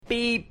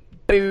Beep,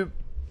 boop,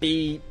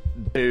 beep,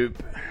 boop.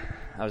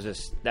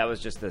 That was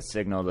just the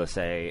signal to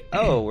say,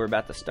 oh, we're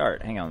about to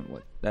start. Hang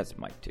on. That's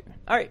mic 2.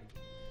 All right.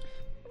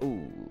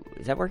 Ooh,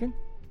 is that working?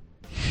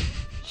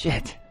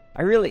 Shit.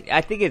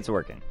 I think it's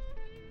working.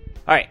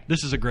 All right.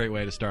 This is a great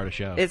way to start a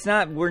show. It's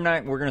not. We're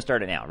going to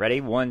start it now. Ready?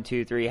 1,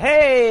 2, 3.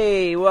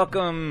 Hey,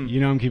 welcome.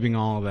 You know I'm keeping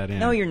all of that in.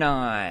 No, you're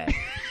not.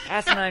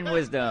 Asinine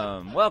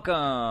Wisdom.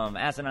 Welcome.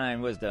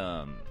 Asinine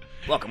Wisdom.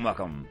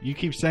 Welcome. You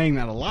keep saying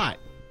that a lot.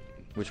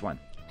 Which one?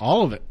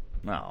 All of it.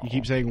 No. You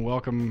keep saying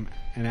welcome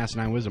and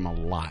Asinine Wisdom a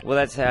lot. Well,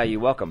 that's how you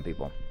welcome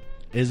people.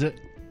 Is it?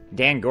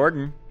 Dan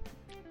Gordon.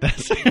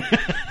 That's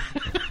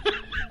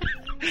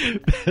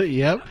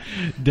Yep.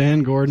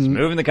 Dan Gordon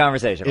Moving the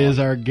conversation is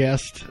along. our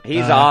guest.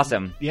 He's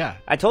awesome. Yeah.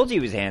 I told you he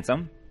was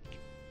handsome.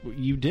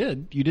 You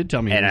did. You did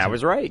tell me. And I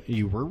was right.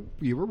 You were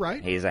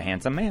right. He's a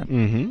handsome man.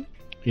 Mm-hmm.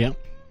 Yeah.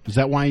 Is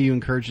that why you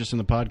encouraged us in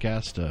the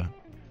podcast to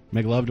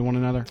make love to one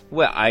another?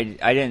 Well, I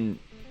didn't.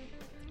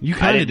 You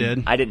kind of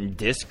did. I didn't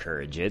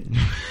discourage it.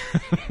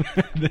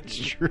 That's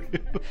true.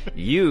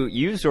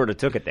 You sort of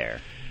took it there.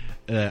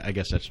 I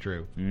guess that's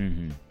true.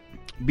 Mm-hmm.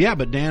 Yeah,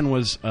 but Dan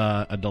was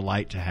a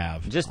delight to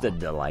have. Just a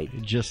delight.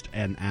 Just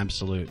an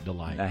absolute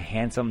delight. A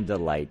handsome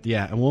delight.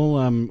 Yeah, and we'll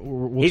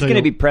He's going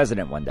to be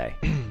president one day.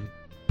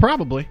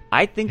 Probably.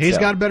 I think he's so.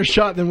 got a better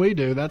shot than we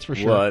do. That's for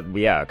sure. Well,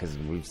 yeah, because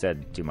we've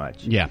said too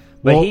much. Yeah,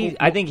 but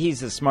I think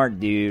he's a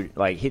smart dude.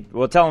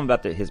 We'll tell him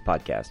about his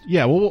podcast.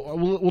 Yeah,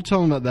 we'll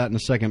tell him about that in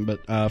a second.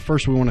 But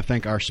first, we want to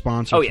thank our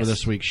sponsor for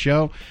this week's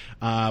show,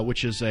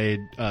 which is a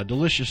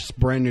delicious,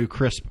 brand new,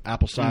 crisp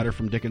apple cider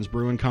from Dickens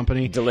Brewing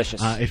Company.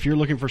 Delicious. If you're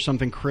looking for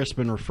something crisp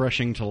and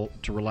refreshing to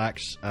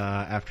relax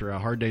after a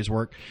hard day's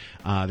work,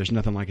 there's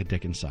nothing like a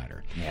Dickens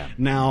cider. Yeah.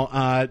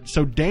 Now,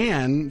 so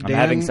Dan, I'm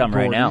having some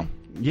Gordon, right now.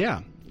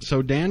 Yeah.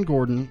 So Dan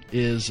Gordon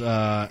is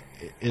one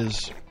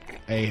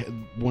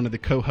of the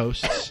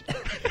co-hosts.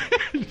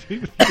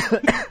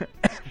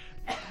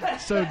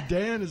 So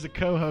Dan is a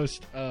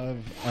co-host of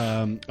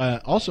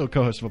also a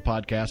co-host of a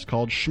podcast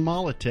called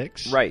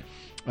Schmolitics, right?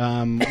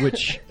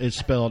 Which is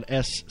spelled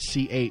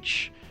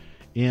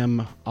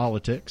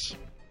SCHM-olitics.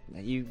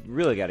 You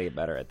really got to get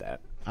better at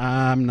that.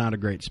 I'm not a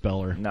great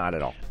speller. Not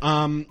at all.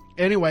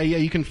 Anyway, yeah,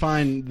 you can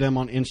find them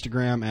on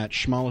Instagram at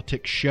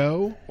Schmolitics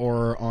Show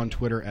or on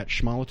Twitter at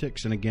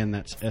Schmolitics. And again,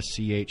 that's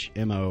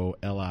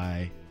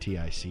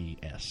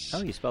SCHMOLITICS.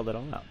 Oh, you spelled it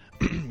all out.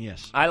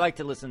 Yes. I like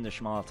to listen to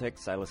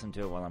Schmolitics. I listen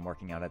to it while I'm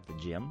working out at the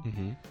gym.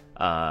 Mm-hmm.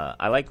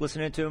 I like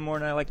listening to it more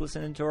than I like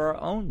listening to our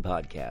own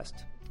podcast.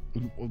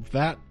 Is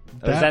that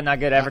not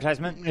good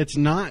advertisement? It's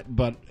not,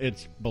 but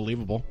it's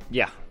believable.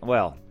 Yeah,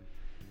 well...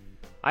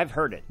 I've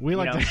heard it.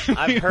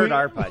 I've heard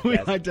our podcast. We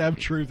like to have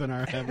truth in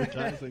our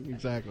advertising.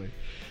 Exactly.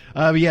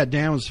 But yeah,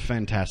 Dan was a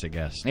fantastic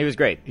guest. He was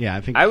great. Yeah,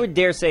 I would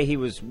dare say he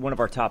was one of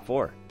our top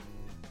 4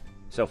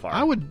 so far.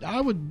 I would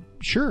go with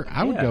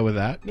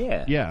that.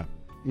 Yeah. Yeah.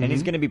 Mm-hmm. And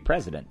he's going to be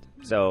president.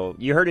 So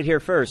you heard it here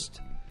first.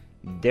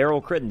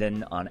 Daryl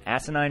Crittenden on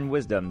Asinine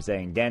Wisdom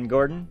saying Dan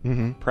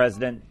Gordon,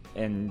 president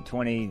in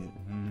 20...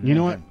 You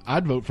know what?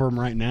 I'd vote for him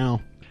right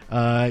now.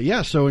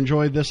 So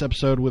enjoy this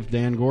episode with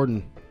Dan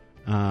Gordon.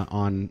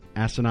 On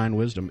Asinine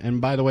Wisdom.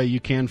 And by the way, you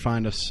can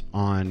find us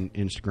on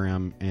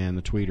Instagram and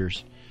the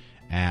tweeters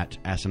at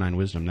Asinine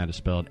Wisdom. That is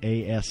spelled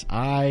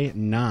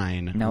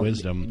ASI9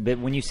 Wisdom. But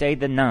when you say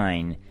the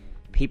 9,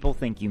 people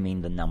think you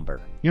mean the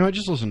number. You know what?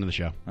 Just listen to the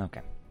show. Okay.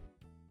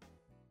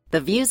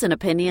 The views and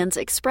opinions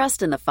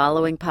expressed in the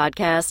following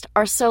podcast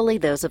are solely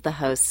those of the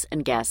hosts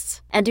and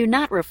guests and do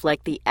not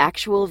reflect the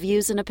actual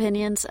views and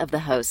opinions of the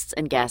hosts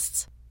and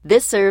guests.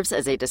 This serves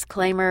as a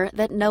disclaimer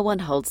that no one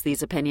holds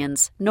these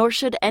opinions, nor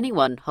should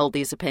anyone hold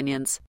these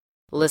opinions.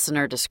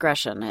 Listener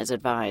discretion is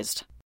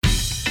advised. Look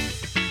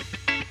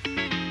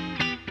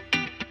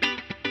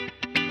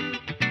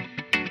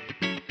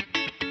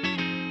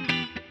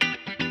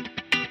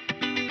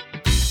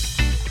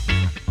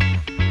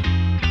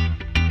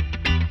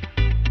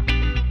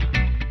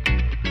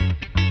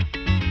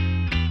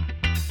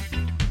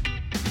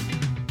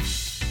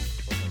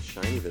how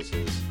shiny this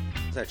is.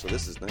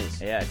 This is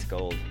nice. Yeah, it's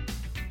gold.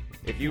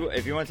 If you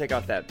want to take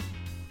off that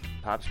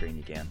pop screen,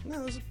 you can.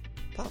 No,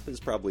 pop is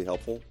probably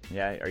helpful.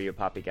 Yeah, are you a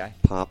poppy guy?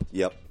 Pop,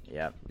 yep.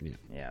 Yeah.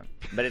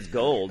 But it's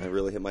gold. I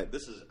really hit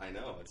I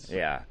know.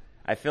 Yeah.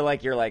 I feel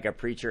like you're like a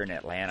preacher in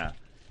Atlanta.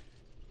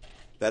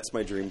 That's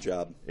my dream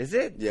job. Is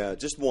it? Yeah,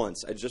 just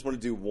once. I just want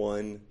to do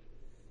one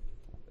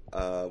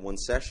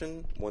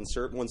session, one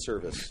service. One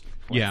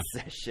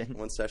session.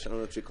 One session. I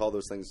don't know what you call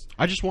those things.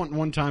 I just want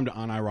one time to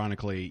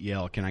unironically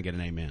yell, "Can I get an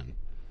amen?"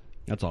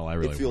 That's all I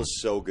really want. It feels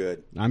so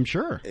good. I'm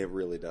sure. It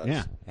really does.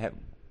 Yeah.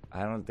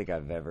 I don't think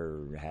I've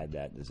ever had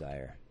that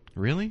desire.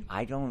 Really?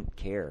 I don't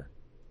care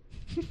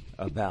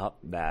about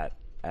that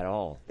at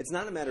all. It's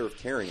not a matter of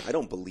caring. I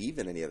don't believe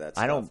in any of that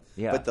stuff. I don't,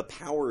 yeah. But the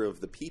power of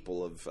the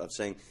people of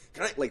saying,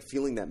 can I,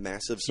 feeling that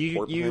massive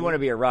support You want to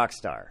be a rock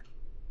star.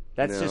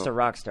 That's just a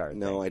rock star thing.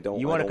 No, I don't.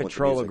 You want to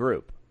control a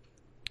group.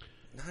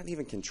 Not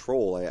even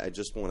control. I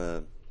just want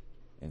to...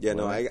 Yeah,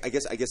 no, I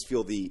guess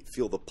feel the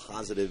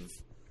positive...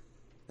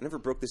 I never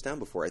broke this down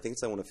before. I think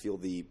it's I want to feel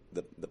the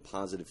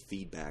positive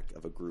feedback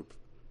of a group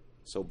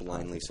so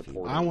blindly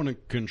supporting. I want to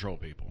control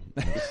people.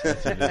 That's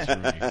what it is for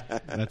me.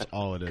 That's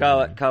all it is.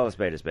 Call a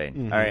spade a spade.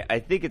 Mm-hmm. All right, I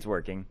think it's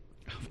working.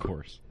 Of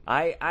course.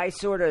 I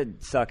sort of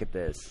suck at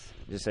this,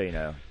 just so you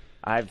know.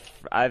 I've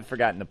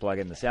forgotten to plug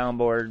in the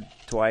soundboard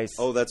twice.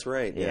 Oh, that's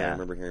right. Yeah, Yeah. I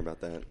remember hearing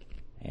about that.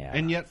 Yeah.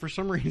 And yet, for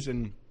some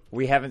reason,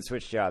 we haven't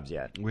switched jobs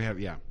yet. we have,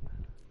 Yeah,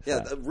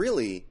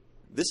 really,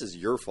 this is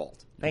your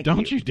fault.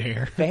 Thank you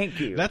dare. Thank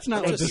you. That's not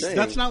I'm what just this. saying.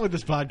 That's not what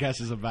this podcast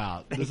is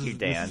about. Thank you, This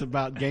Dan. is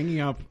about ganging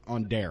up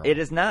on Daryl. It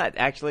is not.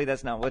 Actually,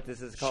 that's not what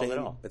this is called Shame, at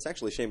all. it's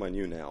actually shame on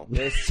you now.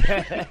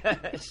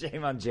 It's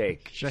shame on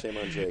Jake. Shame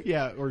on Jake.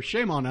 Yeah, or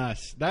shame on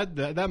us. That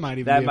might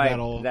even That be might- a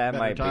better that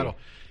might be. title.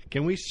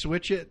 Can we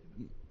switch it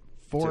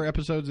 4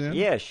 episodes in?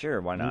 Yeah,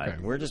 sure. Why not? Okay.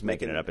 We're just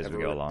making it up as we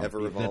go along.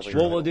 Ever evolving.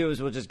 What we'll do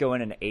is we'll just go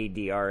in and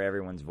ADR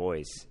everyone's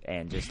voice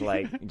and just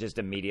just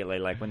immediately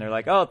when they're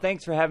like, "Oh,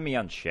 thanks for having me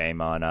on."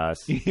 Shame on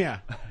us. Yeah,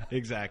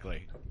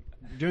 exactly.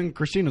 Doing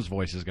Christina's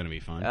voice is going to be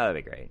fun.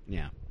 That'd be great.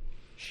 Yeah.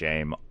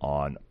 Shame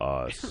on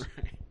us.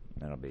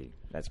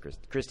 That's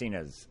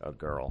Christina's a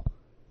girl,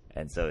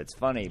 and so it's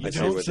funny You because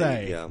don't with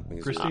say. the- yeah,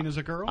 because Christina's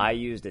a girl? I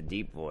used a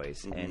deep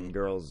voice, and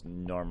girls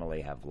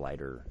normally have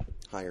lighter.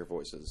 Higher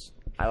voices.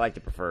 I like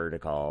to prefer to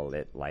call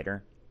it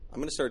lighter. I'm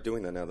going to start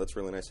doing that now. That's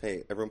really nice.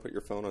 Hey, everyone put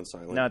your phone on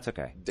silent. No, it's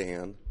okay.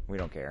 Dan. We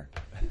don't care.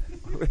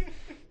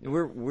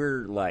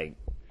 we're like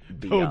Oh,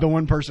 beyond. the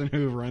one person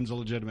who runs a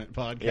legitimate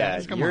podcast. Yeah,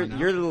 Come you're on now.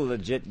 you're the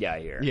legit guy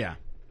here. Yeah.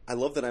 I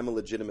love that I'm a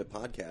legitimate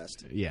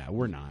podcast. Yeah,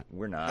 we're not.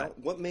 We're not.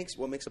 What makes a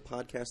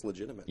podcast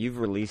legitimate? You've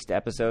released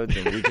episodes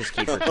and we just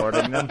keep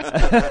recording them.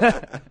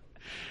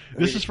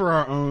 This is for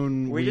our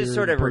own. We just weird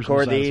sort of personal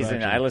record these, and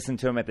satisfaction. I listen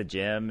to them at the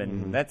gym,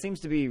 and that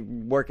seems to be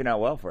working out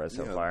well for us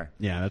so Yeah. far.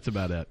 Yeah, that's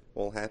about it.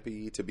 Well,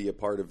 happy to be a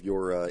part of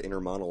your inner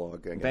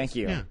monologue, I guess. Thank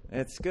you. Yeah.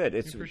 It's good.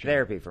 It's appreciate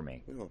therapy for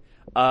me. Yeah.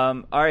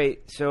 All right,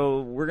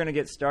 so we're gonna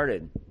get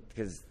started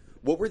because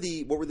What were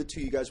the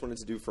two you guys wanted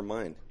to do for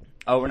mine?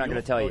 we're not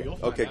gonna tell you.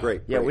 Okay,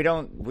 great. Yeah, great.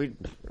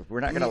 we're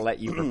not going to let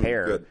you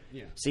prepare. Good.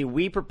 Yeah. See,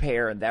 we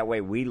prepare, and that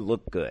way we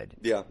look good.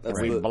 Yeah, that's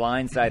and we the-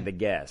 blindside the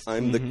guest.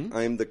 I'm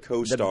the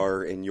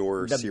co-star in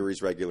your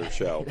series regular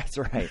show. That's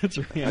right. That's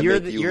right. You're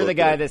make the, you you're the look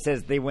guy good. that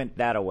says they went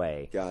that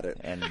away. Got it.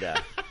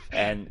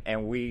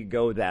 And we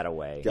go that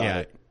away. Got Yeah,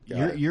 it.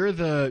 Got you're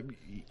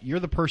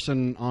the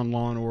person on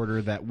Law and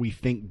Order that we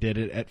think did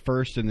it at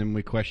first, and then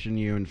we question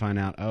you and find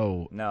out,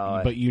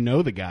 but you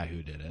know the guy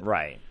who did it,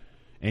 Right.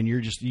 And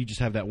you just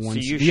have that one. So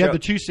you you have show- the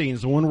two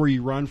scenes: the one where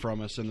you run from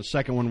us, and the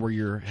second one where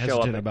you're Show up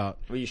hesitant in- about.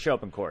 Well, you show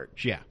up in court.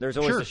 Yeah. There's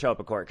always Sure. a show up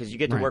in court because you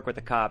get to Right. work with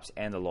the cops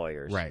and the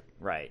lawyers. Right.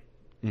 Right.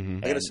 I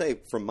got to say,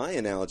 from my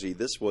analogy,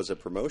 this was a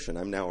promotion.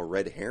 I'm now a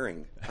red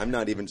herring. I'm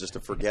not even just a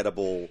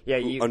forgettable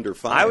under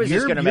five. I was just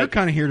You're, gonna you're make-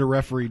 kind of here to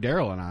referee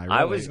Daryl and I. Really.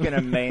 I was going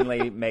to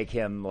mainly make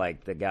him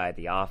like the guy at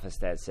the office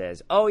that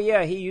says, "Oh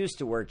yeah, he used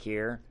to work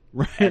here."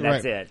 Right, And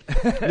that's right.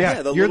 it.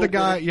 Yeah, the you're little the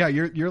guy. bit- Yeah,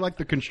 you're like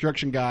the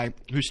construction guy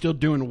who's still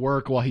doing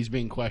work while he's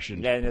being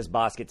questioned. And his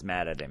boss gets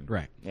mad at him.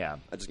 Right. Yeah.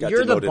 I just got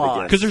You're the demoted boss.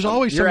 again. Because there's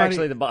always You're somebody.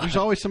 actually the boss. There's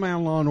always somebody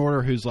on Law and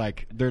Order who's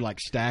like they're like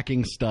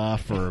stacking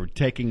stuff or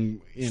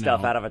taking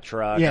stuff know, out of a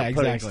truck. Yeah, or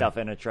putting exactly. stuff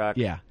in a truck.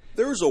 Yeah,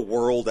 There's a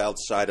world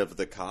outside of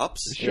the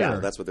cops. Sure. Yeah,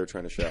 that's what they're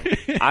trying to show.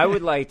 I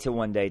would like to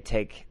one day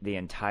take the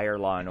entire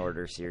Law and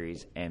Order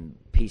series and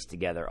piece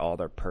together all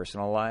their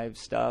personal lives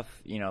stuff.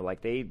 You know,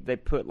 like they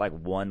put like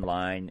one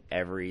line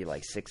every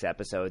like 6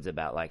 episodes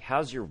about like,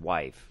 how's your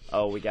wife?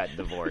 Oh, we got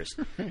divorced.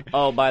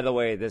 Oh, by the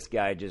way, this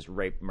guy just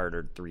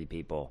murdered 3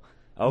 people.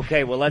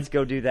 Okay, well, let's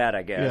go do that,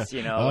 I guess. yeah.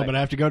 You know, Oh, like- but I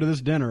have to go to this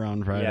dinner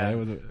on Friday.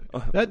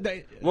 Yeah.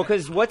 That- well,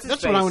 because what's his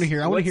that's face? what I want to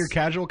hear. I want to hear What's-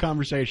 casual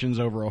conversations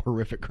over a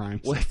horrific crime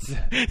scene. What's-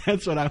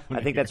 That's what I want.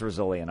 I think that's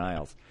Rizzoli and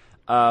Isles.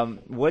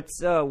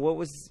 What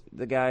was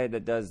the guy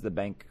that does the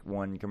Bank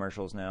One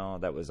commercials now?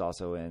 That was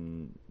also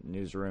in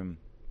Newsroom.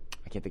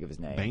 I can't think of his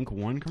name. Bank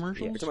One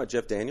commercials. You're talking about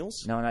Jeff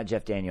Daniels? No, not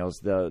Jeff Daniels.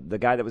 The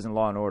guy that was in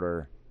Law and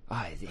Order.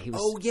 He was.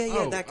 Oh,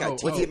 yeah, that guy.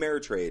 TV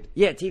Ameritrade.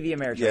 Yeah, TV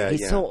Ameritrade. Yeah,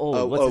 He's yeah. so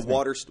old. What's his name?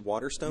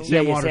 Waterstone?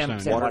 Sam yeah, Waterston.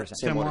 Sam Water- Waterston.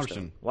 Sam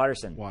Waterston.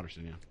 Waterston.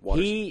 Waterston. Yeah.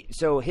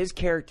 Waterston. His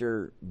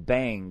character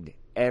banged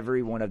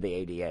every one of the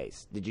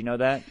ADAs. Did you know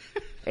that?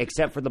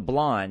 Except for the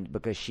blonde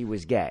because she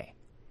was gay.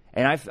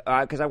 And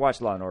because I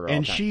watched Law and Order all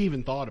And the time. she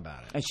even thought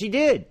about it. And she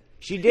did.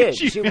 She did.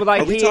 She was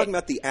like Are we he- talking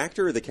about the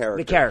actor or the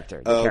character? The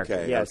character. Oh, character.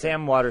 okay. Yeah, okay.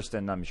 Sam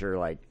Waterston, I'm sure,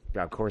 like,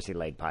 of course he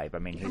laid pipe. I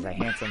mean, he's a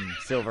handsome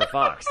silver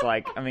fox.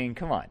 Like, I mean,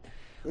 come on.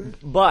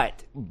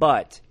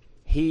 But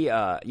he,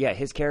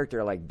 his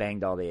character, like,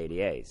 banged all the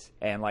ADAs.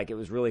 And, like, it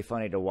was really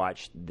funny to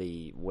watch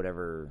the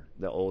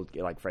old,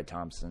 like, Fred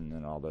Thompson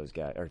and all those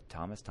guys. Or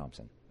Thomas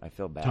Thompson. I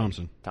feel bad.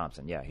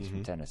 Thompson, yeah, he's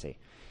from Tennessee.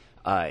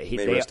 May he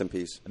rest in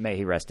peace. May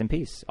he rest in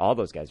peace. All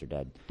those guys are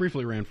dead.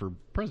 Briefly ran for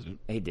president.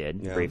 He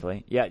did, Yeah.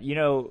 briefly. Yeah, you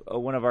know,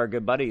 one of our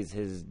good buddies,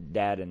 his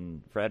dad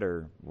and Fred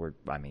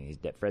he's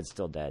dead. Fred's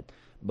still dead.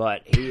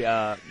 But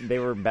they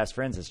were best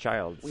friends as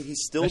child. Wait,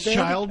 he's still As dead?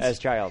 child? As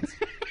child.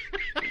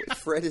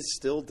 Fred is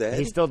still dead?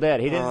 He's still dead.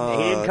 He didn't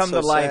Oh, come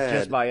so to life sad.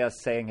 just by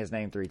us saying his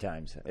name 3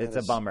 times. It's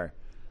a bummer.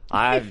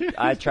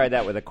 I've tried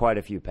that with quite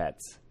a few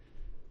pets.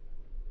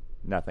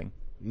 Nothing.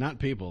 Not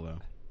people, though.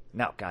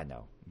 No, God,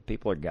 no.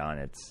 People are gone.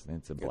 It's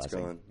a blessing. It's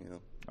gone. Yeah.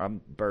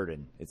 I'm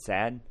burdened. It's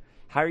sad.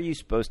 How are you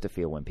supposed to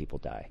feel when people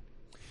die?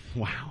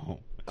 Wow.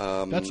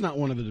 That's not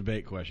one of the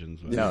debate questions.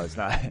 But No, it's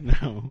not.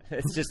 No.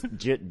 It's just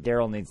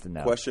Daryl needs to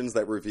know. Questions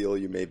that reveal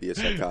you may be a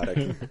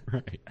psychotic.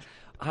 Right.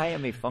 I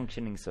am a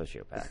functioning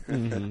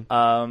sociopath.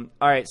 All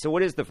right, so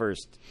what is the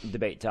first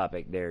debate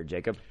topic there,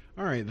 Jacob?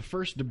 All right. The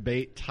first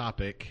debate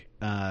topic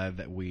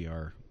that we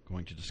are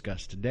going to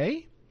discuss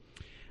today.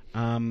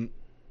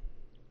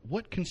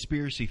 What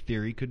conspiracy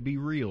theory could be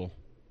real?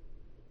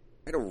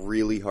 I had a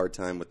really hard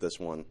time with this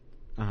one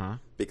Uh-huh.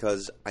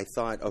 because I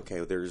thought, okay,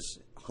 there's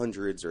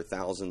hundreds or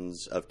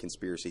thousands of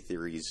conspiracy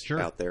theories Sure.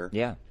 out there.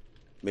 Yeah.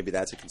 Maybe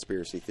that's a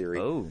conspiracy theory.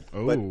 Oh.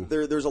 But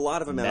there's a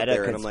lot of them out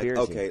there, and I'm like,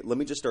 Meta-conspiracy. okay, let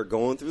me just start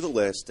going through the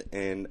list,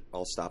 and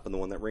I'll stop on the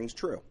one that rings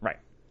true. Right.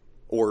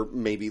 Or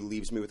maybe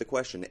leaves me with a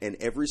question. And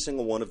every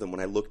single one of them, when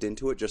I looked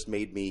into it, just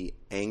made me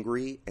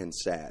angry and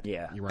sad.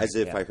 Yeah. You're right. As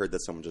if Yeah. I heard that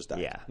someone just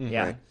died. Yeah.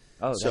 Yeah. Right?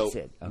 Oh, So, that's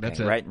it. Okay. that's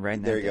it.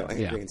 Right There you go. down.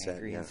 Angry Yeah. and sad.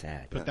 Angry yeah. and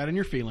sad. Put that in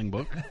your feeling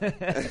book. Add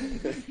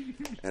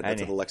that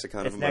to the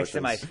lexicon of It's next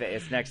emotions. to my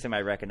it's next to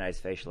my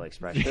recognized facial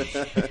expressions.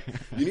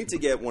 You need to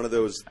get one of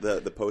those,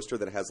 the poster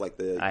that has like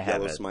the I have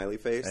yellow it. smiley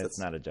face. It's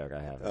not a joke.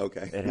 I have it.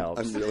 Okay. It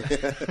helps. I'm really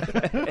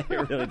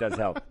It really does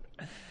help.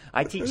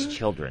 I teach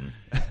children.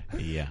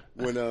 Yeah.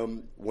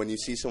 when you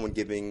see someone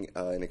giving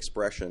an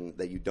expression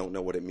that you don't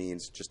know what it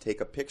means, just take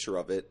a picture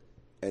of it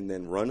and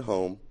then run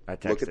home, I look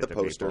text at it the to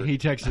poster. people. He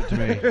texted to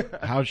me.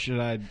 How should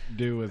I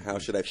do with? How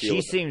should I feel?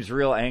 She seems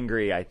real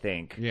angry, I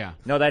think. Yeah.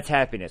 No, that's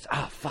happiness.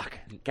 Oh, fuck.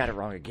 Got it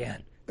wrong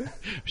again.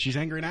 She's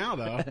angry now,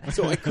 though.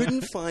 So I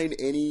couldn't find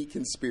any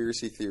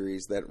conspiracy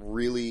theories that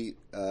really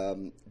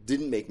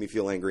didn't make me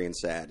feel angry and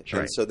sad.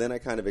 Sure. And so then I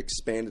kind of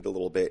expanded a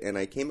little bit, and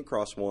I came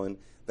across one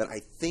that I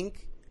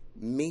think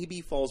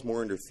maybe falls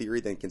more under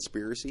theory than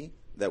conspiracy,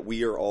 that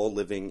we are all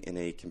living in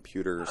a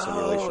computer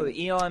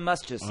simulation. Oh, Elon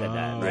Musk just said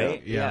that, Oh,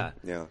 right? yeah.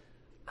 Yeah.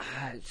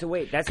 So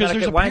wait, that's 'Cause not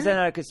there's why is that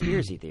apparent- not a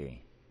conspiracy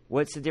theory?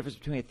 What's the difference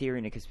between a theory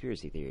and a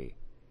conspiracy theory?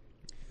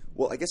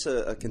 Well, I guess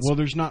a Well,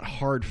 there's not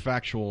hard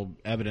factual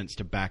evidence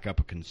to back up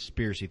a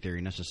conspiracy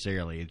theory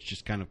necessarily. It's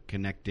just kind of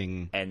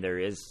connecting. And there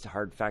is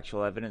hard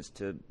factual evidence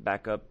to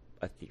back up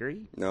a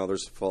theory? no,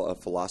 there's a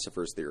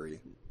philosopher's theory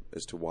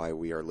as to why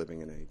we are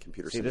living in a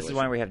computer See, simulation. this is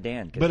why we have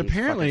Dan. 'Cause But he's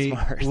apparently,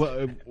 fucking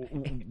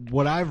smart.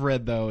 what I've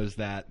read though is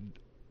that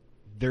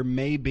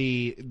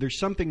there's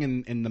something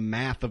in the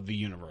math of the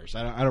universe.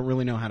 I don't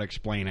really know how to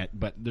explain it,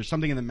 but there's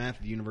something in the math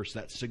of the universe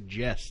that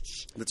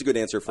suggests. That's a good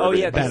answer for Oh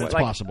yeah, everything, by That the it's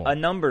way. like possible. a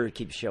number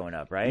keeps showing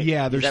up, right?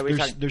 Yeah, Is there's that what you're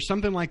there's, talking- there's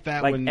something like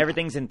that like when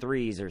everything's in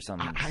threes or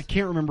something. I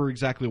can't remember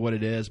exactly what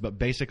it is, but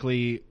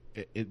basically,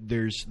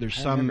 there's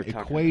some remember talking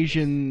about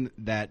equation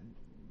that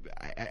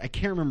I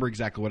can't remember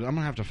exactly what. I'm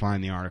gonna have to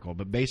find the article,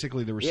 but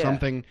basically there was Yeah.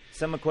 something.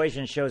 Some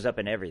equation shows up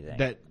in everything,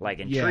 That- like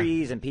in yeah.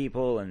 trees and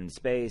people and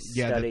space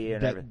study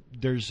and that everything.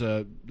 there's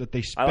a that they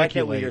I speculate. like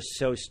that we are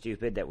so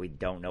stupid that we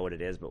don't know what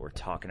it is, but we're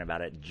talking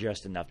about it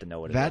just enough to know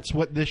what it is. That's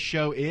what this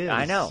show is.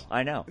 I know.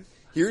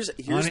 Here's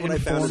what I found.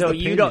 Uninformed So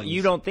opinions.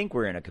 you don't think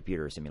we're in a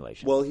computer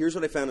simulation? Well, here's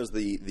what I found is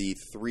the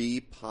three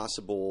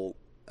possible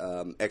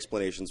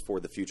explanations for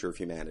the future of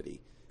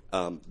humanity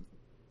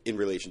in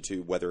relation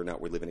to whether or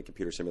not we live in a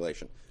computer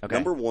simulation. Okay.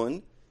 Number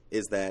one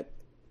is that,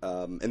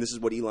 and this is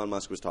what Elon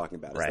Musk was talking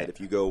about, is Right. that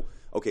if you go,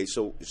 okay,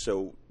 so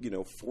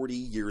 40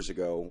 years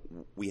ago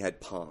we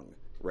had Pong,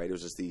 right? It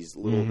was just these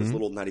little, this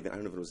little, not even, I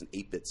don't know if it was an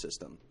 8-bit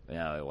system.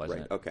 no, it wasn't.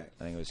 Right, okay.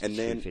 I think it was And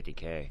then-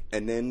 250K.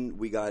 And then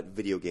we got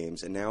video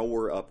games, and now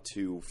we're up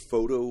to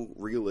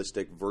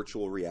photorealistic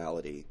virtual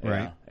reality.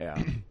 Right.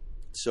 Yeah.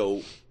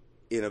 So,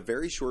 in a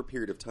very short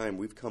period of time,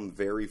 we've come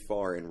very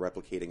far in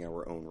replicating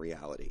our own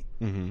reality.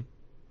 Mm-hmm.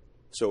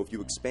 So, if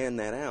you expand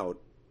that out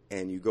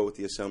and you go with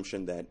the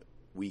assumption that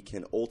we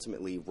can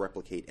ultimately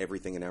replicate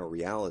everything in our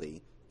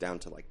reality down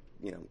to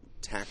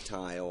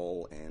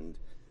tactile and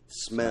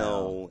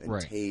smell and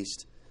Right.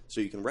 taste,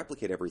 so you can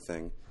replicate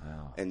everything,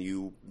 Wow. and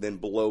you then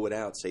blow it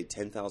out, say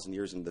 10,000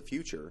 years into the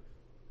future.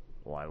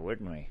 Why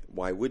wouldn't we?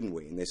 Why wouldn't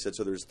we? And they said,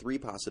 so there's three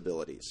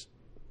possibilities.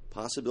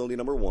 Possibility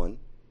number one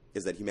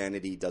is that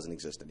humanity doesn't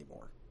exist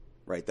anymore,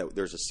 right? That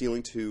there's a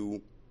ceiling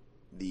to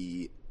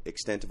the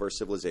extent of our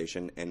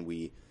civilization, and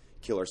we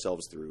kill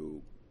ourselves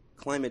through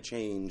climate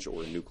change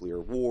or nuclear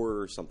war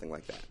or something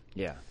like that.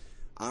 Yeah.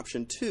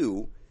 Option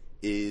two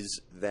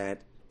is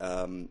that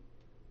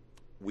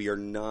we are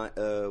not...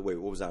 wait,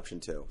 what was option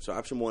two? So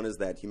option one is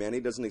that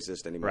humanity doesn't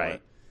exist anymore.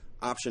 Right.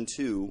 Option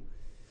two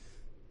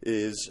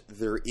is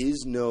there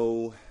is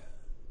no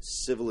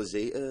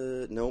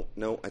civilization...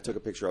 no, I took a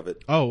picture of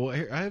it. Oh, well,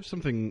 here, I have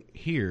something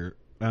here.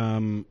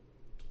 An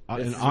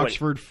is what-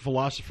 Oxford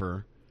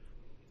philosopher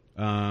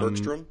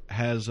Bergstrom?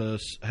 has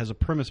a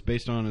premise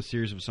based on a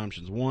series of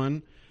assumptions.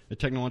 One, a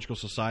technological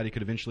society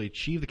could eventually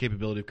achieve the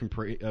capability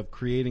of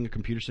creating a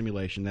computer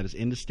simulation that is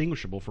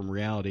indistinguishable from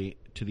reality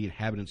to the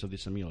inhabitants of the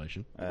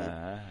simulation.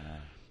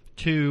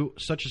 Two,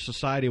 such a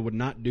society would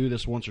not do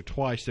this once or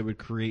twice. They would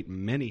create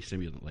many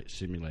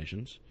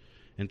simulations.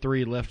 And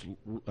 3, left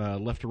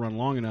to run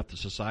long enough, the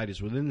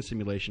societies within the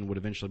simulation would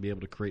eventually be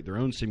able to create their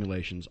own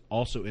simulations,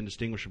 also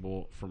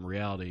indistinguishable from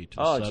reality to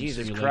the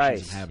Jesus sub-simulation's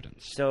Christ.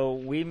 inhabitants. So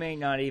we may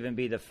not even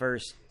be the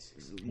first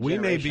We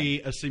may generation.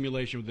 be a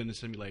simulation within a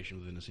simulation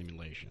within a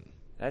simulation.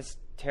 That's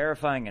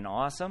terrifying and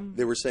awesome.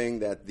 They were saying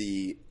that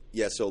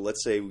so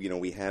let's say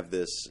we have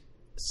this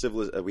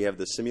we have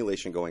this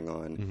simulation going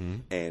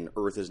on, and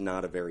Earth is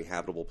not a very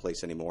habitable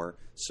place anymore.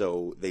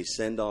 So they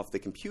send off the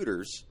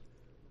computers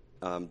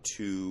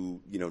to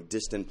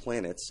distant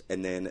planets,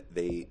 and then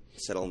they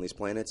settle on these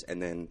planets,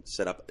 and then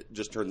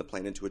turn the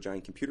planet into a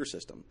giant computer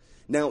system.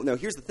 Now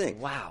here's the thing.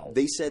 Wow.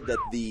 They said that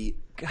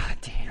God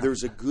damn.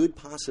 there's a good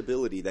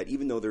possibility that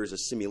even though there's a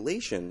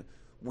simulation,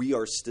 we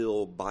are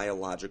still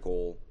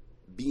biological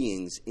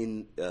beings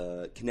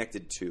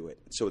connected to it.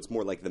 So it's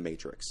more like the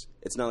Matrix.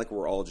 It's not like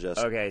we're all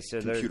just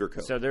computer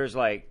code. So there's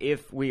like,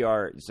 if we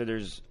are, so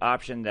there's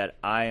option that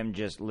I am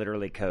just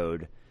literally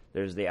code.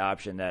 There's the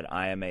option that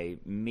I am a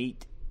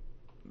meat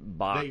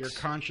box. That your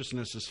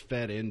consciousness is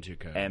fed into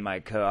code. And my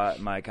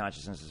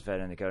consciousness is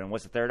fed into code. And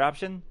what's the third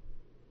option?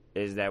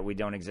 Is that we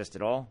don't exist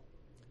at all?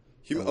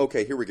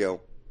 Okay, here we go.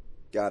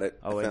 Got it.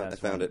 Oh, wait, I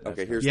found it.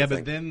 Okay, here's yeah, the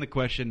but thing. then the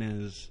question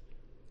is,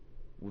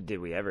 Did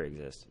we ever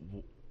exist?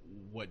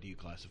 what do you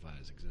classify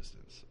as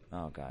existence?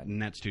 Oh, God.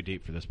 And that's too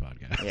deep for this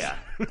podcast. Yeah.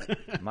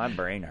 My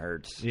brain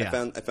hurts. Yeah.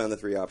 I found the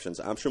 3 options.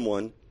 Option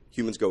 1,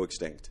 humans go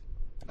extinct.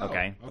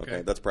 Okay.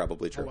 Okay, that's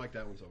probably I true. like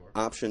that one so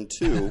far. Option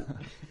 2,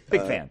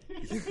 Big fan.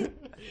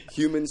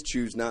 humans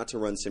choose not to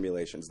run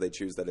simulations. They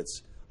choose that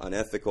it's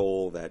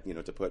unethical, that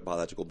to put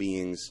biological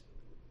beings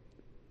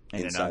In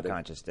an inside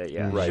unconscious state,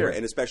 yeah. Right, Sure. right,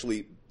 and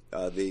especially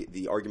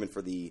the argument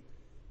for the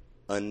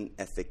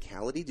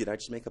unethicality. Did I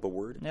just make up a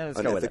word? Yeah,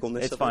 let's go with it.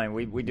 Unethicalness It's of fine.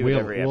 it? We do it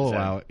every episode. We'll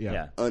allow it,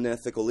 yeah.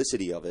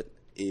 Unethecalicity of it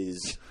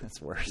is That's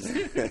worse.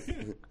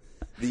 the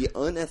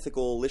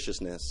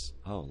unethicaliciousness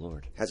Oh,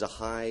 Lord. has a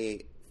high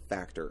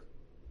factor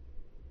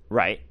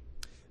Right.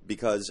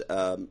 because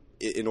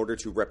in order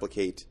to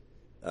replicate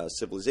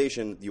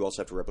civilization, you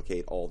also have to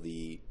replicate all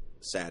the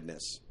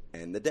sadness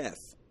and the death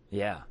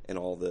Yeah. and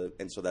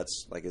so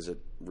that's like, is it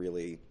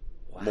really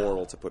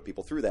moral to put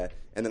people through that?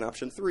 And then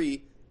option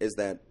 3 is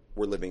that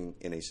we're living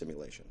in a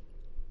simulation.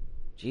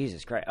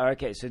 Jesus Christ.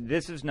 Okay, so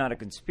this is not a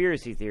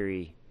conspiracy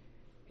theory.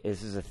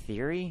 This is a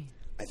theory?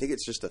 I think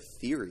it's just a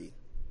theory.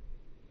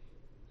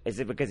 Is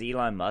it because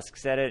Elon Musk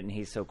said it and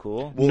he's so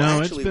cool? Well, no,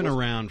 actually, it's been was-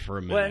 around for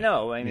a minute. Well,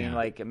 no, I mean,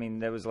 Yeah.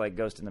 there was like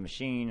Ghost in the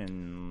Machine,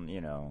 and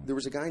There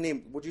was a guy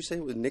named, what'd you say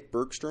it was, Nick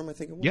Bergstrom, I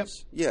think it was? Yep.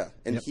 Yeah,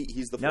 and Yep.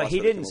 he's the no, philosopher he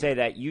that didn't came say up-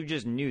 that. You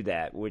just knew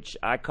that, which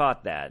I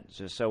caught that.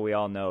 Just so we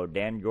all know,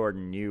 Dan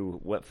Gordon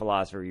knew what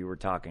philosopher you were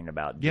talking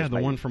about. Yeah, just the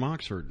by- one from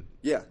Oxford.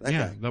 Yeah, that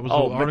Yeah, guy. that was the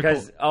Oh, article.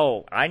 because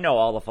I know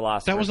all the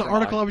philosophers. that was the from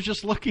article I Oxford. was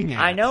just looking at.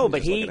 I know, was but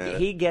just looking at it.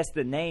 he guessed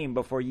the name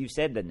before you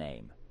said the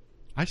name.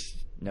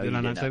 No, did you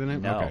I did not say the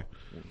name? No. Okay.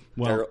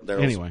 Well,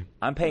 Daryl's anyway.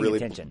 I'm paying really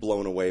attention.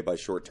 blown away by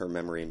short-term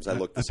memories. I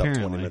looked this up 20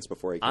 Apparently. minutes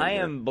before I came I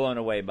here. am blown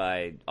away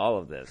by all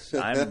of this.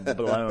 I'm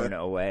blown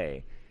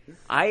away.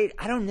 I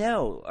don't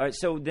know.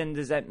 So then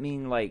does that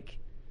mean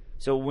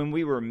so when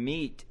we were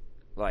meat,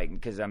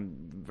 because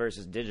I'm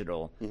versus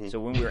digital, so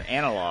when we were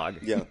analog,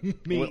 Yeah,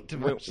 Meat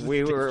versus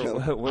we were. digital.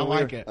 when I we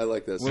like were- it. I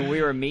like this. When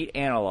we were meat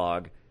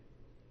analog,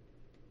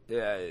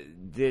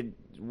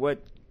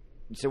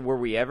 So were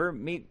we ever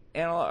meat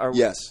analog?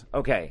 Yes.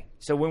 Okay.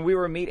 So when we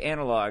were meat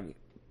analog,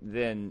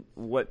 then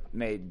what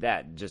made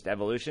that? Just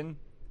evolution?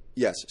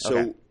 Yes. So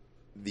Okay.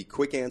 the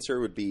quick answer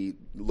would be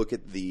look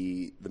at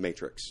the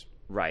Matrix.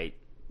 Right.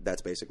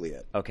 That's basically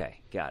it.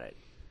 Okay. Got it.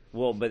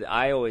 Well, but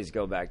I always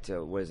go back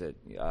to, what is it,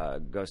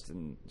 Ghost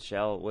in the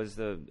Shell was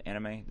the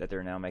anime that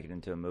they're now making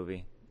into a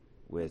movie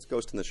with It's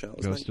Ghost in the Shell.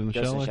 Isn't Ghost it? in the Ghost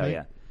in Shell, the I Shell, think?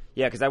 yeah.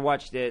 Yeah, because I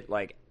watched it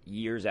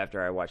years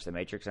after I watched The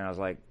Matrix, and I was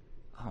like,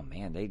 oh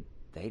man, they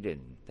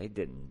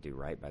didn't do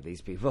right by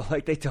these people.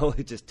 They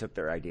totally just took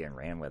their idea and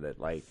ran with it.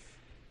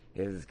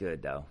 It was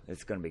good though.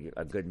 It's going to be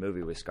a good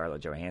movie with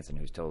Scarlett Johansson,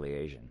 who's totally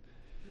Asian.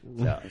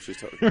 So, She's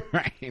totally-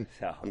 Right.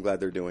 so I'm glad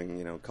they're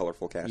doing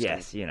colorful casting.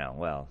 yes,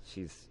 well,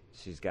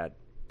 she's got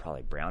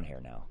probably brown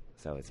hair now,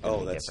 so it's gonna Oh,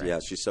 be that's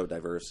different. she's so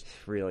diverse.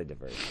 Really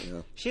diverse.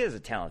 Yeah. She is a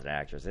talented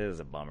actress. It is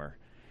a bummer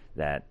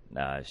that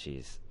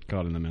she's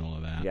Caught in the middle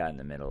of that. got in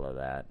the middle of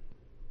that.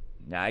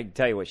 Now I can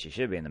tell you what she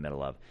should be in the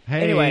middle of.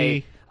 Hey.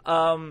 Anyway,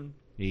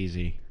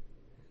 Easy.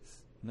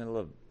 middle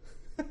of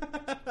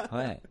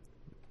what?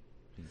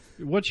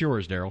 What's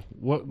yours, Daryl?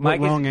 What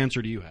Mike is- wrong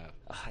answer do you have?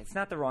 It's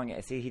not the wrong.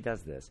 See, he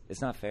does this.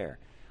 It's not fair.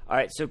 All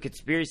right, so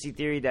conspiracy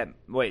theory that.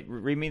 Wait,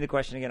 read me the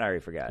question again. I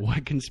already forgot.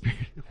 What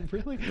conspiracy?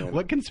 Really?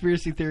 What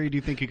conspiracy theory do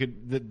you think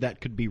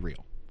that could be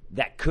real?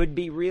 That could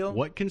be real.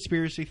 What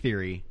conspiracy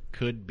theory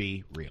could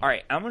be real? All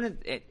right,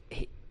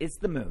 it's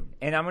the moon,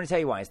 and I'm gonna tell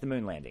you why. It's the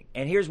moon landing,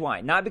 and here's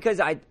why. Not because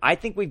I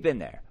think we've been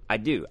there. I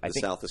do. I The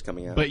think South is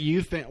coming out. But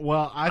you think?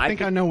 Well, I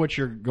think I know what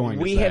you're going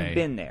to say. we have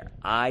been there.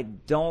 I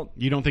don't.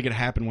 You don't think it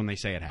happened when they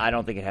say it happened? I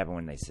don't think it happened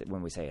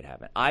when we say it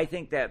happened. I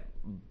think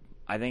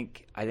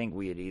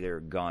we had either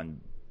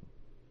gone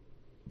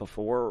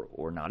before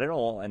or not at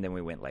all, and then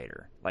we went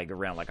later, like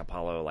around like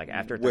Apollo, like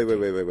after. Wait.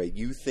 13.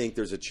 You think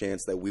there's a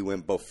chance that we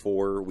went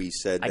before we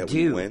said that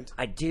we went?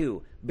 I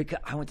do, because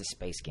I went to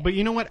space camp. But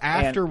you know what?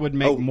 After would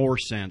make Oh. more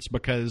sense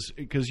because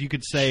you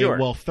could say, Sure.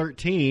 well,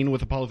 13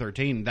 with Apollo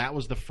 13, that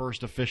was the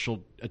first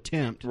official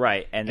attempt,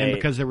 Right, and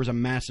because there was a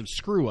massive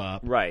screw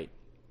up, right.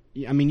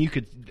 I mean,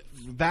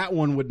 that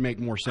one would make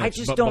more sense. I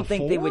just but don't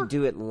think they before? would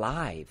do it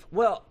live.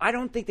 Well, I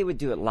don't think they would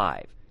do it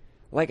live.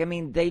 Like, I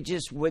mean, they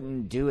just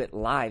wouldn't do it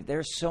live.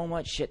 There's so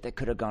much shit that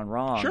could have gone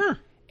wrong. Sure.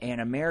 And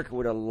America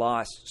would have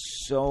lost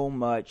so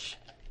much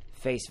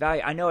face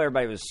value. I know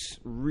everybody was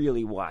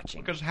really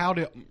watching. Because how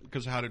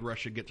did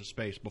Russia get to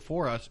space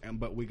before us?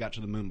 But we got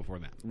to the moon before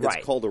them. Right.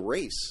 It's called a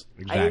race.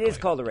 Exactly. It is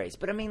called a race.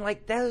 But, I mean,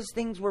 like, those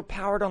things were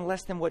powered on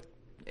less than what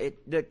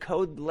the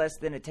code less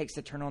than it takes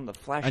to turn on the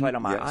flashlight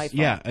on my iPhone.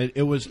 Yeah,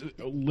 it was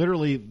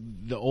literally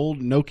the old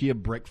Nokia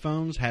brick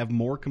phones have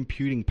more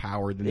computing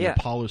power than the Yeah.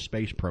 Apollo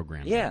space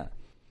program. Yeah.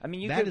 I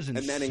mean, That could, is And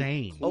that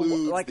insane.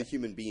 includes like- the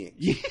human being.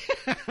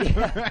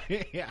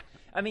 Right, yeah.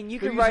 I mean, you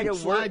They're could write a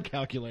using slide word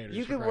calculators.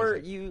 You for could Christ's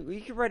word sake.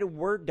 you could write a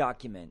Word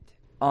document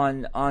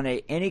on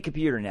any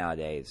computer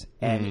nowadays,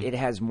 and it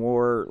has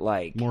more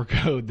like more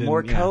code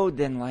than code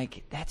than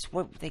like that's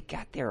what they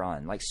got there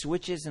on like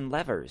switches and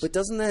levers. But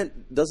doesn't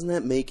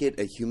that make it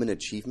a human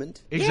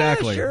achievement?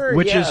 Exactly. Yeah, sure.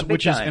 Which Yeah, is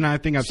big time. and I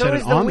think I've So said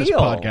is it the on this wheel.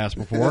 podcast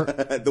before.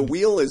 The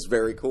wheel is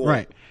very cool.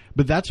 Right.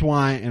 But that's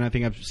why, and I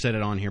think I've said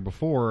it on here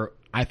before,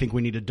 I think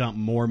we need to dump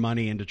more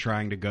money into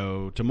trying to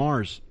go to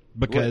Mars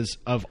because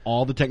of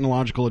all the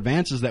technological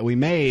advances that we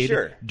made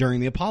Sure. during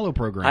the Apollo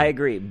program. I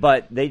agree,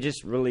 but they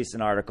just released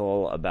an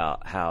article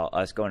about how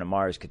us going to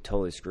Mars could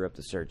totally screw up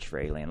the search for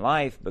alien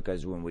life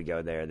because when we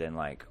go there, then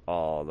like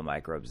all the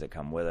microbes that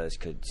come with us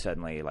could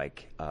suddenly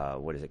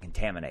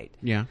contaminate.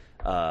 Yeah.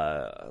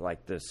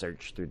 Like the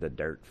search through the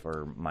dirt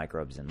for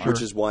microbes in Mars.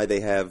 Which is why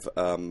they have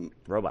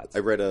robots. I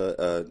read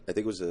I think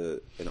it was an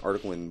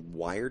article in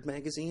Wired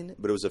magazine,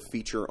 but it was a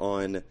feature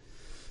on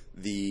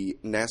the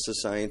NASA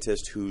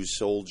scientist whose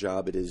sole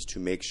job it is to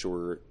make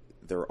sure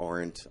there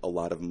aren't a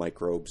lot of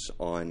microbes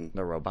on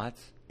The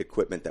robots?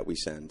 equipment that we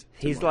send. to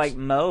He's Mars. like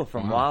Mo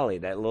from WALL-E,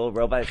 that little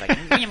robot. Is like,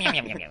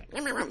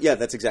 Yeah,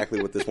 that's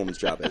exactly what this woman's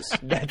job is.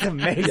 that's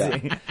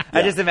amazing.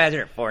 I just imagine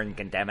it foreign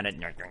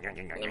contaminant.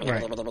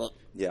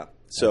 Yeah.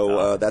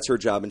 So that's her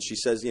job, and she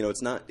says,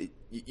 it's not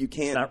you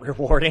can't Not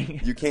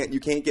rewarding. you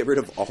can't get rid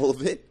of all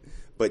of it,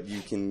 but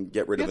you can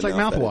get rid of It's like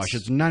enough that mouthwash.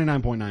 It's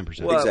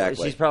 99.9%. Well,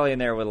 Exactly. she's probably in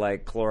there with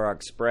like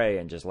Clorox spray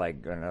and just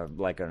like an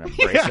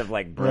abrasive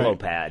like Brillo Right.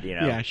 pad, you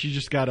know. Yeah, she's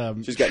just got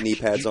she's got knee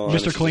pads on.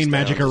 just a and she's clean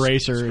down, magic just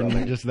eraser, scrubbing.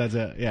 and just that's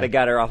it. Yeah. They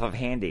got her off of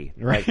Handy,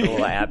 Right. like the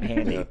little app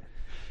Handy.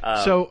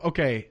 So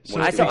okay,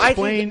 so I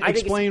think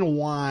explain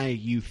why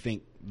you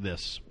think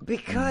this.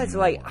 Because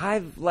like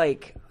I've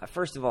like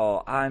first of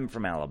all, I'm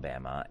from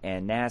Alabama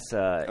and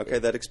NASA. Okay,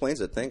 that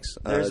explains it. Thanks.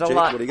 There's Jake, a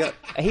lot. what do you got?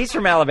 He's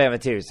from Alabama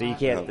too, so you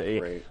can't. Oh,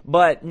 great.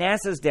 But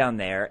NASA's down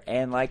there,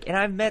 and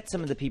I've met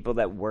some of the people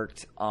that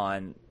worked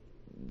on.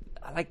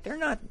 Like, they're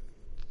not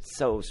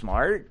so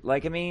smart.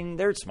 Like, I mean,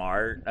 they're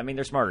smart. I mean,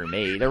 they're smarter than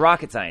me. They're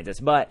rocket scientists.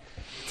 But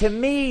to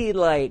me,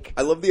 like,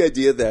 I love the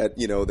idea that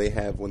they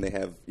have when they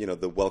have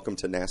the welcome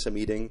to NASA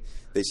meeting,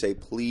 they say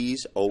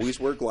please always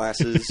wear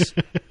glasses,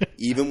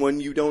 even when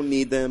you don't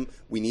need them.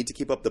 We need to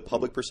keep up the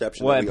public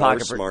perception that and we are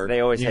pocket smart. they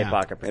always say Yeah.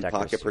 pocket And protectors.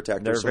 pocket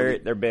protectors, so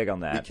They're big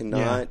on that. We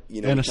cannot, and we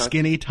a can't-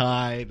 skinny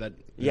tie that.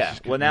 Yeah.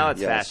 Well, now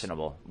it's Yes.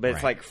 fashionable, but it's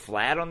Right. like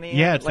flat on the end.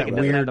 Yeah, it's like that it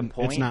doesn't weird. have the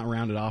point. It's not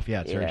rounded off.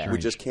 Yeah, it's very Yeah. strange.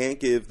 We just can't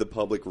give the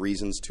public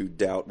reasons to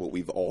doubt what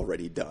we've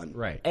already done.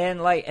 right. And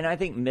I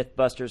think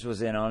MythBusters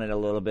was in on it a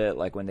little bit,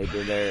 like when they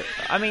did their.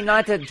 I mean,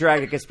 not to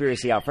drag the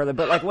conspiracy out further,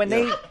 but like when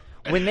they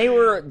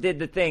did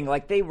the thing,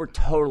 like they were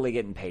totally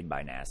getting paid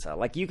by NASA.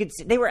 Like you could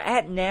see, they were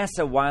at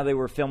NASA while they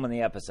were filming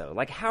the episode.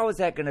 Like how is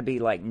that going to be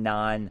like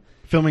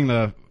Filming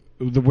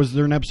was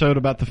there an episode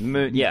about the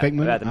moon? Yeah, fake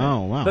moon? about the moon.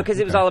 Oh wow! Because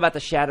it was Okay. all about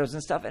the shadows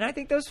and stuff. And I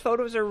think those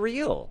photos are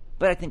real,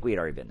 but I think we had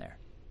already been there.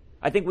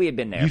 I think we had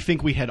been there. You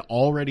think we had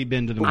already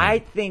been to the moon? I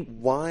think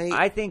Why?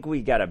 I think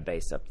we got a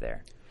base up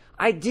there.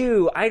 I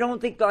do. I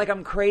don't think like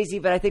I'm crazy,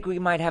 but I think we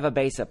might have a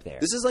base up there.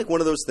 This is like one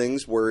of those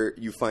things where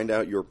you find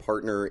out your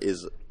partner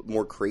is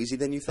more crazy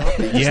than you thought,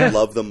 but you Yeah. just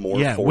love them more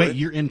yeah. for Wait, it.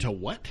 you're into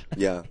what?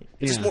 Yeah.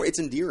 It's just Yeah. more, it's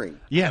endearing.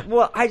 Yeah.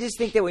 Well, I just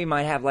think that we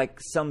might have like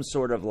some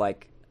sort of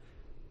like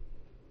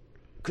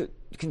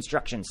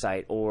construction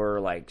site or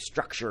like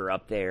structure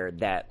up there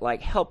that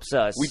like helps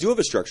us. We do have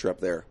a structure up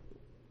there.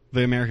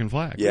 The American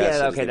flag. Yeah. Yes, Yeah,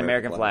 it is okay, the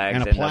American flags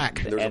And a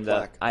plaque. There's a and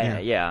plaque.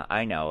 Yeah.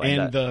 I know,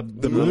 And the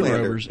moon moon lander.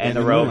 rovers. and the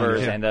moon rovers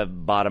landers, yeah. and the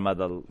bottom of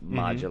the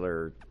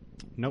modular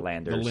Nope,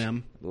 landers, the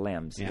limb.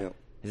 limbs. Yeah. Yep.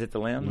 Is it the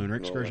limb? Lunar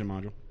excursion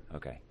module.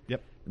 Okay.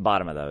 Yep. The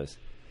bottom of those.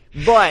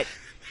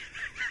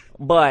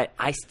 But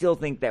I still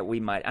think that we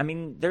might. I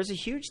mean, there's a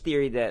huge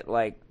theory that,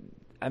 like,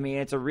 I mean,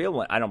 it's a real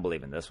one. I don't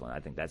believe in this one. I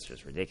think that's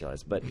just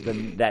ridiculous. But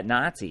that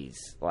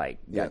Nazis, like,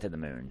 got Yeah. to the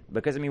moon.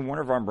 Because, I mean,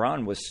 Wernher von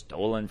Braun was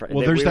stolen from.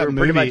 Well, there's that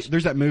movie.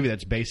 There's that movie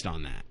that's based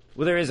on that.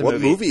 Well, there is a What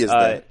movie is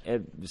that?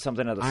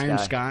 Something of the Iron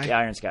Sky. Sky? Yeah,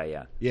 Iron Sky,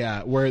 yeah.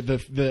 Yeah, where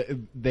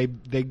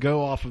they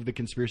go off of the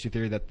conspiracy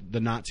theory that the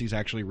Nazis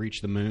actually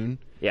reached the moon.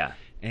 Yeah.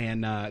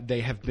 And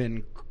they have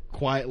been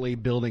quietly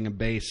building a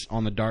base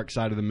on the dark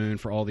side of the moon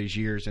for all these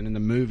years. And in the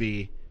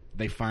movie,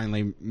 they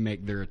finally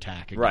make their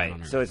attack again on Right.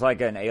 Earth. So it's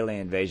like an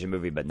alien invasion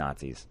movie, but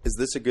Nazis. Is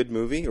this a good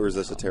movie or is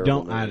this a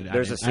terrible movie?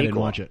 There's a sequel. I didn't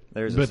watch it.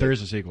 There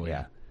is a sequel,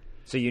 yeah.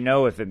 So you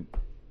know if it...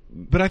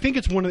 But I think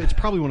it's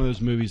probably one of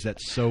those movies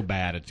that's so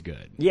bad it's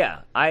good. Yeah.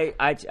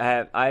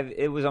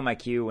 It was on my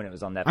queue when it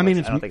was on Netflix. I mean,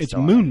 I don't think it's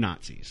still moon on.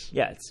 Nazis.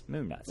 Yeah, it's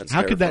moon Nazis. That's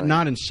How could that terrifying.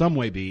 not in some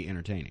way be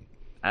entertaining?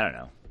 I don't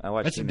know. I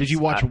watched. Did you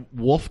watch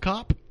Wolf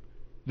Cop?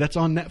 That's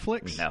on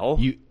Netflix. No.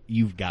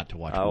 You've got to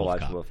watch. I'll Wolf watch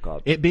Cop. Wolf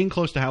Cop. It being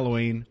close to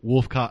Halloween,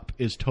 Wolf Cop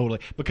is totally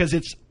because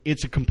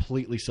it's a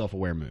completely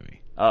self-aware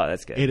movie. Oh,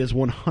 that's good. It is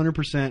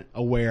 100%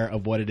 aware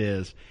of what it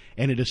is,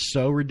 and it is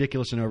so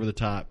ridiculous and over the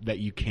top that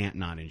you can't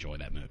not enjoy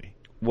that movie.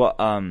 Well,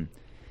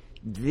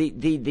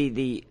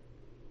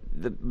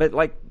 but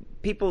like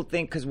people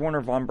think because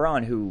Werner von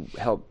Braun, who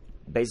helped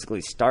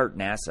basically start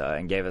NASA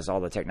and gave us all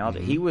the technology,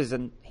 Mm-hmm. he was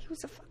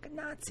a fucking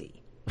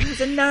Nazi. He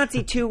was a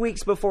Nazi 2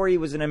 weeks before he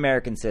was an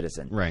American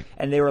citizen. Right.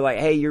 And they were like,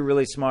 "Hey, you're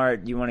really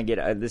smart. You want to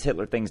get this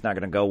Hitler thing's not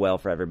going to go well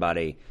for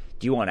everybody.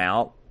 Do you want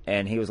out?"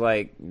 And he was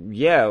like,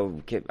 "Yeah,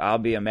 okay, I'll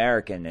be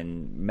American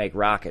and make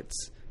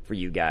rockets for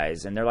you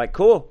guys." And they're like,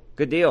 "Cool,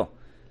 good deal.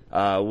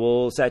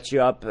 We'll set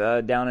you up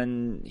down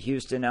in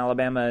Houston,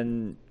 Alabama,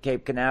 and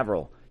Cape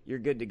Canaveral. You're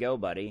good to go,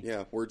 buddy."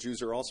 Yeah, where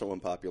Jews are also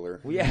unpopular.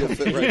 Yeah, You'll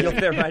fit right you'll in.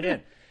 fit right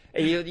in.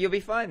 And you'll be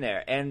fine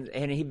there. And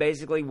he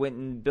basically went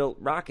and built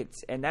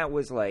rockets, and that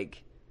was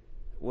like,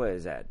 what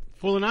is that?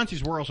 Well, the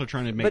Nazis were also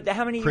trying to make But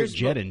how many create years?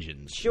 jet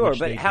engines. Sure, which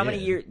but they how did.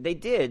 many years they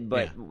did?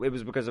 But Yeah. it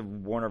was because of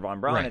Werner von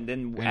Braun, Right. and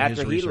then And after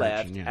his he research,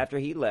 left, and yeah. after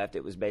he left,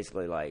 it was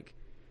basically like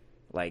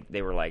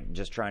they were like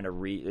just trying to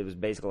It was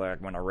basically like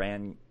when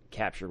Iran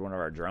captured one of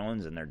our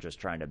drones, and they're just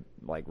trying to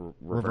like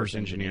reverse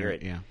engineer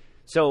it. Yeah.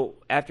 So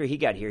after he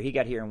got here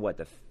in what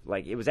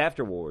it was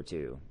after World War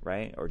II,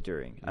 right, or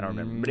during? I don't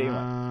remember. But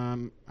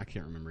anyway, I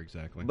can't remember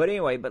exactly.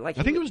 but like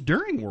I think it was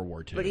during World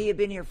War II. But he had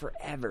been here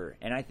forever,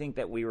 and I think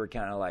that we were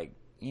kind of like,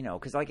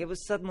 because like it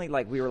was suddenly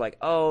like we were like,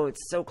 oh,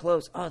 it's so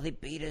close. Oh, they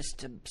beat us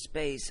to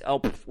space. Oh,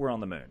 we're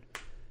on the moon.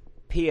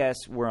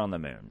 P.S. We're on the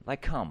moon.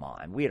 Like, come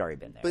on, we had already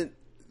been there. But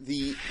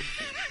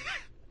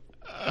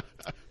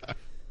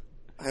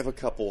I have a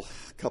couple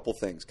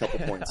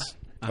points.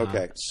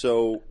 Okay,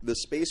 so the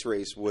space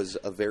race was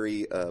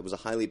a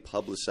highly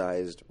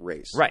publicized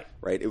race. Right.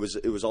 It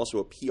was also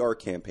a PR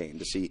campaign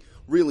to see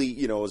really,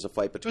 it was a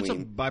fight It's a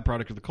between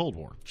byproduct of the Cold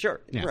War.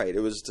 Sure. Yeah. Right. It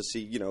was to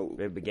see,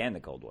 It began the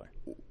Cold War.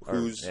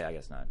 Who's- I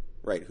guess not.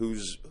 right, who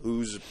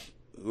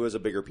has a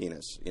bigger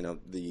penis,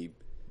 the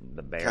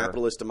The bear.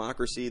 capitalist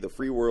democracy, the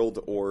free world,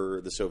 or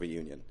the Soviet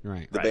Union.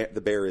 Right.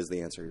 The bear is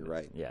the answer. You're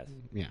right. Yes.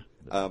 Yeah.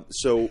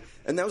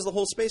 And that was the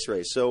whole space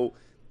race. So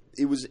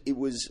it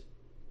was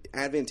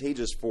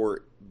advantageous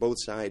for both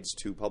sides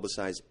to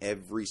publicize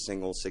every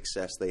single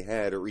success they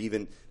had, or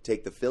even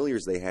take the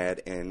failures they had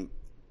and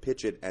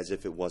pitch it as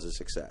if it was a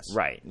success.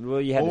 Right.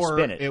 Well, you had to Or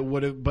spin it. it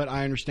would have, but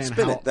I understand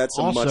Spin how. it. That's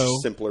a also, much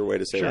simpler way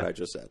to say Sure. what I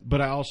just said. But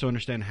I also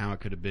understand how it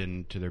could have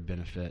been to their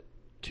benefit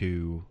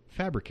to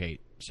fabricate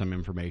some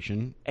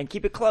information. And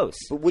keep it close.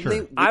 But wouldn't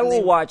Sure. they? I wouldn't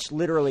will they- watch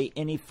literally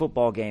any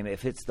football game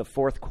if it's the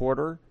fourth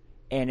quarter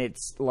and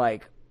it's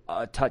like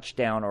a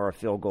touchdown or a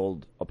field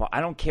goal. I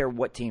don't care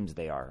what teams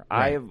they are.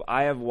 Right.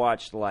 I have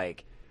watched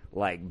like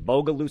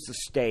Bogalusa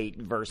State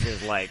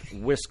versus like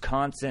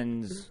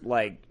Wisconsin's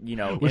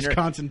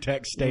Wisconsin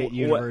Tech State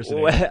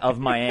University. of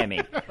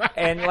Miami,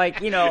 and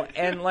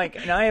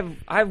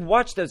I've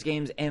watched those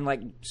games and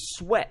like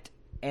sweat.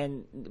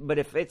 But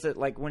if it's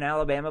like when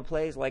Alabama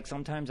plays, like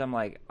sometimes I'm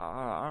like,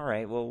 all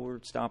right, well we're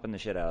stomping the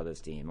shit out of this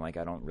team. Like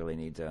I don't really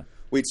need to.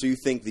 Wait, so you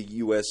think the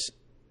U.S.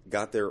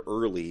 got there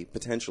early,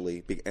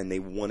 potentially, and they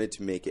wanted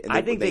to make it? And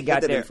I think they got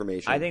had that there.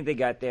 information. I think they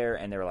got there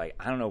and they were like,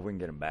 I don't know if we can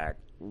get them back.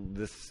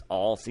 This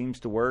all seems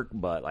to work,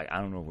 but like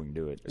I don't know if we can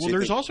do it. Well,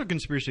 there's also a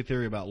conspiracy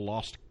theory about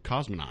lost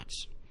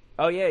cosmonauts.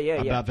 Oh yeah.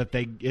 About that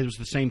it was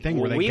the same thing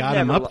Well, where they we've got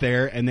them never up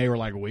there and they were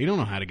like, we don't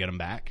know how to get them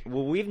back.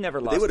 Well, we've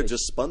never lost. They would have it.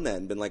 just spun that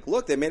and been like,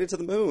 "Look, they made it to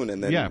the moon,"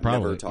 and then Yeah, probably,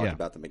 never talked yeah.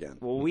 about them again.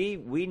 Well,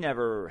 we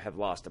never have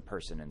lost a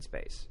person in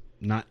space.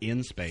 Not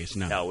in space,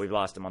 no. No, we've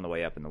lost them on the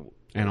way up and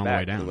And on the back,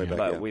 way down, On the way yeah. back,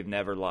 But yeah. we've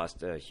never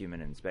lost a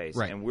human in space,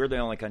 Right. and we're the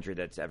only country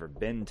that's ever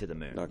been to the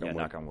moon. Knock on wood.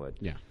 Knock on wood.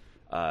 Yeah.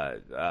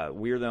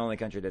 We're the only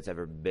country that's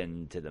ever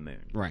been to the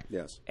moon. Right.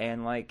 Yes.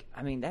 And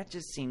that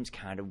just seems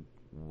kind of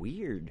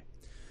weird.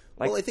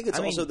 Like, Well, I think it's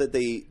also that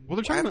they, Well,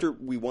 they're talking after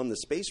we won the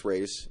space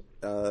race,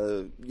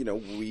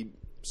 we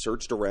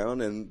searched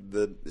around, and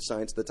the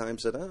science at the time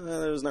said,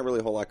 "There's not really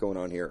a whole lot going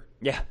on here."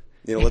 yeah,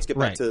 Let's get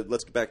Right.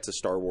 back to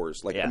Star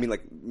Wars. Yeah.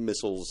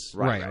 Missiles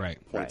Right.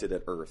 pointed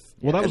at Earth.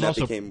 Well, that And was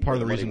also became part of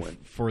the where reason money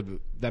went. for the.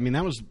 I mean,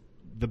 that was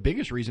the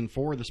biggest reason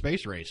for the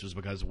space race was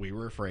because we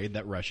were afraid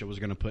that Russia was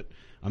going to put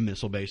a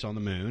missile base on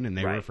the moon, and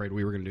they were Right. afraid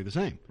we were going to do the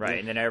same. right.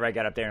 And then everybody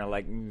got up there and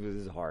like, this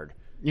is hard.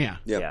 Yeah.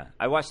 Yeah. Yeah,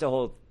 I watched the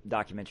whole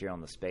documentary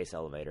on the space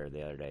elevator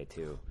the other day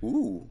too.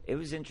 Ooh. It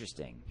was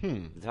interesting.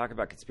 To talk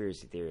about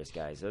conspiracy theorists,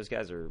 guys. Those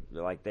guys are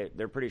like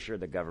they're pretty sure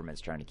the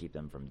government's trying to keep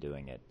them from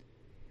doing it.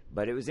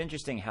 But it was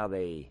interesting how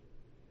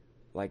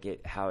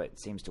how it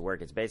seems to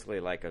work. It's basically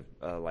like a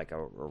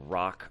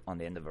rock on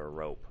the end of a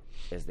rope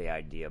is the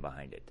idea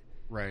behind it.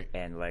 Right.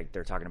 And like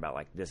they're talking about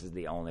like this is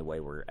the only way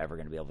we're ever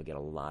going to be able to get a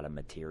lot of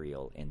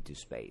material into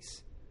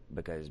space,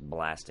 because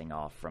blasting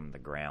off from the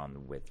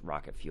ground with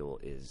rocket fuel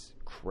is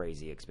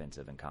crazy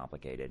expensive and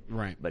complicated.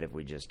 Right. But if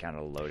we just kind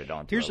of load it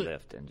onto a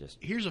lift and just...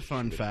 Here's a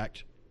fun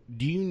fact.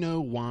 Do you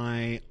know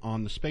why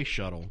on the space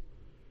shuttle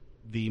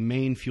the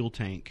main fuel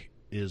tank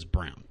is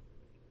brown?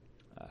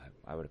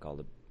 I would have called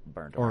it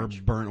burnt Or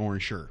orange. burnt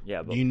orange, sure.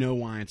 Yeah, but do you know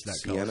why it's that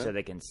Sienna? color? So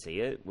they can see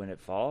it when it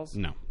falls?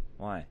 No.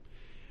 Why?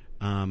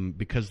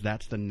 Because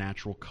that's the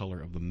natural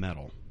color of the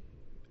metal.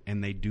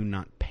 And they do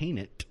not paint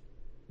it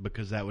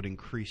because that would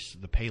increase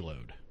the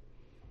payload.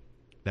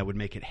 That would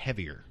make it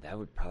heavier. That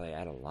would probably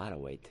add a lot of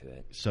weight to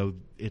it. So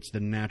it's the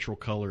natural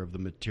color of the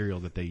material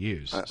that they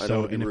use. I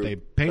don't And if agree. they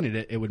painted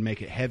it, it would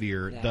make it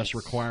heavier, thus That's-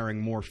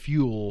 requiring more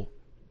fuel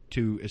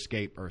to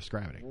escape Earth's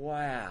gravity.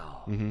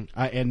 Wow.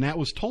 And that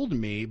was told to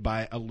me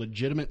by a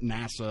legitimate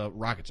NASA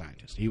rocket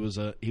scientist. He was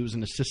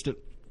an assistant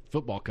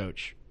football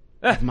coach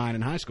of mine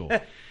in high school.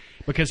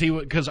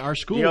 Because our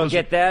school You don't was,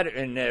 get that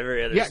in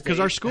every other because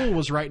our state. school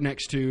was right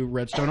next to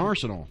Redstone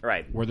Arsenal,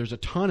 Right. where there's a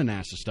ton of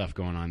NASA stuff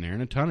going on there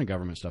and a ton of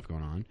government stuff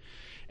going on.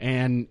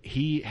 And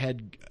he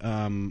had,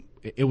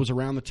 it was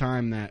around the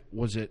time that,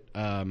 was it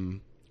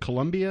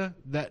Columbia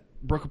that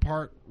broke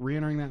apart,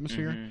 re-entering the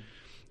atmosphere? Mm-hmm.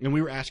 And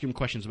we were asking him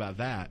questions about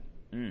that.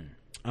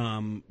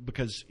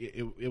 Because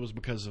it was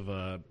because of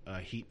a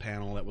heat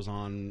panel that was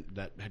on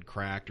that had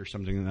cracked or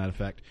something to that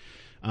effect.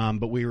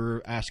 But we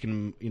were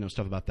asking him,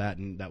 stuff about that,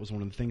 and that was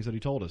one of the things that he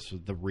told us.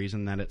 The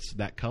reason that it's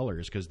that color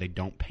is because they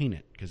don't paint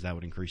it, because that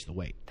would increase the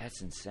weight.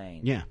 That's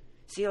insane. Yeah.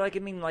 See, like, I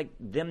mean, like,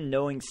 them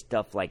knowing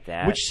stuff like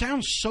that. Which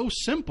sounds so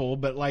simple,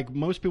 but, like,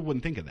 most people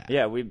wouldn't think of that.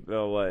 Yeah,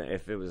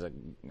 if it was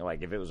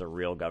a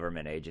real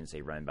government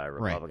agency run by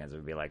Republicans, it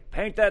would be like,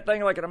 paint that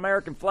thing like an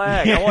American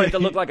flag. I want it to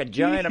look like a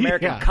giant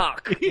American Yeah.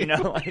 cock.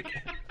 Like.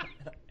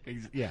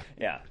 Yeah.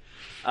 Yeah.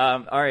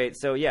 All right.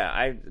 So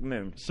yeah,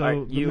 moon. So All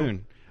right, the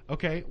moon.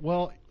 Okay.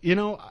 Well,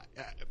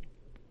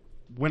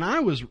 when I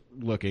was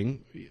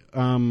looking,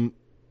 a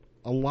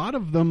lot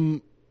of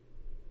them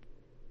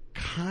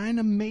kind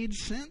of made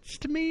sense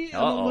to me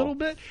a little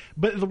bit,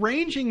 but the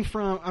ranging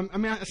from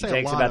I say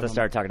Jake's a lot about of to them.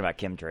 start talking about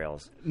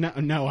chemtrails.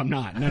 No, I'm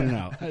not.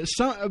 No.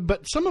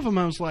 But some of them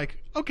I was like,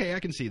 okay, I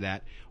can see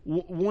that.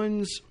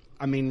 Ones,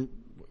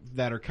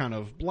 that are kind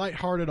of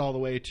lighthearted all the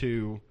way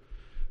to,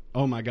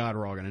 oh my God,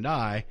 we're all going to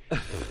die.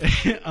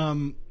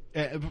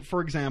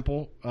 For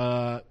example,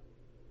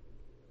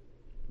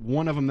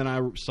 one of them that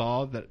I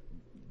saw that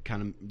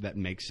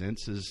makes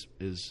sense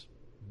is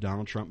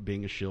Donald Trump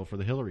being a shill for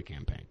the Hillary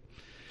campaign.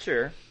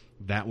 Sure.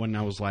 That one,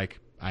 I was like,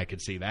 I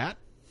could see that.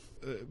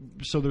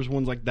 So there's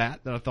ones like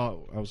that I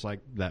thought, I was like,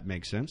 that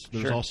makes sense.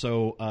 There's Sure.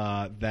 also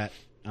that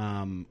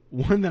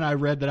one that I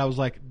read that I was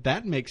like,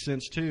 that makes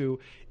sense too,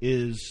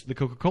 is the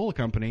Coca-Cola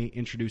company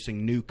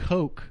introducing new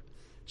Coke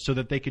so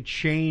that they could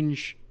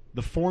change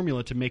the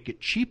formula to make it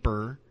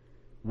cheaper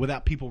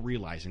without people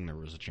realizing there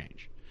was a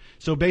change.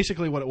 So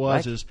basically what it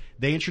was is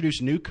they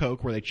introduced new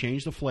Coke where they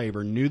changed the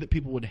flavor, knew that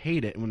people would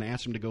hate it, and when they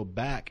asked them to go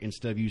back,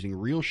 instead of using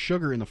real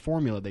sugar in the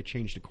formula, they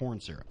changed to corn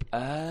syrup.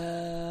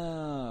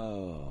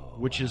 Oh.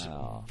 Which is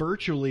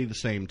virtually the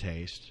same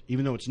taste,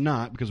 even though it's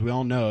not, because we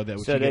all know that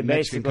if So you they get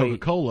Mexican basically-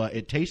 Coca-Cola,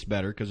 it tastes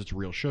better because it's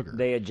real sugar.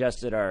 They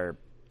adjusted our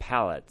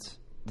palates.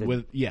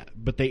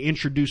 But they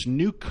introduced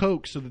new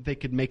Coke so that they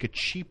could make a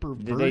cheaper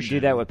version. Did they do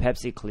that with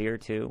Pepsi Clear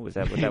too? Was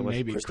that what that was?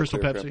 Maybe Crystal Crystal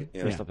Clear Pepsi. Pepsi,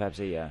 yeah. Crystal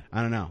Pepsi, yeah.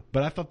 I don't know,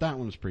 but I thought that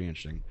one was pretty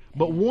interesting.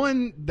 But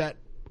one that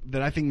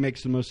I think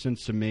makes the most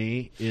sense to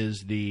me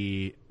is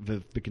the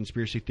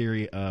conspiracy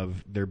theory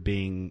of there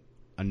being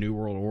a new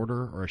world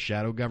order or a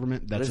shadow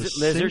government. That's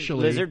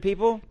essentially lizard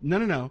people?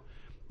 No.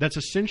 That's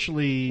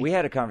essentially We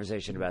had a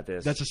conversation about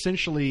this. that's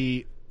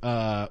essentially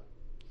the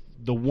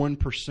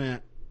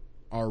 1%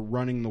 are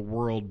running the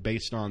world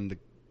based on the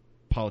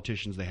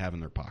politicians they have in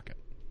their pocket.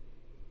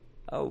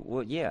 Oh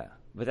well, yeah,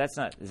 but that's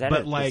not. Is that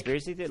But, a like-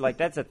 conspiracy theory? Like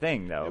that's a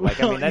thing, though. Like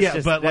Well, that's yeah,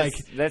 just but,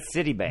 that's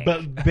Citibank.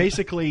 But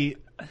basically,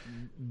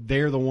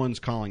 they're the ones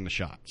calling the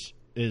shots.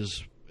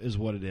 Is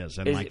what it is.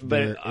 And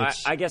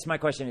I guess my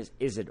question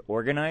is it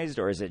organized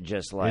or is it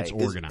just like It's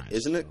organized.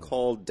 Isn't it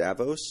called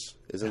Davos?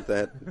 Isn't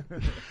that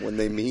when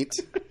they meet?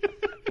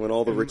 When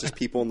all the richest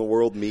people in the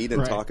world meet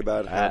and Right. talk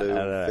about how to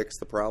know. fix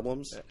the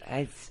problems?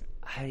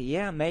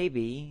 yeah,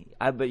 maybe.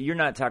 But you're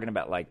not talking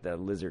about like the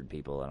lizard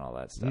people and all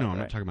that stuff. No, I'm right?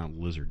 not talking about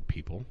lizard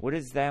people. What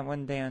is that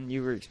one, Dan?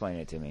 You were explaining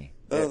it to me.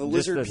 The Just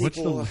lizard What's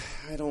people,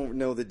 I don't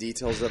know the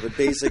details of it.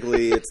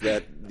 Basically, it's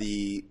that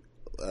there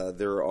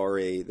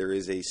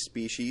is a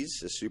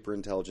species, a super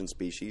intelligent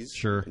species.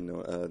 Sure.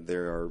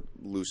 There are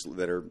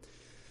that are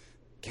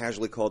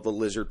casually called the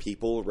lizard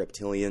people,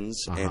 reptilians,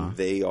 and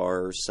they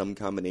are some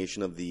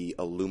combination of the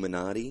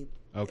Illuminati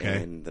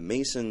Okay. and the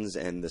Masons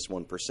and this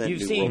 1%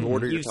 You've New World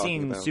Order you're you've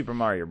talking seen about. Super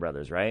Mario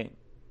Brothers, right?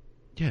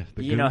 Yeah,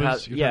 the You know how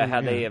Goombas you're talking-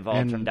 how they evolved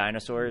And- from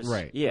dinosaurs,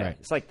 Right, Yeah, right.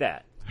 it's like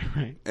that.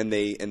 Right. And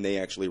they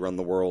actually run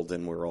the world,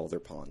 and we're all their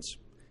pawns.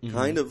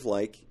 Kind of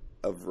like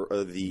the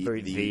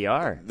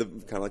VR.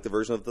 kind of like the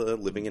version of the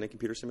living in a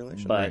computer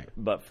simulation.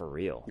 But for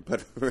real.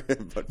 but for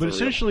But real.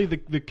 essentially,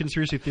 the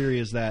conspiracy theory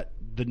is that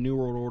the New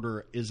World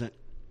Order isn't.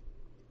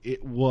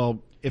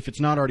 Well, if it's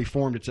not already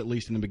formed, it's at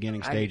least in the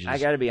beginning stages. I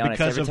gotta be honest,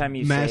 because every of time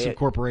you say massive it-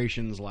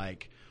 corporations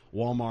like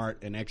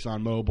Walmart and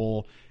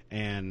ExxonMobil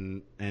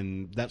and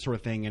that sort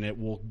of thing, and it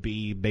will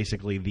be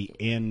basically the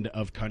end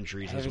of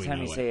countries as Every we time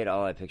know you it. say it,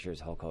 all I picture is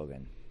Hulk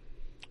Hogan.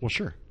 Well,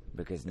 sure.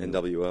 Because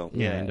NWO.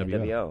 Yeah,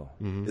 NWO.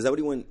 Is that what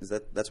he went?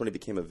 That's when he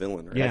became a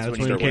villain, right? Yeah, That's that's when when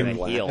he he started became.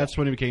 wearing a heel. That's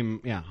when he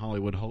became. Yeah,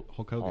 Hollywood Hulk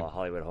Hogan. Oh,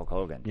 Hollywood Hulk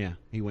Hogan. Yeah,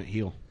 he went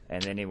heel,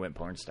 And then he went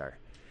porn star.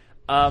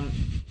 and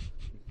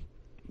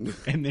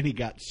then he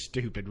got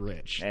stupid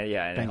rich. And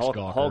yeah, and Thanks,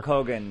 Gawker. Hulk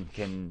Hogan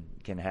can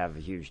have a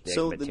huge dick,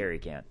 but the, Terry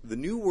can't. The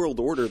New World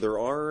Order. There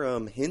are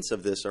hints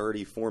of this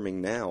already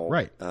forming now.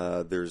 Right.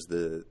 There's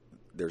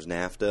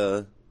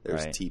NAFTA.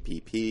 There's Right.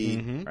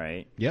 TPP.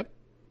 Right? Yep.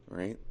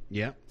 Right.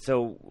 Yep.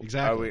 So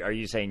Exactly. are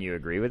you saying you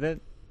agree with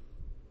it?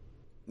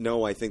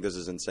 No, I think this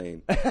is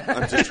insane.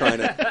 I'm just trying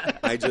to.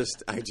 I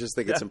just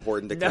think it's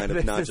important to No, kind of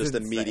this not is just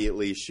insane.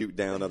 immediately shoot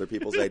down other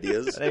people's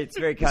ideas. It's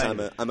very 'Cause kind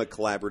of I'm a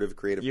collaborative,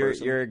 creative You're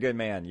person. a good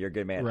man. You're a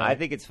good man. Right. I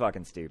think it's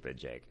fucking stupid,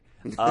 Jake.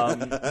 You're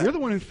the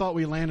one who thought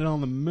we landed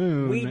on the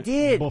moon. We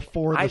did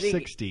before the I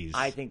think- 60s.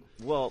 I think.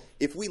 Well,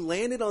 If we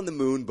landed on the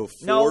moon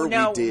before no, we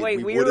did,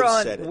 wait. we would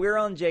have said it. We're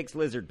on Jake's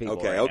lizard people.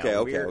 Okay, right okay, now.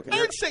 okay, We're- okay. I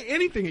didn't say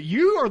anything.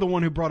 You are the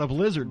one who brought up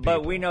lizard people.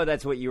 But we know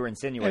that's what you were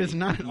insinuating. That is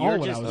not at You're all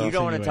what I just, was You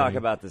don't want to talk insinuating.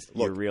 about this.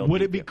 Your Look, real.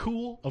 Would it be people.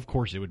 cool? Of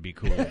course it would be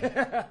cool.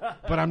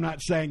 But I'm not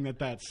saying that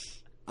that's...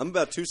 I'm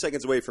about 2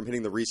 seconds away from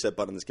hitting the reset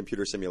button in this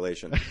computer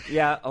simulation.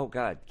 Yeah. Oh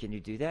God, can you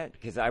do that?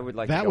 Because I would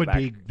like That to go would back.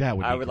 be I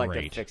would great. like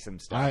to fix some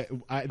stuff.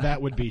 That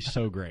would be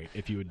so great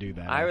if you would do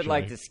that. I would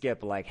like to actually.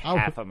 skip like I would-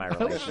 half of my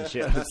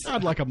relationships.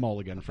 I'd like a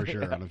mulligan for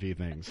sure on a few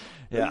things.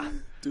 Yeah.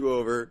 Do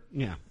over.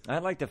 Yeah.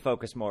 I'd like to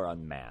focus more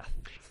on math.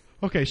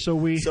 Okay, so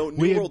we... So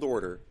New World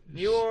Order. Oh,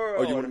 you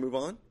want to move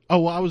on?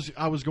 Oh, well,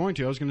 I was going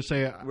to. I was going to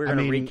say... We're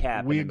gonna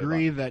recap We and then move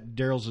agree on. that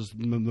Daryl's is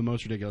the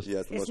most ridiculous. Yeah,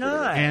 it's the It's most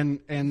ridiculous.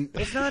 not. And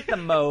It's not the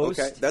most.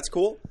 Okay, that's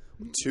cool.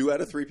 2 out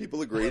of 3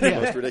 people agree. It's the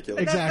most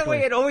ridiculous. That's the Exactly.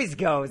 way it always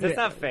goes. That's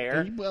Yeah. not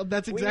fair. Well,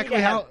 that's We need exactly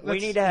to how... have- we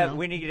that's, need to have. you know,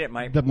 We need to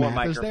get the more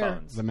math is there.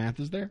 microphones. The math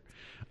is there.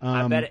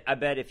 I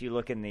bet if you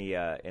look in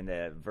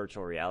the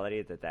virtual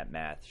reality that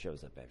math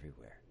shows up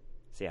everywhere.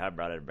 See how I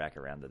brought it back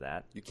around to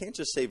that? You can't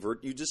just say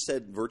you just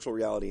said virtual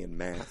reality and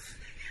math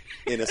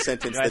in a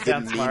sentence Do I that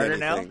sound didn't mean smarter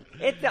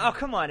anything. now? Oh,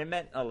 come on. It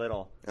meant a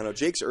little. I know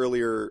Jake's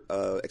earlier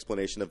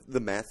explanation of the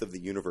math of the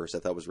universe I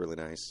thought was really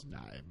nice. Nah,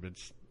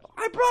 it's...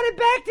 I brought it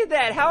back to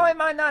that. How am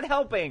I not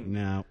helping?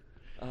 No.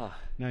 Oh,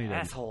 No, you didn't.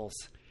 assholes.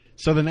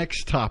 So the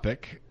next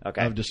topic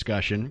Okay. of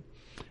discussion,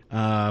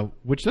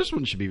 which this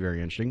one should be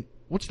very interesting.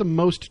 What's the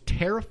most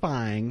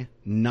terrifying,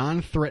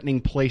 non-threatening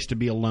place to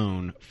be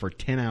alone for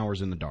 10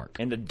 hours in the dark?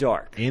 In the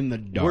dark. In the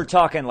dark. We're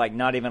talking like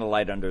not even a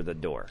light under the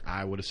door.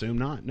 I would assume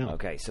not. No.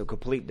 Okay, so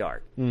complete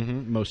dark.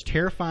 Most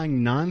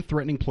terrifying,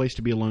 non-threatening place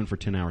to be alone for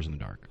 10 hours in the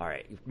dark. All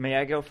right. May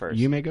I go first?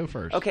 You may go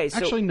first. Okay, so-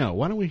 Actually, no.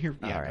 Why don't we hear...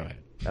 Yeah, All go right. ahead.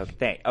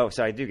 Okay.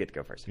 So I do get to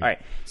go first. All right.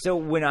 So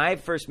when I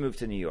first moved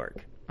to New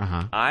York,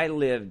 Uh-huh. I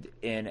lived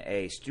in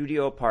a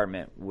studio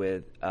apartment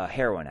with a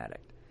heroin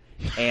addict,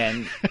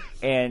 and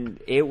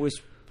it was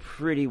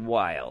pretty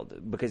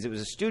wild because it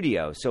was a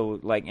studio. So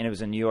and it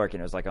was in New York,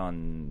 and it was like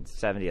on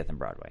 70th and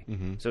Broadway.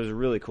 So it was a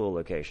really cool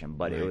location,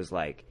 but it was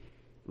like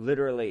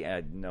literally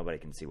nobody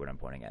can see what I'm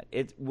pointing at.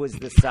 It was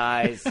the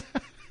size.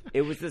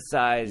 It was the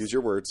size. Use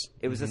your words.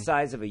 It was the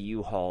size of a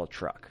U-Haul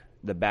truck,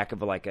 the back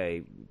of like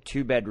a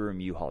 2-bedroom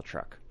U-Haul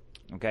truck.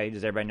 Okay,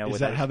 does everybody know Is what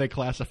that is? how they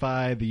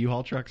classify the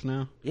U-Haul trucks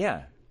now?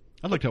 Yeah.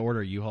 I'd like to order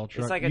a U-Haul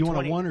truck. like a you want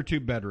 20 a 1 or 2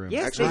 bedroom?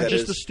 Yes, Actually, Not that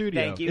just is- the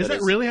studio. Thank you. Is that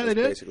is- really how they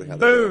that's did? basically how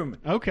they do Boom. it.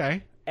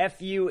 Okay.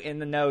 F you in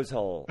the nose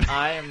hole.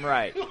 I am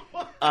right.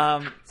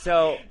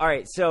 So, all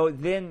right. So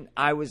then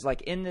I was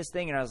like in this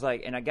thing, and I was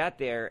like, and I got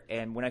there,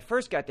 and when I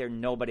first got there,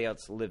 nobody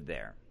else lived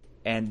there.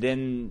 And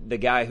then the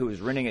guy who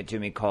was renting it to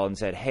me called and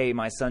said, "Hey,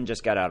 my son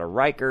just got out of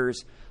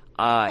Rikers.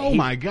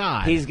 My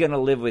God. He's gonna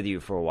live with you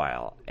for a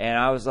while." And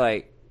I was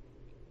like,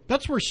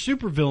 That's where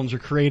supervillains are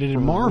created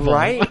in Marvel.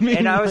 right? I mean,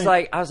 and I was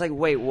like,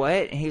 wait,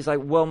 what? And he's like,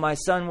 well, my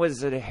son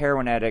was a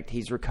heroin addict.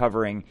 He's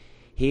recovering.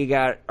 He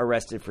got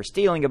arrested for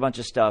stealing a bunch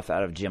of stuff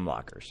out of gym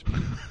lockers.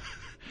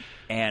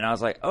 And I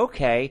was like,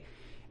 okay.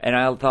 And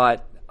I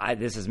thought,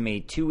 this is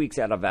me 2 weeks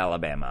out of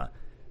Alabama,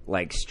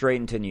 like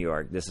straight into New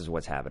York. This is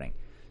what's happening.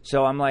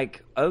 So I'm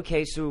like,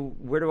 okay, so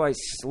where do I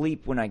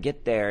sleep when I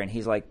get there? And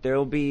he's like,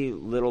 there'll be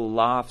little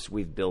lofts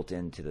we've built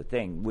into the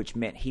thing, which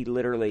meant he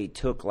literally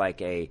took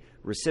like a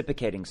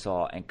reciprocating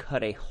saw and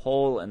cut a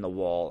hole in the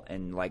wall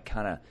and like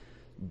kind of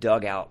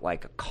dug out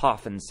like a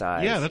coffin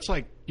size. yeah, that's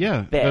like,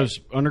 bed. those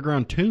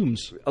underground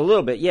tombs. A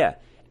little bit, yeah.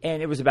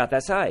 And it was about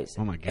that size.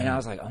 Oh, my God. And I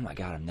was like, oh my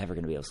God, I'm never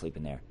going to be able to sleep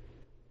in there.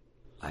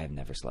 I have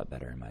never slept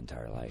better in my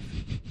entire life.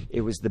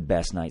 It was the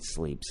best night's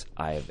sleeps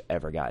I have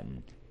ever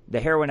gotten. The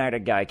heroin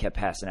addict guy kept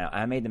passing out.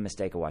 I made the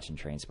mistake of watching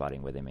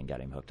Trainspotting with him and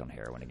got him hooked on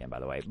heroin again, by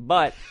the way.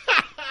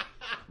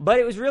 But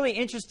it was really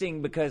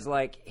interesting because,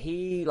 like,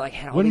 he like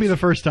had all Wouldn't be these- the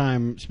first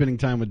time spending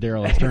time with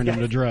Daryl has turned him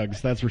to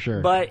drugs. That's for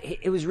sure. But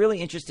it was really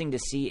interesting to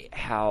see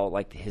how,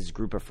 like, his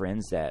group of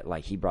friends that,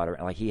 like, he brought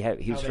around, like, he was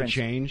How they friends.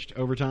 changed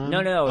over time?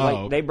 No, Oh,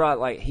 like they brought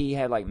like he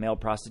had like male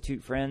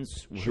prostitute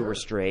friends who were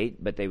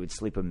straight, but they would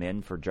sleep with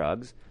men for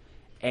drugs,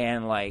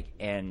 and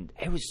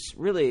it was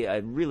really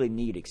a really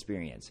neat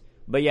experience.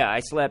 But yeah, I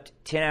slept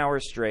 10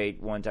 hours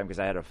straight one time because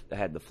I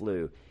had the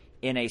flu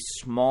in a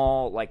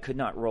small, like, could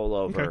not roll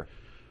over. Okay.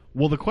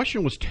 Well, the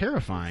question was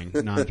terrifying,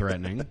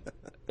 non-threatening.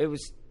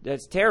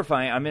 That's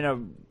terrifying. I'm in a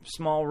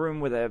small room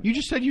with a. You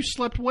just said you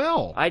slept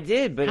well. I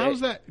did, but How's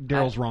that?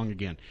 Daryl's wrong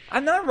again.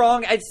 I'm not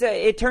wrong.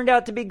 It turned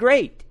out to be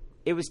great.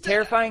 It was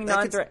terrifying,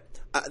 non-threatening.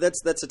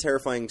 That's a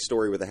terrifying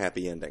story with a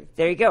happy ending.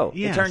 There you go.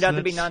 Yeah, it turned so out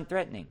to be that's-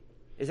 non-threatening.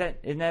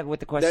 Isn't that what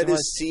the question That was?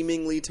 is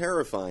seemingly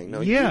terrifying.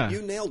 No, Yeah.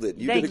 you nailed it.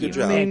 You Thank did a good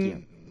you.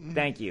 job.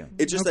 Thank you.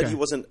 It's just Okay. that he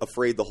wasn't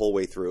afraid the whole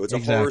way through. It's a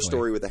Exactly. horror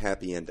story with a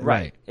happy ending.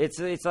 Right. It's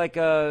like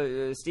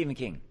Stephen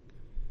King.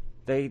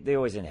 They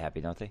always end happy,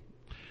 don't they?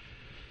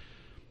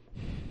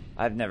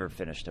 I've never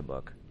finished a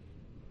book.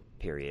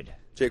 Period.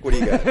 Jake, what do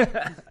you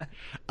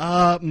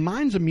got?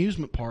 Mine's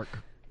amusement park.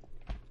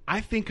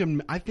 I think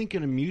an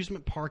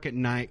amusement park at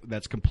night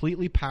that's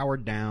completely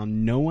powered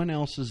down, no one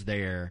else is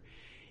there,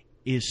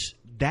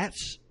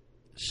 that's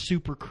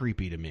super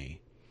creepy to me.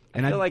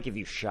 And I feel like if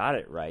you shot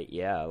it right,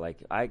 yeah. Like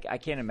I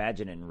can't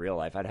imagine it in real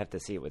life. I'd have to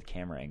see it with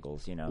camera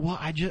angles, you know. well,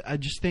 I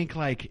just think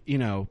like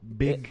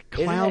big Isn't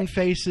clown it-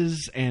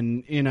 faces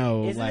and Isn't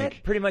like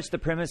that pretty much the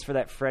premise for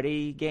that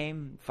Freddy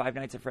game, Five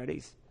Nights at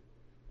Freddy's?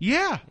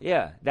 yeah.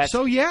 Yeah, that's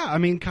So yeah, I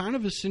mean, kind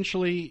of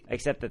essentially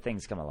except the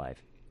things come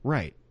alive.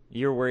 right.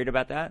 You're worried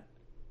about that?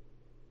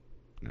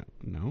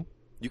 No,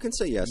 You can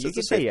say yes. You It's can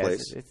a safe say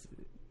yes. place.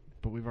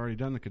 but we've already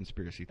done the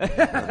conspiracy thing.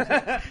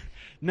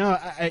 No,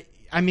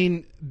 I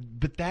mean,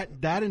 but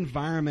that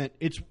environment,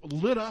 it's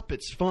lit up,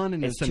 it's fun,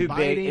 and It's it's too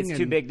inviting. big. It's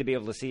too and- big to be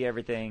able to see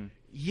everything.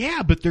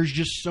 Yeah, but there's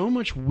just so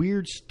much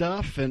weird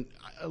stuff, and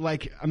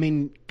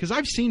because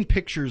I've seen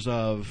pictures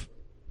of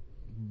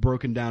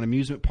broken down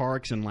amusement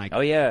parks, and like, Oh,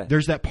 yeah.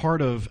 there's that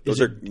part of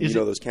Those are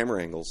those camera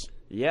angles.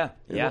 Yeah,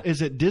 yeah.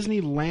 Is it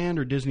Disneyland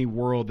or Disney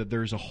World that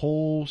there's a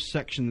whole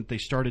section that they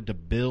started to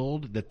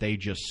build that they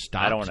just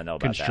stopped I don't want to know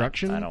about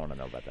construction? that. I don't want to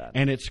know about that.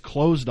 And it's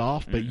closed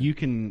off, but you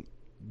can.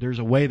 There's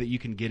a way that you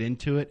can get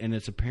into it, and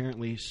it's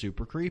apparently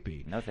super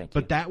creepy. No, thank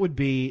you. But that would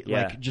be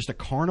Yeah. like just a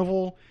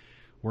carnival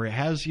where it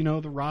has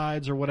the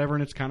rides or whatever,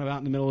 and it's kind of out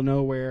in the middle of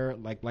nowhere.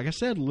 Like I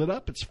said, lit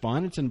up, it's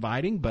fun, it's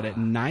inviting. But at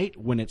night,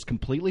 when it's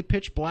completely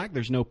pitch black,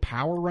 there's no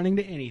power running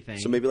to anything.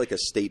 So maybe like a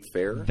state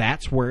fair.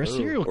 That's where a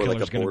serial Or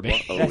killer's like a going to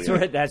be. boardwalk.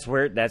 Oh, That's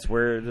where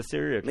the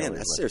serial killer Man,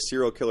 that's their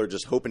serial killer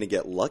just hoping to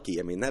get lucky.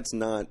 I mean, that's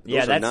not.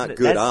 Yeah, Those that's are not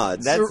good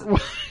odds.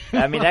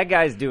 I mean, that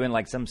guy's doing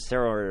like some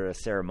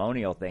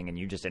ceremonial thing, and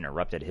you just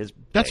interrupted his.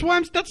 That's thing.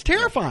 why that's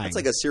terrifying. It's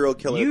like a serial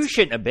killer. You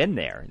shouldn't have been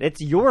there. It's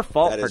your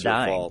fault that for is your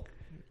dying. fault.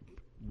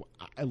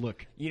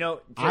 Look, You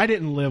know, I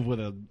didn't live with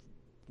a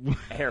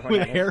Heroin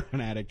with a addict.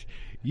 heroin addict.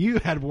 You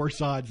had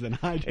worse odds than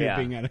I did Yeah.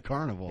 being at a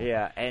carnival.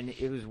 Yeah, and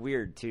it was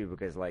weird too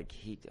because like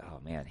he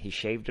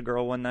shaved a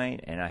girl one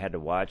night, and I had to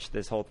watch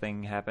this whole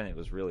thing happen. It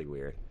was really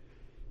weird.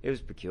 It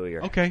was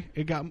peculiar. Okay,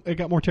 it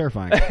got more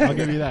terrifying. I'll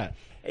give you that.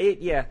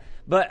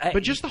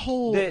 But just the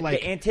whole, the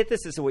like-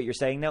 antithesis of what you're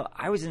saying though.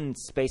 I was in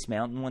Space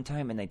Mountain one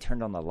time, and they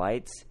turned on the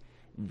lights.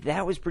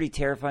 That was pretty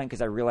terrifying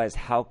because I realized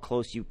how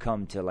close you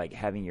come to like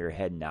having your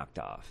head knocked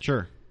off.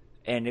 Sure.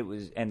 And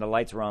the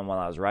lights were on while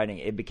I was riding.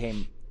 It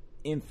became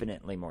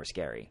infinitely more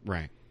scary.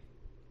 Right.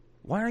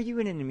 Why are you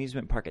in an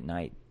amusement park at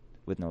night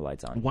with no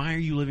lights on? Why are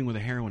you living with a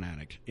heroin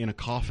addict in a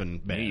coffin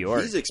bed? New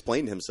York. He's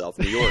explained himself.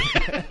 New York.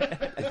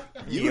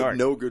 You New York. have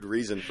no good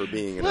reason for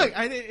being in. Look,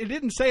 it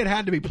didn't say it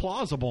had to be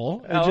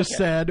plausible. It Oh, just okay.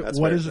 said That's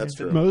what fair. is That's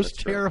the true. most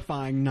That's true.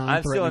 terrifying,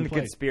 I'm still in non-threatening the place.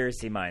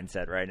 conspiracy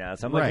mindset right now.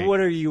 So I'm Right. like,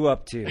 what are you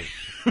up to?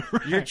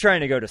 You're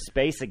trying to go to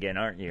space again,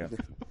 aren't you?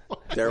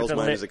 Daryl's With the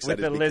mind li- is excited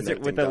with the to be lizard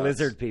connecting with the dots.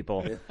 lizard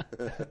people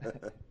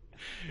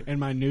And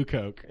my new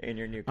Coke. in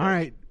your new. All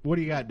right, what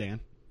do you got, Dan?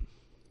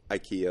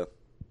 IKEA.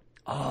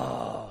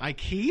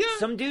 IKEA?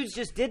 Some dudes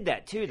just did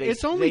that too.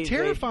 It's only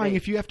terrifying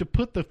if you have to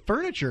put the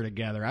furniture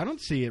together. I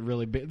don't see it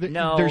really big.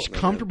 No, There's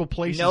comfortable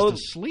places to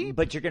sleep.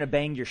 but you're gonna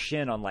bang your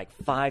shin on like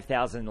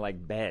 5,000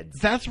 like beds.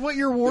 That's what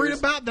you're worried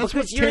about? That's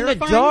because what's you're in the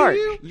terrifying dark. to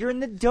you? You're in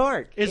the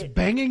dark. Is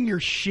banging your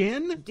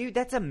shin? Dude,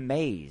 that's a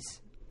maze.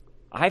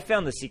 I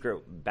found the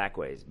secret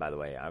backways. By the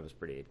way, I was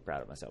pretty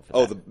proud of myself. For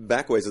Oh, that. the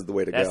backways is the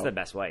way to That's go. the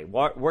best way.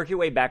 Work your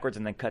way backwards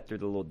and then cut through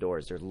the little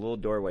doors. There's little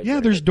doorways. Yeah,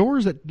 there there's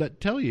doors that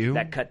tell you.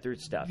 that cut through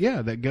stuff.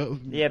 Yeah, that go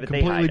Yeah, but they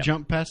completely hide 'em.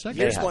 jump past that.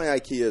 Here's Yeah. why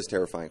IKEA is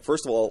terrifying.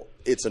 First of all,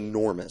 it's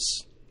enormous.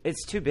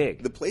 It's too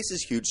big. The place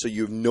is huge, so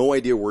you have no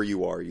idea where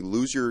you are. You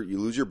lose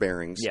your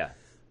bearings. Yeah.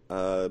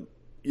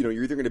 You're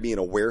either going to be in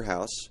a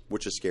warehouse,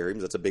 which is scary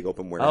because that's a big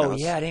open warehouse. Oh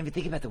yeah, I didn't even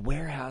think about the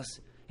warehouse.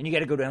 And you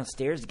got to go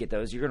downstairs to get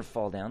those. You're going to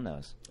fall down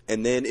those.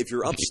 And then if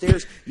you're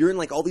upstairs, you're in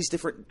like all these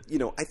different,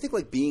 I think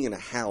like being in a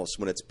house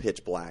when it's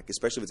pitch black,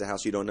 especially if it's a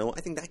house you don't know,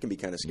 I think that can be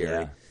kind of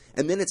scary. Yeah.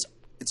 And then it's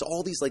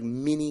all these like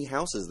mini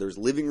houses. There's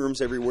living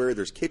rooms everywhere.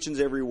 There's kitchens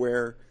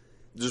everywhere.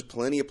 There's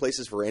plenty of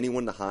places for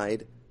anyone to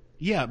hide.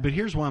 Yeah, but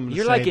here's why I'm going to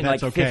You're say like in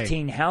that's like okay.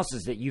 15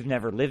 houses that you've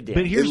never lived in.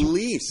 But here's, At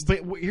least.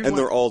 But here's And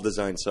why, they're all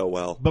designed so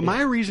well. But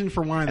my reason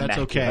for why that's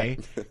okay,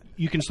 Immaculate.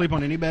 you can sleep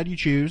on any bed you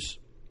choose.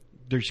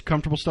 There's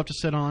comfortable stuff to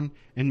sit on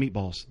and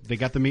meatballs. They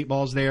got the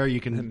meatballs there. You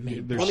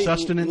can. There's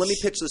sustenance. Let me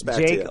pitch this back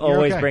to Jake you.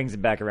 always okay. brings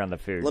it back around the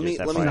food. Let me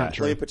just not FYI.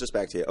 true. pitch this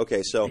back to you.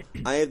 Okay, so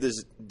I have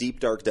this deep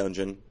dark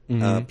dungeon.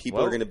 People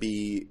Whoa. are going to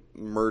be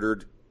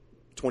murdered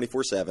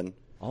 24/7.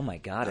 Oh my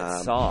God,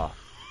 it's Saw.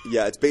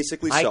 Yeah, it's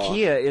basically Saw.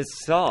 IKEA is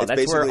Saw. It's That's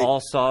where basically- all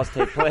Saws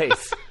take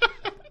place.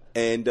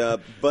 And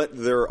but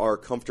there are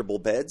comfortable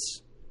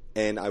beds,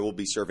 and I will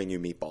be serving you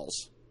meatballs.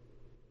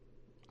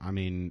 I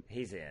mean,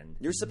 He's in.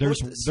 You're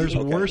supposed to. there's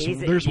okay. worse He's-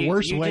 there's you-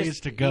 worse you ways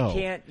just- to go.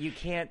 You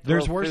can't.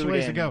 There's throw worse food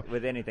ways to in go.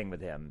 with anything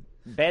with him.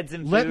 Beds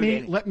and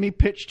food. Let me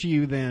pitch to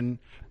you then.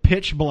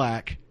 Pitch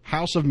Black,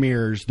 House of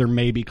Mirrors. There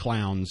may be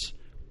clowns.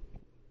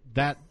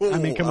 That I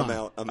mean, come I'm on.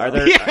 out. I'm Are out.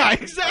 there- Yeah,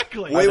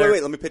 exactly. Wait.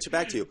 Let me pitch it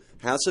back to you.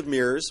 House of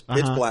Mirrors,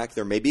 Pitch Uh-huh. Black.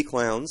 There may be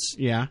clowns,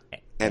 Yeah,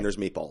 and there's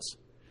meatballs.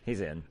 He's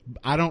in.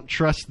 I don't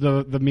trust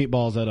the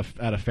meatballs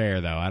at a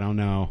fair though. I don't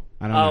know.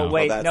 I don't know. Oh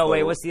wait, that's no wait.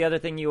 the- What's the other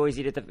thing you always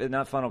eat at the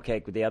not funnel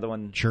cake with the other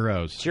one?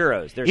 Churros.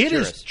 Churros. There's It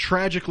churros. is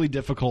tragically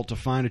difficult to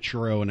find a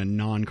churro in a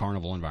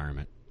non-carnival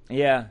environment.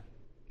 Yeah.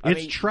 I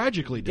It's mean,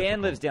 tragically difficult.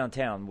 Dan lives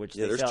downtown, which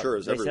Yeah, they there's sell,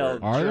 churros they everywhere.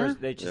 Sell Are churros,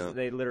 there? Yeah.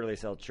 They literally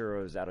sell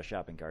churros out of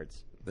shopping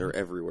carts. They're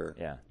everywhere.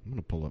 Yeah. I'm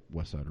gonna pull up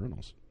West Side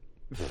Reynolds.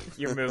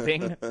 You're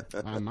moving.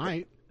 I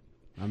might.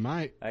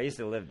 I used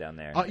to live down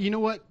there. You know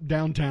what?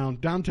 Downtown's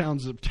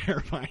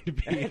terrifying to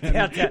be in,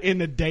 Downtown. in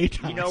the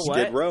daytime. You know what?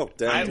 Skid Row,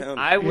 downtown.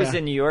 I was Yeah.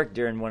 in New York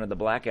during one of the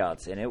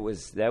blackouts, and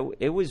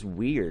it was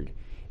weird,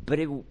 but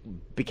it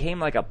became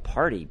like a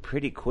party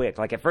pretty quick.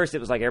 Like at first, it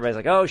was like everybody's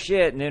like, "Oh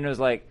shit," and then it was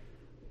like,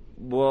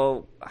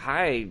 "Well,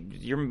 hi,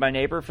 you're my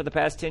neighbor for the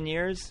past 10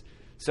 years.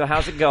 So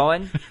how's it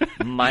going?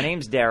 My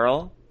name's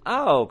Daryl.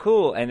 Oh,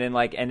 cool." And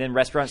then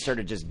restaurants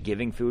started just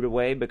giving food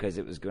away because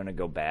it was going to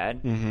go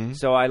bad. Mm-hmm.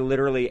 So I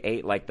literally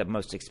ate like the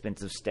most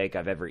expensive steak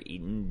I've ever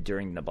eaten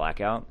during the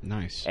blackout.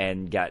 Nice.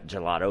 And got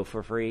gelato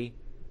for free.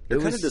 You're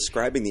It kind was- of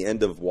describing the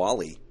end of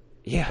WALL-E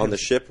Yeah. on the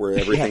ship where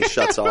everything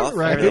shuts off.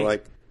 Right. And you're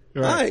like,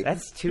 Right. hi.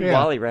 That's two Yeah.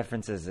 Wally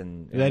references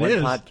in That one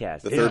is.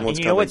 podcast. The third And one's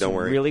you know coming, what's don't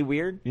worry. really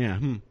weird? Yeah.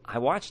 I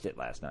watched it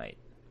last night.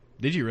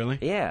 Did you really?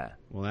 Yeah.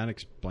 Well, that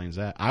explains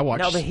that. I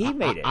watched. No, but he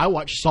made it. I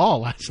watched Saw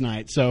last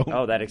night. So.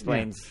 Oh, that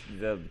explains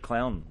the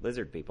clown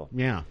lizard people.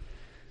 Yeah.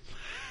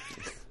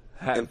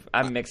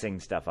 I'm mixing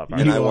stuff up.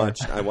 And Right? I You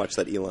are. watched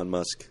that Elon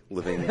Musk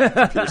living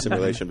computer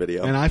simulation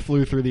video. And I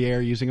flew through the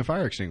air using a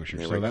fire extinguisher.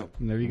 There so we that go.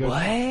 there you go.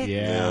 What?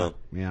 Yeah.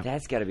 Yeah.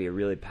 That's got to be a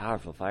really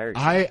powerful fire.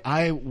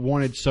 I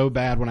wanted so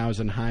bad when I was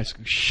in high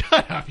school.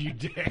 Shut up, you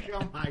dick!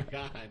 Oh my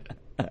god.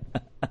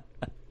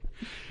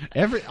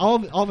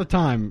 All the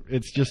time,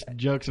 it's just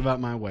jokes about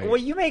my weight. Well,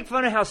 you make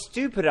fun of how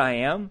stupid I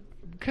am.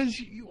 Because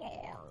you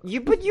are.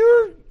 But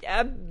you're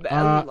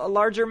a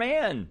larger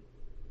man.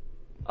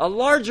 A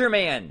larger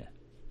man.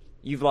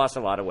 You've lost a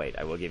lot of weight.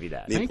 I will give you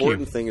that. The Thank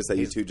important you. thing is that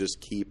you two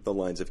just keep the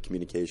lines of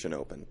communication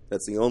open.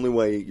 That's the only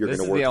way you're This going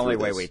is to work the only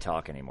through way this. we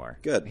talk anymore.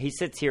 Good. We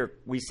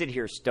sit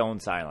here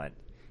stone silent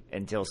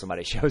until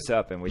somebody shows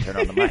up and we turn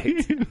on the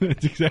mic.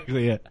 That's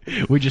exactly it.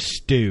 We just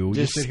stew. We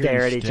Just sit here stare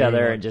and at each stew.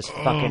 other and just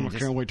Oh, fucking I just-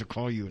 can't wait to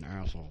call you an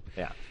asshole.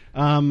 Yeah.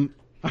 All right.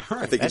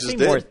 I think you That just seemed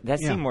did. more Yeah.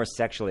 seemed more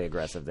sexually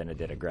aggressive than it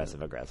did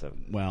aggressive.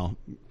 Well,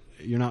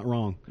 you're not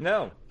wrong.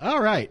 No.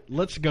 All right,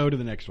 let's go to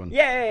the next one.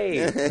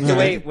 Yay! So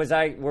wait,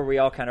 were we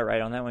all kind of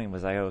right on that one?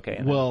 Was I okay?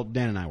 on that? Well,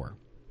 Dan and I were.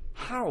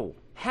 How?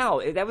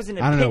 That was an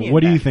I opinion. don't know. What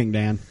do you Matt. think,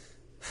 Dan?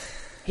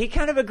 He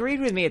kind of agreed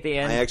with me at the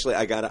end.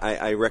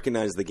 I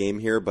recognize the game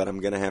here, but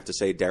I'm going to have to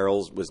say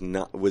Daryl's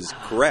was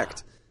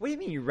correct. What do you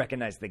mean you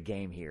recognize the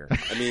game here?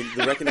 I mean,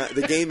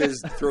 the game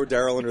is throw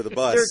Daryl under the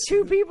bus. There are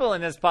two people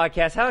in this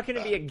podcast. How can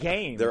it be a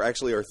game? There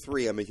actually are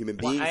three. I'm a human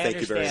being. Well, I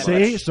Thank you very much.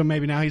 understand. See, so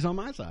maybe now he's on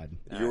my side.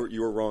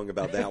 You were wrong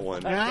about that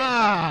one.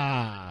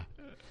 Ah.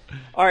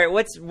 All right,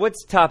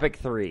 what's topic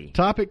 3?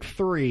 Topic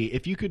 3.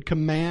 If you could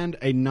command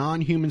a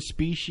non-human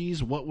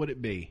species, what would it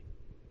be?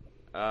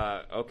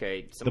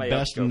 Okay, The somebody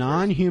else best go first.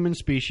 non-human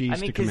species I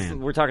mean, to because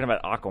command. we're talking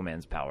about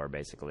Aquaman's power,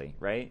 basically,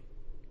 right?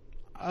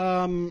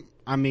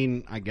 I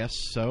mean, I guess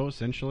so,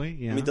 essentially.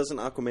 Yeah. I mean, doesn't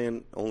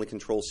Aquaman only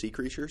control sea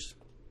creatures?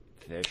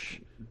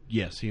 Fish.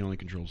 Yes, he only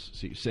controls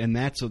seas, and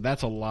that's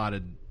a lot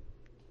of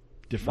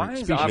different Why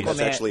is species. That's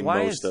actually Aquaman?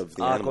 Why most is of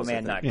the animals, I Aquaman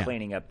think. not Yeah.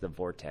 cleaning up the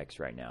vortex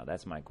right now?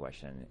 That's my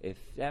question. If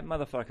that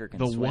motherfucker can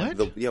The swim,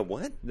 what?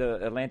 What?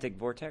 the Atlantic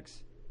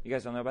vortex. You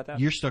guys don't know about that?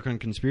 You're stuck on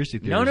conspiracy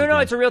theories. No,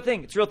 again. it's a real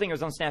thing. It's a real thing. It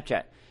was on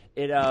Snapchat.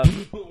 It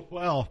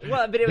well,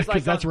 but it was like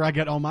because that's on- where I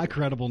get all my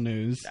credible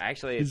news.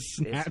 actually is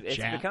it's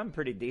Snapchat. become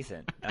pretty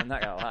decent. I'm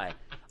not gonna lie.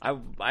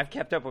 I've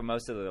kept up with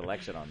most of the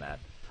election on that.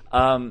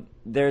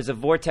 There's a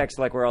vortex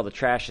like where all the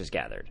trash is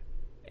gathered,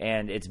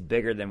 and it's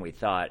bigger than we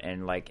thought.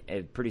 And like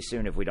pretty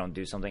soon, if we don't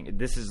do something,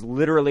 this is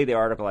literally the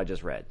article I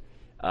just read.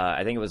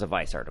 I think it was a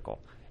Vice article,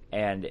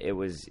 and it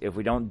was if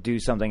we don't do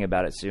something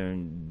about it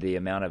soon, the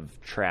amount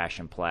of trash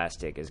and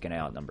plastic is going to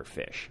outnumber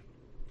fish.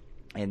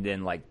 And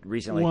then, like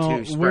recently,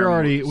 we've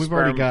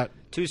already got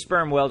 2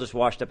 sperm whale just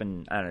washed up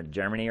in, I don't know,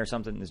 Germany or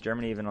something. Is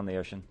Germany even on the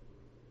ocean?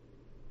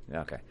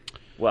 Okay.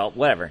 Well,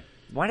 whatever.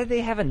 Why did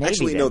they have a navy?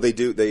 Actually, then? no, they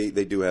do. They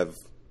do have.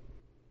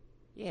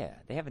 Yeah,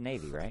 they have a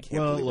navy, right?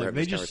 Well, look,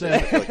 they just said I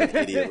feel like an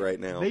idiot right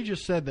now. They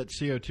just said that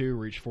CO2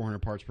 reached 400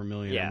 parts per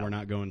million, Yeah. and we're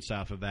not going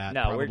south of that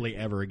No, probably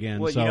ever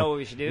again. Well, so you know what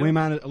we should do? We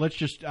might let's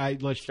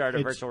Start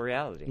a virtual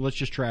reality. Let's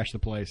just trash the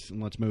place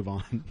and let's move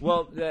on.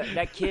 Well,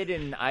 that kid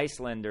in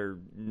Iceland or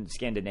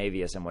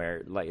Scandinavia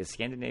somewhere, like is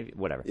Scandinavia,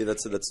 whatever. Yeah,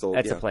 that's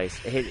a place.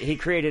 He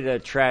created a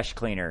trash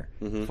cleaner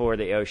for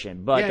the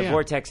ocean, but the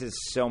vortex is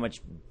so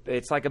much.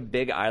 It's like a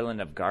big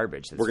island of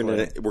garbage. We're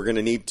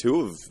gonna need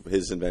 2 of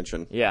his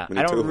invention. Yeah, We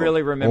need I 2 don't of them.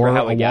 really remember Or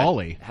how we a got.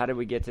 Wall-E. How did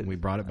we get to? We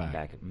brought it back.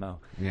 Back at Mo.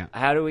 Yeah.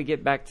 How do we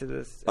get back to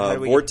this? How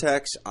do we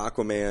Vortex,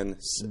 Aquaman,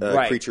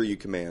 Right. Creature You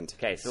Command.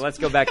 Okay, so let's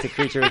go back to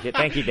Creature.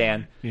 Thank you,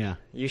 Dan. Yeah.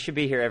 You should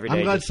be here every day.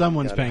 I'm glad just-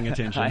 someone's paying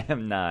attention I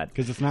am not.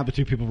 because it's not the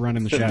 2 people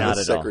running the show. Not at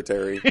all.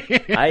 Secretary.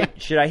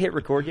 Should I hit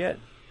record yet?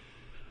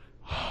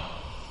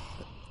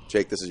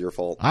 Jake, this is your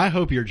fault. I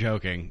hope you're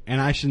joking, and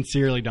I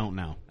sincerely don't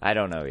know. I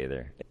don't know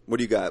either. What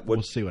do you got?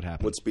 We'll see what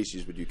happens. What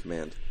species would you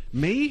command?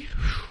 Me?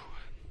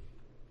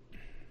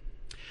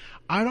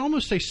 I'd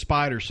almost say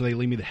spiders, so they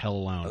leave me the hell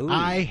alone. Ooh.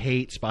 I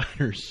hate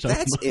spiders so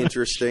That's much.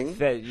 interesting.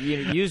 That you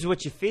use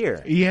what you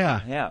fear.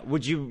 Yeah. Yeah.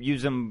 Would you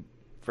use them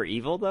for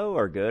evil though,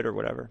 or good, or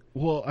whatever?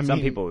 Well, I Some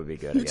mean, people would be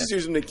good. I You guess. just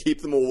use them to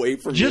keep them away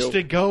from just you.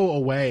 to go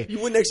away. You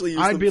wouldn't actually use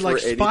I'd them be for like,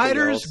 anything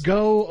spiders, else.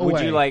 go away.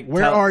 Would you like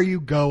Where tell- are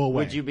you? Go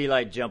away. Would you be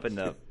like jump in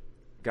the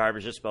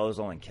garbage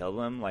disposal and kill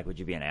them? Like, would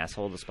you be an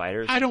asshole to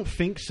spiders? I don't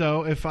think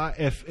so.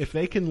 If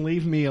they can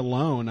leave me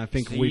alone, I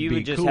think So we'd you be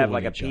would just cool have with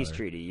like a each peace other.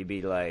 treaty. You'd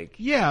be like,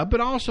 Yeah, but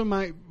also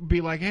might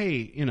be like,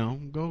 hey,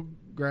 go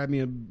grab me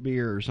a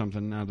beer or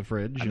something out of the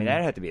fridge. I mean,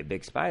 that'd have to be a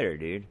big spider,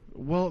 dude.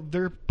 Well,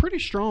 they're pretty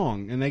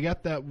strong, and they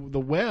got that. The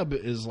web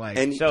is like,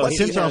 And So the he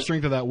tensile has-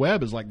 strength of that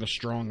web is like the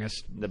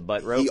strongest. The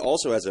butt rope. He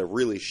also has a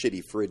really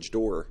shitty fridge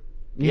door.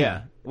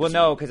 Yeah. Well,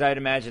 no, because I'd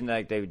imagine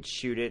like they would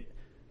shoot it,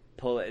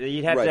 pull it.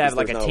 You'd have Right, to have because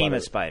like there's a not a team lot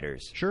of of-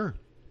 spiders. Sure.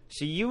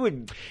 So you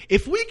would.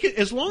 If we could,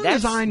 as long That's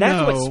as I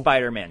know, what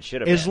Spider-Man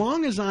should have been. as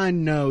long as I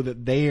know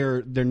that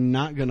they're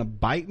not going to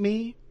bite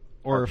me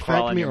or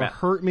crawl affect in me your or mouth.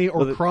 hurt me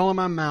or Well, crawl in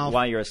my mouth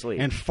while you're asleep.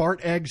 and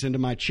fart eggs into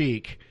my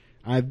cheek.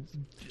 I think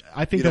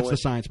You know that's the what?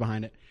 science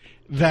behind it.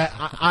 That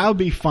I'll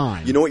be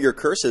fine. You know what your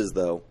curse is,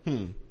 though?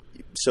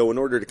 So in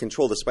order to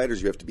control the spiders,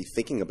 you have to be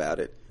thinking about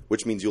it,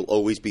 which means you'll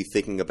always be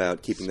thinking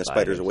about keeping the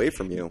spiders Spiders. away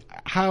from you.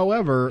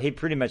 However, He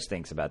pretty much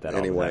thinks about that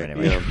Anyway, all the time.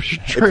 Anyway. yeah.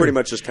 It True. pretty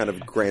much just kind of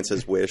grants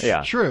his wish.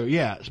 Yeah. true,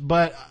 yes,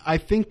 but I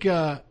think,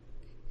 I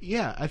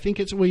think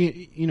it's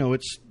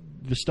it's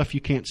the stuff you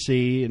can't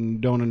see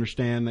and don't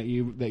understand that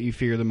you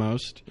fear the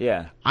most.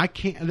 Yeah. I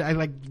can't.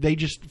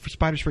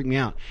 Spiders freak me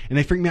out, and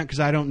they freak me out because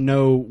I don't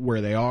know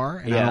where they are,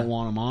 and I Yeah. don't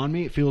want them on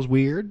me. It feels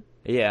weird.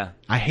 Yeah.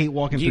 I hate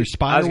walking Do through you-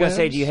 spider I was webs. gonna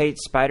say, do you hate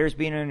spiders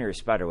being on or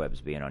spider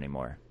webs being on you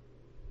more?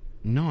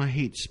 No, I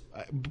hate.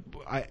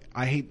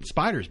 I hate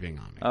spiders being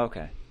on me.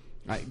 Okay.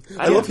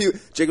 I love you.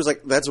 Jake was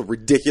like, "That's a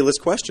ridiculous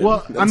question."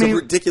 Well, That's I mean, a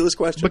ridiculous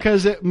question.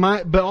 because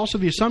but also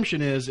the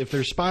assumption is if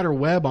there's spider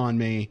web on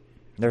me,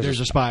 there's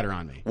a spider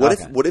on me. What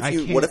Okay. if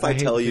what if I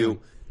hate tell the you, feeling.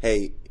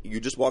 "Hey,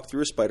 you just walked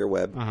through a spider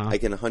web. Uh-huh. I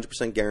can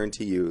 100%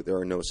 guarantee you there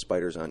are no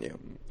spiders on you."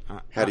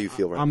 How do you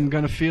feel right I'm now?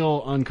 gonna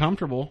feel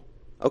uncomfortable.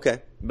 Okay,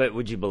 But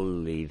would you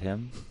believe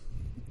him?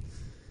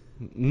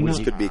 this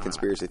could be a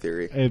conspiracy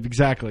theory.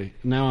 Exactly.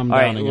 Now I'm All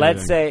right. downing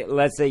Let's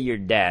everything. say your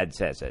dad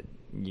says it,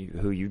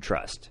 who you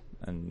trust,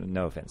 and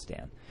no offense,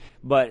 Dan,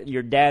 but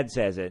your dad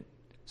says it.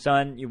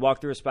 Son, you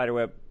walked through a spider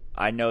web.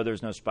 I know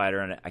there's no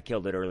spider on it. I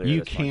killed it earlier. You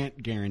this morning."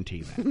 can't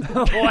guarantee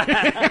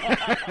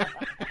that.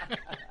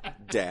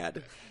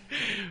 Dad,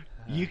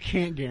 You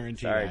can't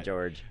guarantee Sorry, that.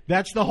 George.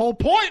 That's the whole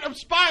point of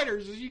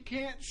spiders is you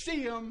can't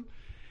see them.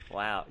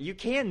 Wow. You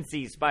can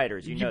see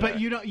spiders. You know but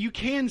that. you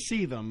can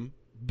see them,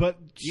 but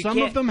You some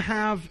can't- of them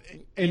have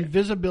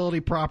invisibility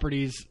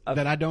properties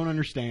that I don't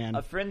understand.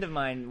 A friend of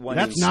mine once.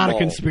 That's not a small.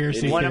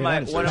 conspiracy It- one theory. of my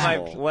That is one of just- my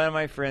small. one of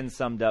my friends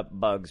summed up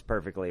bugs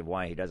perfectly of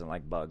why he doesn't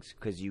like bugs,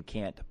 because you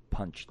can't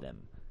punch them.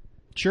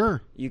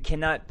 Sure. You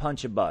cannot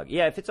punch a bug.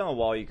 Yeah, if it's on a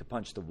wall, you could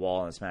punch the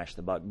wall and smash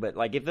the bug. But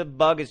like, if a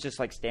bug is just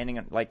like standing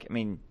on, like, I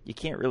mean, you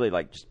can't really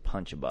like just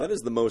punch a bug. that is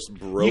the most You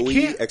bro-y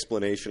can't-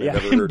 explanation Yeah.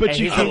 I've ever heard. But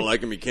you I don't can't-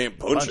 like him. You can't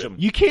punch Punch him. him.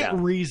 You can't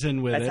Yeah.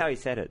 reason with That's it. how he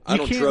said it. I You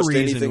don't can't trust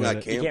reason anything with I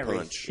it. can't can't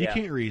punch. You Yeah.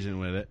 can't reason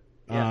with it.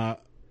 Yeah.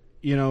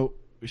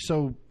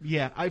 So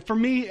yeah, for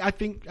me, I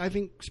think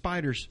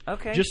spiders.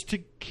 Okay. Just to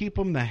keep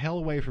them the hell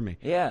away from me.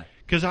 Yeah.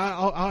 Because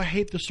I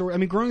hate the story. I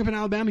mean, growing up in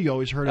Alabama, you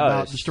always heard Oh,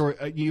 about it's- the story.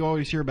 You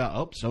always hear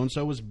about, so and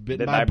so was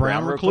bitten Bit by a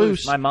brown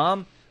recluse, My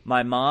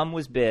mom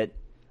was bit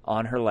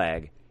on her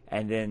leg,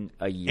 and then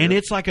a year. and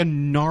it's like a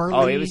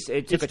gnarly. Oh,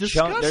 it took it's a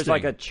chunk. There's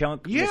like a disgusting.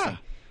 chunk. Yeah. missing.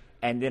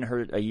 And then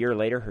a year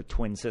later, her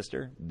twin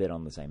sister bit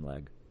on the same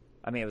leg.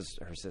 I mean, it was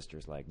her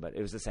sister's leg, but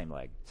it was the same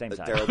leg, same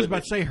size. I was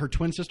about to say her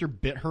twin sister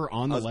bit her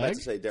on the leg. I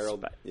was about to say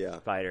Daryl. Yeah,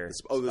 spider. It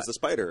was the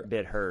spider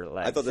Bit her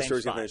leg. I thought the Same story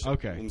was going to spot.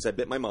 finish. Okay. I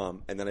bit my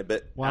mom, and then I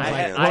bit.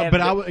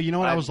 Well, you know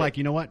what? I was like,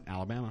 you know what?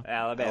 Alabama.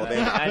 Alabama.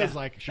 I know. was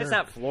like, sure. It's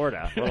not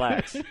Florida.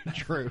 Relax.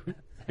 True.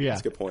 Yeah.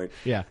 That's a good point.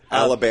 Yeah.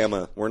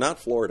 Alabama. We're not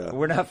Florida.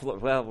 We're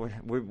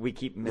not. We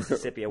keep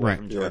Mississippi away Right.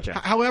 from Georgia.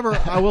 However,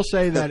 I will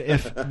say that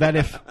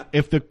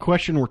if the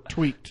question were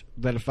tweaked,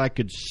 that if I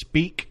could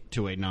speak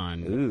to a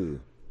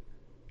non-human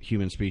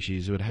Ooh.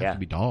 species, it would have to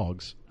be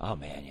dogs. Oh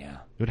man, yeah.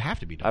 It would have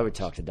to be dogs. I would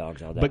talk to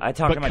dogs all day. But I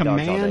talk to my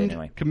dogs all day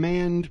anyway.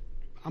 Command.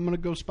 I'm going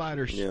to go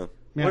spiders. Yeah.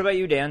 Yeah. What about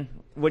you, Dan?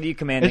 What are you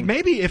commanding?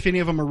 Maybe if any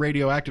of them are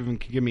radioactive and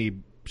can give me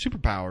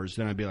superpowers,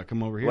 then I'd be like,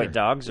 come over here. Wait,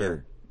 dogs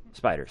or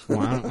spiders? Well,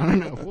 I don't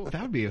know. Well,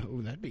 that'd be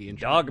interesting.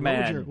 Dog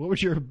man. What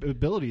would your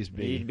abilities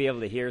be? You'd be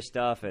able to hear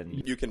stuff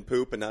and You can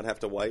poop and not have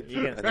to wipe.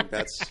 I think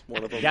that's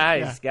one of them.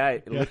 guys,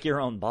 lick your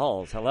own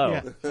balls. Hello.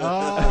 Yeah.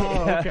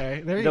 Oh,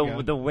 okay. There you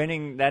go. The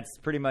winning. That's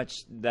pretty much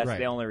Right.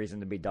 the only reason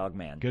to be dog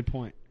man Good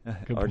point.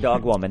 Good or point.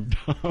 dog woman.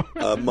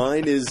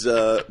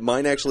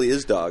 Mine actually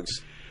is dogs.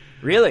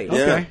 Really?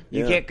 Okay.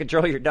 You Yeah. can't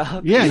control your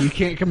dog. Yeah, you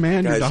can't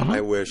command Guys, your dog.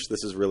 I wish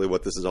this is really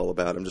what this is all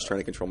about. I'm just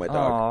trying to control my dog.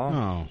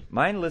 Aw. Oh,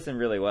 Mine listen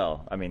really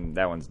well. I mean,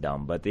 that one's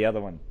dumb, but the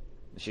other one,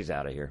 she's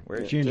out of here.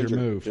 Where? Ginger,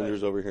 move.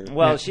 Ginger's over here.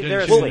 Well, Yeah,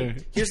 they're Ginger.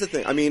 asleep. Here's the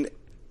thing. I mean,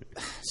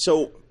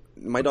 so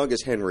my dog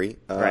is Henry.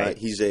 Right.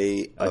 He's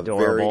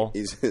Adorable.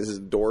 He's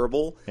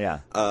adorable. Yeah.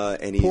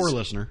 And he's Poor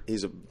listener.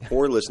 He's a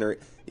poor listener.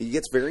 He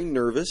gets very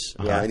nervous,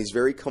 and he's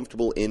very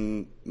comfortable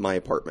in my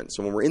apartment.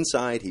 So when we're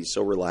inside, he's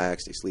so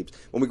relaxed. He sleeps.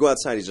 When we go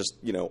outside, he's just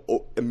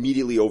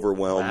immediately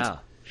overwhelmed. Wow.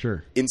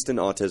 sure. Instant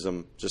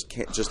autism.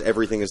 Just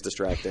everything is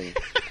distracting.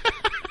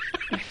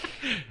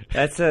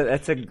 That's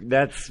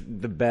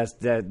the best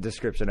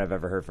description I've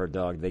ever heard for a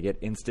dog. They get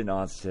instant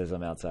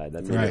autism outside.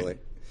 That's Right. Really.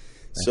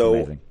 So,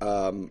 amazing.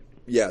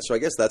 so I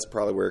guess that's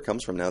probably where it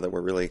comes from now that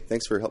we're really...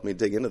 Thanks for helping me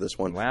dig into this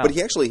one. Wow. But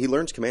he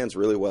learns commands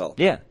really well.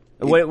 Yeah.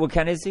 What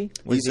kind is he?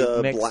 He's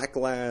a mix? Black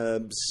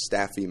Lab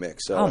Staffy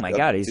mix. So Oh my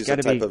God, he's got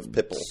a to be type of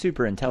pit bull.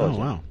 super Oh, intelligent.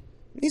 wow.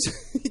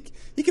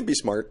 He can be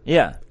smart.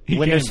 Yeah. He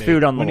When can there's be.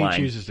 food on the When he line.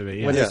 chooses to be,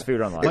 yeah. When Yeah. there's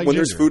food on the line. Like When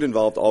there's Ginger. food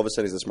involved, all of a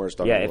sudden he's the smartest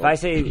dog Yeah, in the if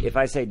world.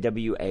 I say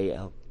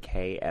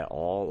WALK at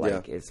all,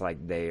 like Yeah. it's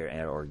like they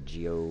or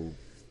geo,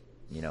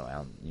 you know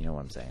what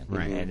I'm saying,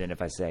 Right. And then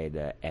if I say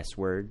the S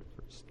word,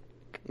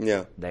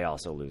 Yeah, they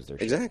also lose their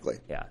shit. exactly.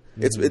 Yeah,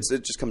 It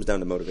just comes down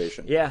to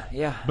motivation.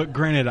 yeah. But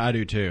granted, I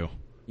do too.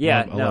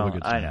 Yeah, I love a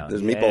good I snack. know.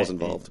 There's meatballs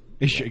involved.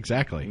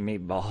 Exactly.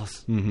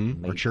 Meatballs,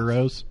 Or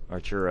churros. or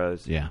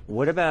churros. Yeah.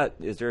 What about?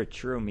 Is there a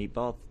churro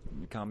meatball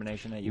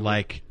combination that you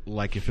Like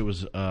if it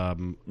was a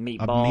Meatball-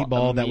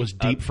 meatball a that meat- was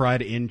deep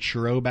fried in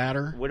churro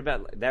batter. What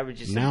about that? Would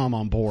just Now I'm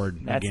on board.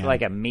 that's again.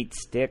 like a meat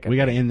stick. We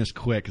got to end this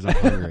quick because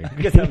I'm hungry.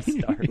 because I'm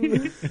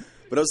starving.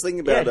 But I was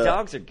thinking Yeah, about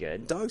dogs are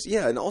good. Dogs,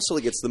 yeah, and also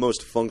like it's the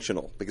most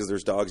functional because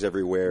there's dogs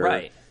everywhere.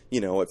 Right.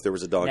 If there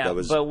was a dog Now, that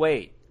was but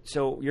wait,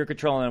 so you're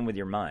controlling them with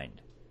your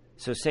mind.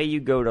 So say you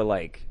go to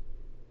like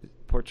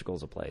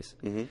Portugal's a place.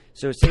 Mm-hmm.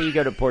 So say you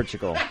go to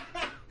Portugal,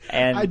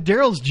 and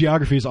Daryl's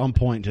geography is on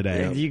point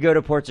today. if you go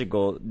to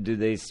Portugal, do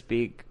they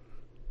speak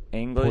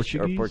English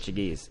Portuguese? or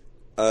Portuguese?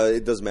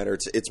 it doesn't matter.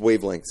 It's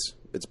wavelengths.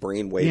 It's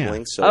brain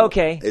wavelengths. So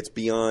Okay. It's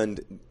beyond.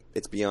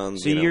 It's beyond.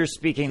 So you're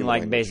speaking human like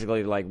language.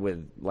 basically like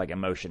with like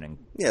emotion and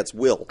Yeah, it's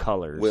will,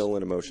 Colors. will,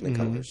 and emotion and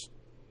colors.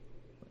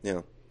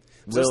 Yeah.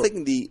 So I was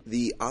thinking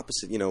the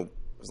opposite. I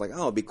was like,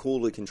 oh, it'd be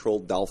cool to control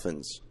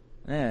dolphins.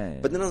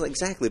 But then I was like,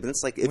 exactly. But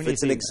it's like if When you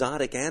it's an see-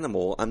 exotic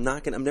animal, I'm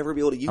never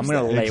be able to use I'm that.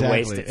 going to lay Exactly.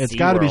 waste at It's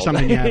gotta be SeaWorld.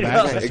 something you have know?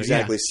 access to.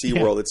 Exactly. Yeah.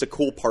 SeaWorld. It's a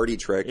cool party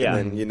trick, Yeah.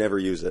 and then you never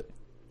use it.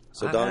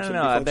 So I dogs don't should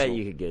know. be I bet functional.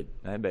 you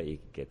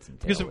could get some.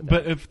 Because, tail with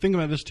but that. think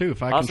about this too.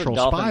 If I Also, control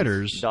dolphins-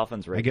 spiders,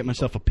 dolphins I rape get people.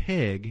 myself a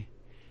pig.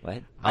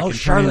 What? I can turn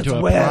Charlotte's into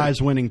a Web.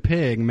 prize-winning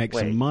pig and make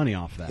Wait. some money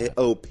off that.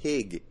 Oh,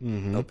 pig.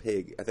 Oh,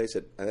 pig. I thought you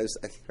said.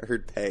 I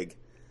heard peg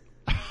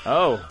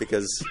Oh,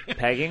 because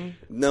pegging.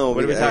 no,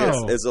 What are we because talking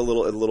about? it's a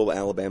little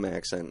Alabama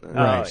accent. I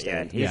Oh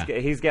understand. yeah,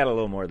 he's got a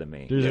little more than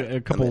me. There's Yeah.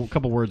 a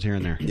couple words here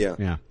and there. Yeah.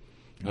 yeah.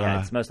 Yeah,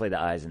 it's mostly the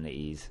I's and the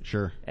E's.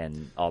 Sure.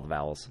 And all the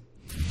vowels.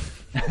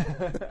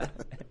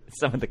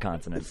 Some of the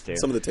consonants too.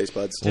 Some of the taste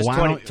buds. Just why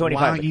 20 don't,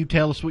 25. why don't you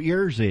tell us what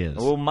yours is?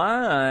 Well,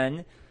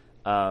 mine.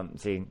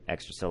 See,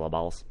 extra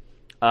syllables.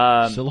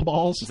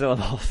 Syllables?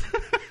 Syllables.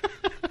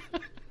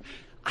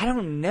 I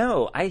don't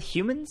know.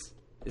 Humans?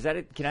 Is that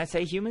it? Can I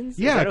say humans? Is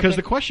Yeah, that because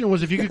okay? the question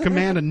was if you could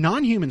command a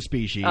non-human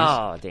species.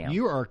 Oh, damn.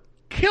 You are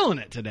killing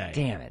it today.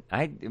 Damn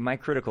it! My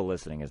critical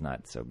listening is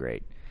not so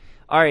great.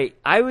 All right,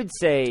 I would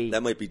say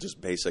That might be just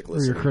basic Or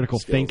listening. your critical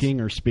skills. thinking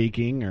or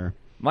speaking or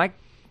my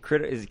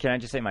Can I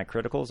just say my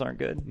criticals aren't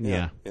good?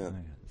 yeah. Yeah.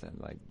 Is that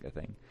like a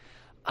thing?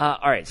 All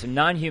right, so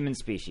non-human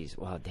species.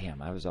 Well,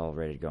 damn, I was all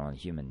ready to go on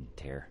human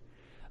tear.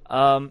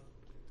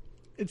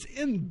 It's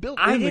built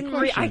I in the didn't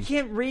read. question. I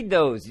can't read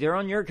those. They're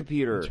on your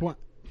computer. It's what-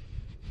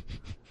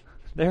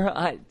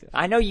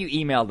 I know you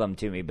emailed them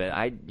to me, but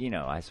I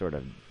sort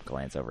of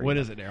glance over. What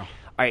email. is it, Daryl?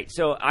 All right,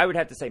 so I would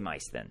have to say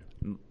mice then.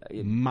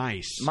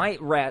 Mice.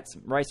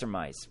 Rice or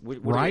mice?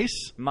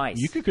 Rice? Mice.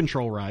 You could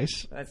control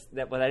rice.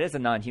 That is a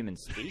non-human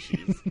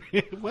species.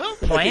 Well,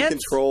 Plants?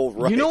 Control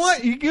rice. you know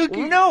what?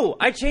 No,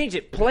 I changed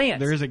it. Plants.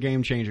 There is a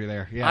game changer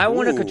there. Yeah. I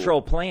want to Ooh.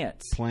 control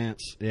plants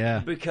Plants. Yeah.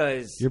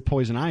 because You're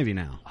poison ivy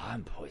now.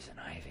 I'm poison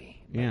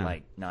ivy. But Yeah.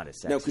 like not as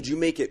sexy. Now, could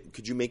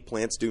you make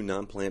plants do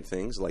non-plant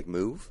things like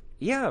move?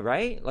 Yeah,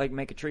 right. Like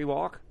make a tree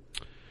walk.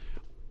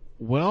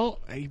 Well,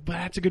 but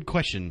that's a good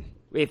question.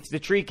 If the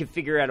tree could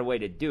figure out a way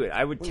to do it,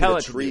 I would Well, tell the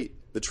it. tree.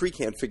 The tree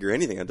can't figure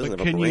anything. It doesn't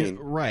But have a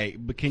brain.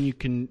 but can you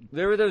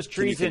There were those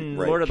trees in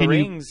right. Lord of the Can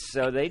you- Rings,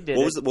 so they did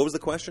What it. was the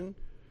question?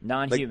 Like,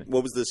 Non-human.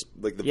 what was this?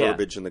 Like the Yeah.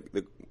 verbiage and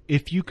the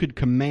if you could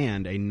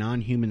command a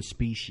non-human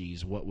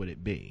species, what would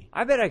it be?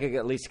 I bet I could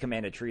at least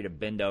command a tree to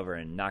bend over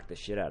and knock the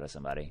shit out of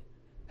somebody.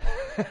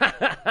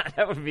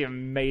 That would be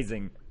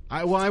amazing.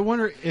 I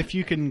wonder if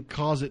you can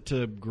cause it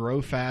to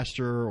grow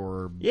faster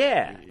or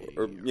Yeah.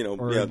 or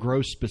or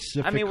grow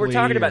specifically. I mean, we're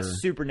talking about or-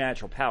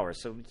 supernatural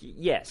powers, so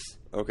yes.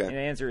 Okay. And the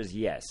answer is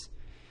yes.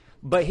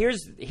 But here's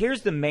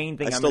the main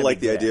thing. I I'm still gonna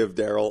like be the good idea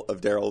at. of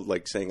Daryl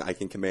like saying I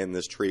can command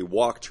this tree,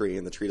 walk tree,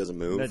 and the tree doesn't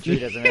move. The tree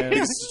doesn't move.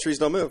 because the trees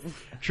don't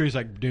move. Tree's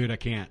like, dude, I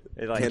can't.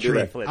 It like Can't do tree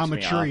that. flips I'm a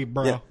me tree, off.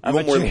 bro. Yeah. I'm You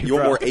a want more? tree, You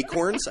want bro. more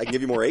acorns? I can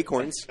give you more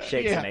acorns.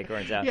 Shake Yeah. some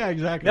acorns out. Yeah,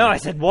 exactly. No, I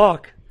said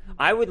walk.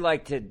 I would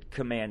like to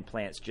command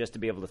plants just to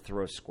be able to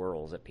throw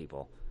squirrels at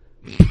people.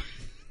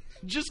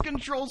 Just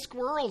control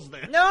squirrels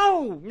then.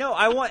 No,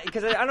 I want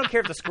because I don't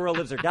care if the squirrel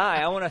lives or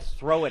die. I want to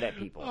throw it at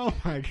people. Oh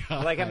my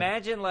god. Like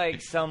imagine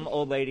like some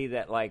old lady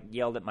that like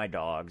yelled at my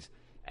dogs,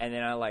 and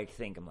then I like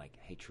think I'm like,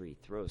 hey tree,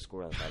 throw a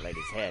squirrel at that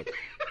lady's head.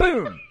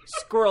 Boom,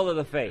 squirrel to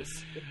the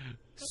face,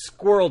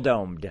 squirrel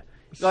domed.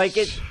 Like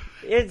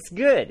it's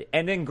good.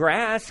 And then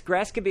grass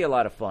could be a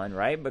lot of fun,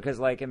 right? Because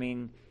like I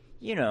mean,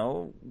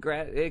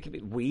 grass it could be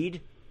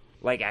weed,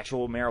 like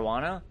actual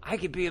marijuana. I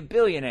could be a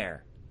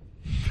billionaire.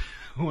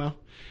 Well,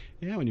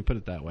 yeah, when you put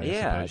it that way. I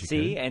Yeah, suppose you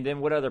see, could. and then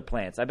what other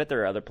plants? I bet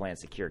there are other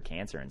plants that cure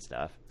cancer and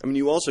stuff. I mean,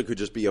 you also could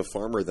just be a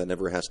farmer that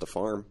never has to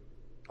farm,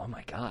 Oh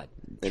my God!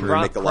 and you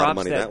make a lot of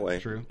money that way.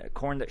 True.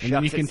 Corn that And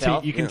then shucks you can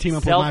itself. you can team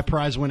up Self- with my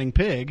prize-winning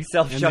pig, and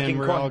self-shucking then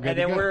we're corn, all good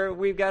and to then go.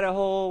 we've got a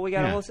whole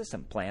Yeah.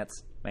 system.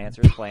 Plants. My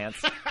answer is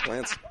plants.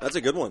 Plants. That's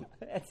a good one.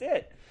 That's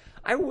it.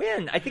 I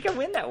win. I think I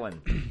win that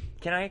one.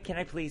 Can I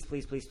please? I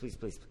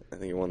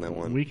think you won that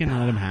one. We can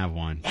let him have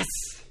one. Yes.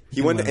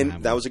 He went, let him and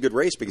have that one. was a good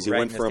race because he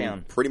Writing went this from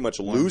down. pretty much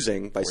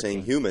losing by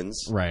saying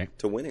humans, Right.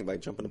 to winning by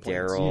jumping to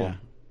plants. Daryl Yeah.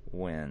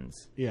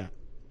 wins. Yeah.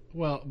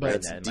 Well,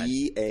 but That's my-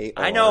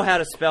 D-A-R. I know how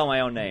to spell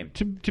my own name.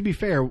 to be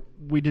fair,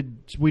 we did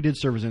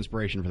serve as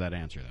inspiration for that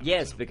answer, though.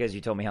 Yes, because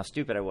you told me how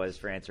stupid I was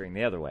for answering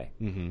the other way,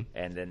 and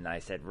then I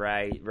said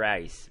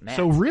rice. Matt.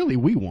 So really,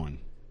 we won.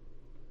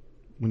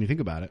 When you think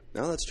about it.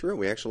 No, that's true.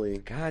 We actually.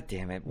 God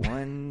damn it!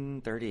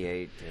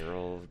 138.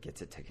 Daryl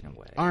gets it taken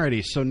away.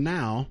 Alrighty, so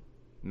now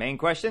Main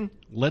question.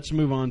 let's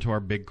move on to our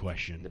big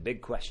question. The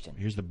big question.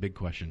 Here's the big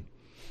question.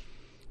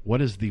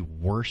 What is the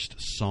worst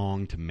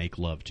song to make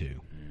love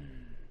to?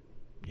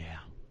 Yeah.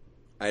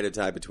 I had a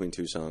tie between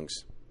two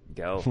songs: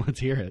 Go. Let's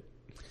hear it.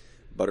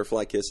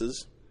 "Butterfly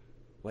Kisses."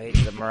 Wait,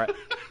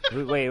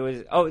 wait, it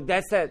was. Oh,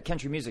 that's that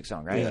country music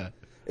song, right? Yeah.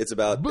 It's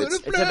about.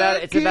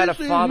 It's about a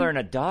father and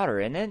a daughter,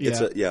 isn't it?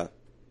 Yeah. Yeah.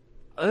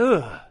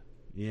 Ugh.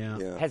 Yeah.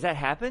 Yeah. Has that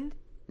happened?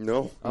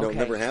 No, it Okay.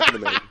 never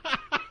happened to me.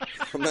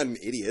 I'm not an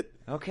idiot.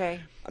 Okay.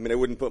 I mean, I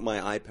wouldn't put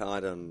my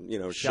iPod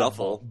on,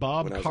 shuffle.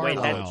 Bob when I was Wait, in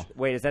Carlisle. college.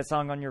 wait, is that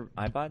song on your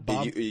iPod?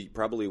 Bob- You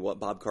probably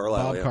Bob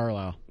Carlisle. Bob yeah.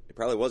 Carlisle. It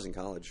probably was in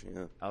college.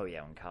 Yeah, Oh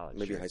yeah, in college.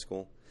 maybe sure. high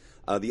school.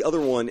 The other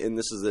one, and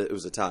it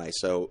was a tie.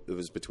 So it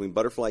was between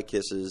 "Butterfly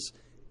Kisses"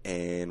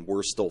 and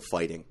 "We're Still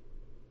Fighting."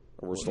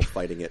 Or "We're Still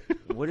Fighting It."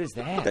 What is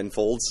that? Ben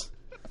Folds.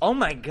 Oh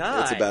my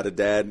God! It's about a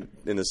dad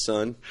and his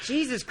son.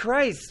 Jesus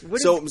Christ! What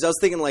So is- I was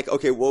thinking, like,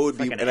 okay, what would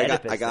be? like an And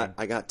Oedipus thing.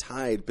 I got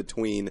tied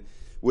between.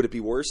 Would it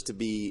be worse to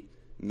be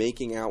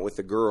making out with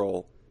a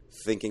girl,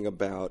 thinking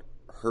about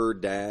her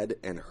dad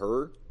and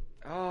her,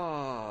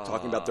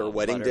 talking about their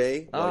wedding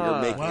day while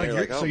you're making? Wow, you're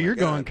like, so oh my you're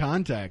God. going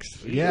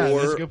context. Yeah, or,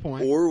 that's a good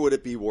point. Or would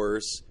it be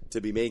worse to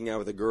be making out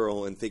with a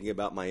girl and thinking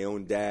about my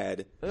own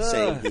dad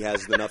saying he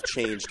has enough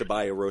change to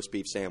buy a roast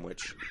beef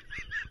sandwich?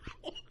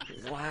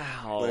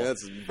 Wow. Well,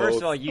 that's First both.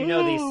 of all, you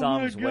know these Oh,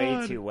 songs my way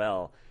God. too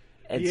well,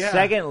 and Yeah.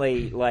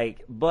 secondly,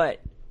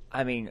 but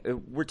I mean,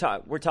 we're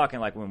talking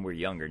like when we're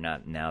younger,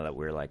 not now that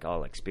we're like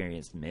all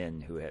experienced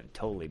men who have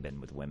totally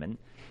been with women.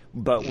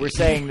 But we're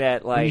saying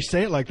that When you like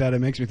say it like that, it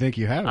makes me think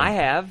you have. I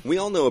have. We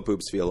all know what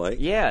boobs feel like.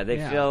 Yeah, they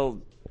Yeah.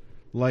 feel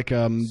like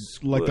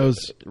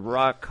those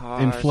rock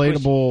hard,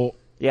 inflatable.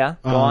 Yeah,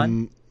 go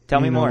on. Tell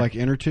me more. Like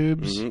inner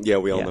tubes. Mhm. Yeah,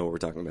 we all Yeah. know what we're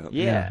talking about.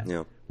 Yeah.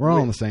 Yeah. We're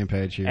all on the same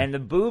page here. And the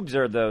boobs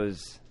are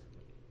those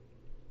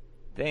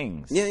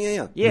things.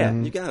 Yeah. Yeah.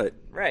 Mm-hmm. You got it.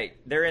 Right.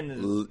 They're in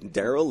the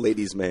Daryl,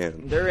 ladies'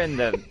 man. they're in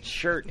the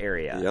shirt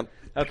area. Yep.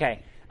 Okay.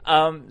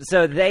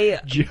 So they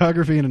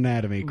Geography and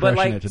anatomy, but crushing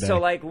like it today. so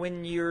like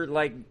when you're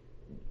like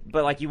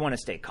but like you want to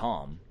stay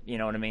calm. You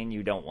know what I mean?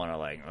 You don't want to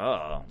like,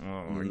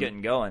 we're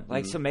getting going.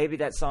 Like, so maybe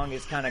that song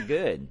is kind of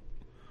good.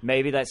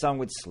 Maybe that song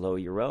would slow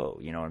your row.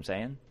 You know what I'm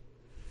saying?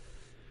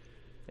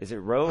 Is it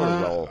row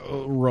or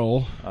roll?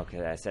 Roll.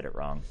 Okay, I said it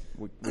wrong.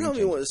 I don't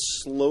even want to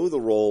slow the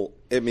roll.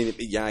 I mean,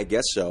 yeah, I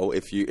guess so.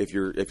 If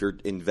you're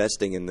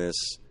investing in this,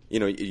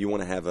 you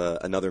want to have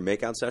another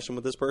makeout session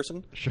with this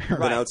person. Sure. Then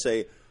Right. I would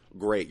say,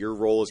 great, your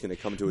roll is going to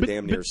come to a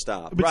damn near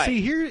stop. But Right.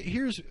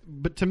 see,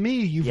 but to me,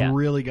 you've Yeah.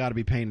 really got to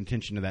be paying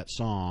attention to that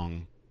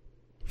song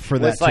for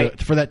Well, that it's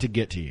like- for that to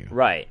get to you.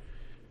 Right.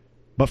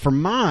 But for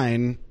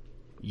mine,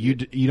 you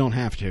don't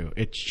have to.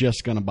 It's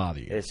just going to bother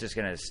you. It's just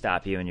going to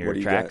stop you in your What do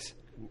you tracks.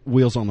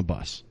 Wheels on the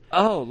Bus.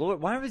 Oh, Lord,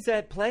 why was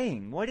that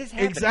playing? What is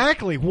happening?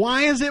 Exactly.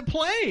 Why is it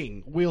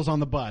playing? Wheels on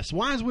the Bus.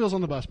 Why is Wheels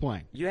on the Bus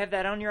playing? You have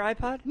that on your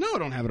iPod? No, I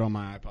don't have it on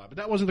my iPod. But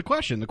that wasn't the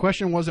question. The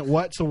question wasn't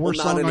what's the worst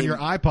Well, not song on any- your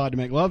iPod to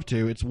make love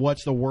to. It's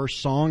what's the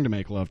worst song to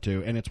make love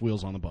to, and it's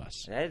Wheels on the Bus.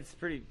 That's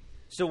pretty...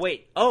 So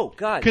wait. Oh,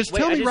 God. 'Cause Wait,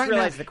 tell I me just right now-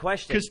 realized the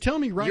question. 'cause tell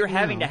me right You're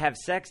having now- to have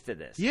sex to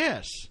this.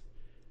 Yes.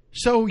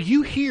 So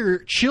you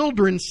hear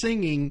children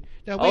singing.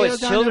 The Oh, it's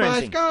wheels on the children bus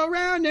singing. go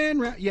round and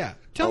round. Yeah.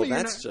 Tell me you're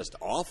That's not- just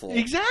awful.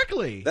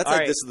 Exactly. That's All like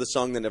right. This is the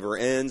song that never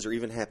ends, or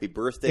even Happy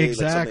Birthday.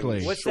 Exactly.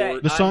 Like What's something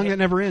that? The song I- that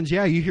never ends.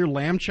 Yeah, you hear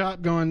Lamb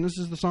Chop going, this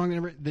is the song that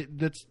never...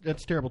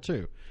 That's terrible,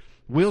 too.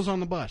 Wheels on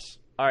the Bus.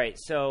 All right,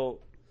 so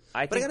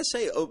I But I think... got to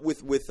say,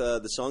 with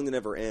the song that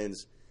never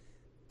ends,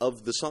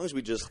 of the songs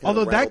we just kind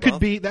Although of that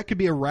rattled could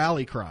be a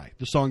rally cry,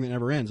 the song that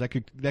never ends. That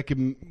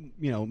could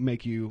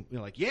make you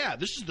like, yeah,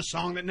 this is the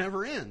song that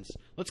never ends.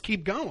 Let's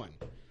keep going.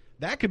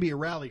 That could be a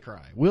rally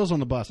cry. Wheels on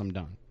the Bus. I'm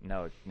done.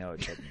 No, it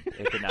couldn't.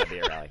 It could not be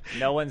a rally.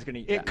 No one's going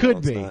to... It could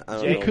it's be. not. I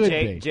don't It know. could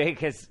be.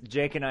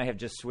 Jake and I have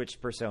just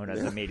switched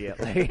personas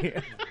immediately.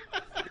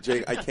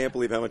 Jake, I can't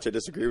believe how much I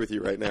disagree with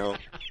you right now.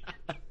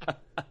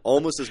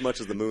 Almost as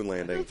much as the moon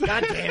landing.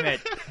 God damn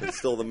it. It's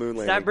still the moon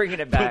landing. Stop bringing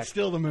it But back.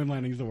 still, the moon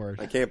landing's the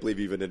worst. I can't believe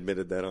you even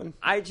admitted that on.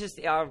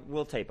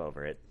 We'll tape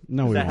over it.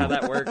 No, Is we that how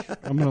won't. that works?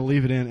 I'm going to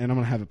leave it in, and I'm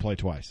going to have it play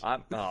twice.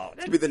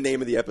 It'll be the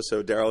name of the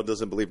episode. Daryl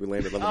doesn't believe we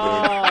landed on the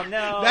moon. Oh,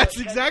 no. That's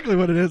exactly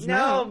what it is No,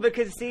 now.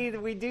 because, see,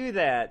 we do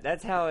that.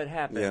 That's how it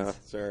happens. Yeah,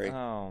 sorry.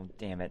 Oh,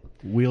 damn it.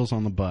 Wheels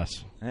on the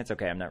Bus. That's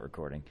okay. I'm not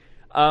recording.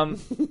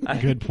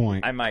 Good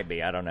point. I might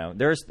be. I don't know.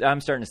 I'm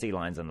starting to see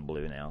lines on the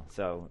blue now.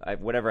 So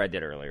whatever I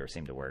did earlier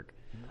seemed to work.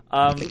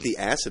 I think the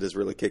acid is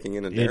really kicking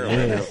in It Daryl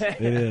right now. is.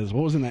 It is.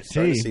 What was in that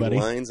Starting to tea, see buddy?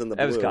 lines in the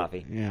blue. That was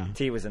coffee. Yeah.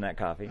 Tea was in that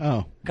coffee.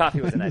 Oh.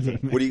 Coffee was in that tea.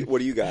 What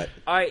do you got?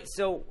 All right.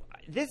 So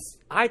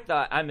I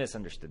thought I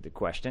misunderstood the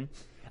question.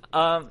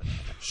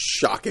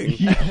 Shocking.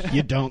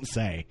 You don't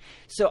say.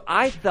 So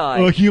I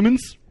thought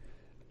Humans?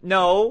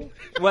 no.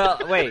 Well,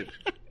 wait.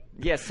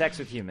 Yes, sex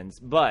with humans,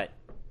 but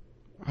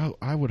Oh,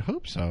 I would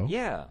hope so.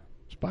 yeah.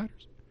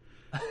 Spiders.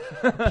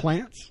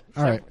 Plants?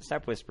 All right.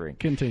 Stop whispering.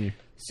 Continue.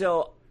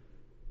 So,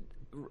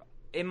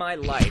 in my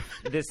life,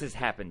 this has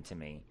happened to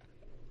me.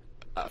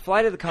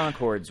 Flight of the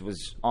Conchords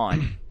was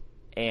on,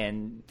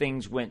 and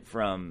things went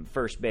from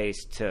first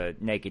base to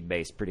naked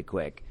base pretty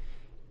quick.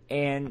 I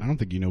And don't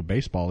think you know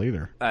baseball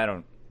either.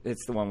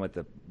 it's the one with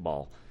the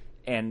ball.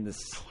 And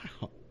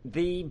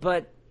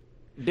but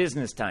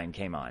business time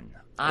came on.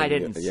 I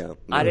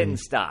didn't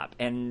stop,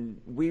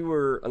 and we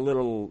were a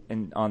little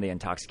on the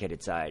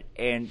intoxicated side,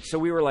 and so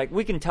we were like,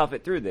 we can tough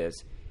it through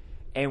this,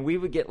 and we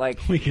would get like,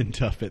 We can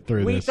tough it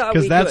through We this thought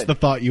because we that's could. the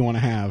thought you want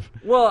to have.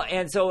 well,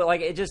 and so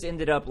like it just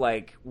ended up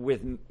like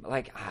with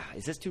like,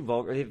 is this too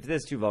vulgar? If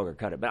this is too vulgar,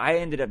 cut it. But I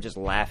ended up just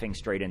laughing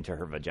straight into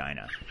her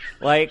vagina,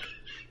 like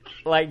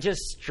just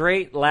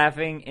straight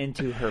laughing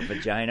into her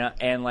vagina,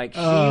 and like she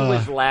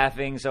was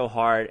laughing so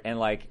hard, and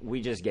like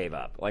we just gave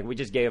up. Like we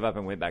just gave up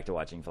and went back to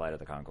watching Flight of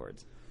the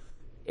Conchords.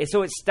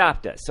 So it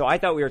stopped us. So I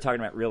thought we were talking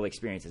about real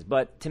experiences.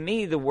 But to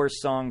me, the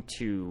worst song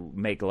to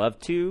make love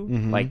to,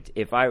 like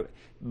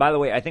by the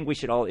way, I think we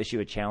should all issue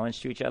a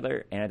challenge to each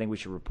other, and I think we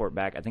should report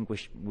back. I think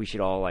we should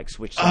all like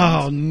switch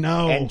songs Oh,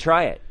 no. and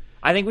try it.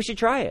 I think we should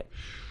try it.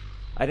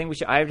 I think we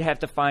should. I would have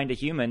to find a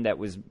human that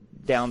was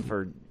down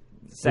for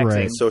sexing,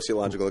 Right.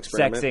 Sociological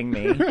experiment. sexing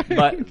me.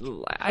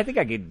 But I think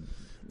I could.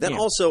 Then you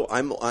know. also,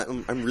 I'm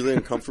really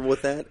uncomfortable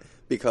with that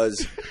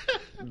because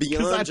beyond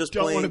Because I just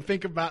don't playing want to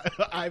think about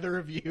either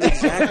of you.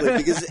 exactly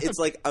because it's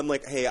like I'm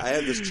like, hey, I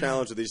have this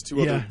challenge with these two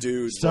Yeah. other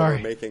dudes Sorry.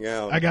 while we're making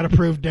out. I got to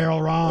prove Daryl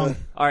wrong.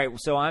 All right,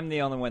 so I'm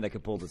the only one that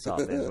could pull this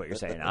off. Is what you're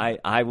saying?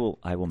 I will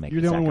make.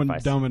 You're the the only one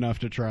sacrifice. dumb enough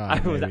to try. I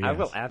will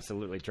yes.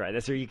 absolutely try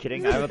this. Are you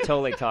kidding? I will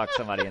totally talk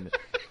somebody into.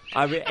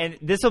 And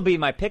this will be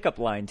my pickup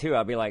line too.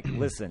 I'll be like,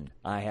 "Listen,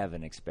 I have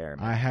an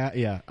experiment.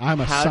 I'm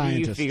a How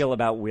scientist. do you feel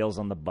about Wheels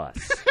on the Bus?"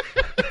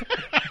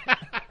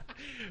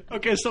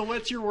 Okay, so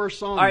what's your worst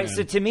song? All right, then?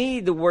 so to me,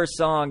 the worst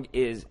song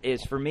is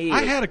for me.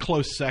 I had a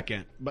close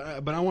second, but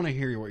I want to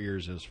hear what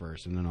yours is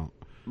first, and then I'll.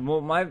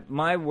 Well,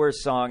 my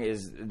worst song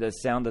is The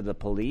Sound of the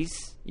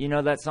Police. You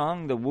know that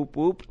song, the Whoop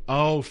Whoop?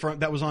 Oh,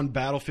 that was on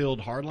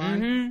Battlefield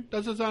Hardline?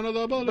 That's the sound of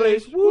the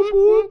Police, police. whoop,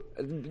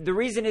 whoop. The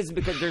reason is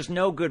because there's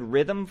no good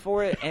rhythm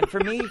for it. And for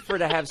me,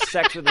 to have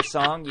sex with a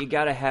song, you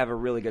got to have a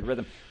really good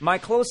rhythm. My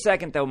close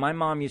second, though, my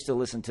mom used to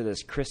listen to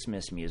this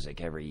Christmas music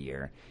every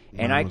year.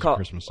 And Mine was a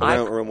Christmas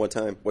song. Around what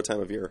time? What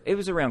time of year? It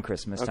was around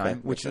Christmas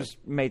time, which okay.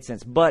 made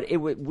sense. But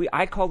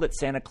I called it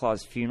Santa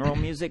Claus funeral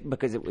music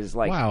because it was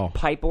like Wow.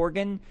 pipe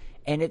organ,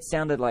 and it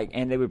sounded like,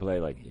 and they would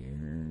play like,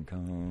 "Here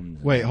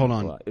comes." Wait, hold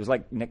on. It was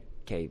like Nick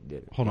Cave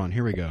did it. Hold on,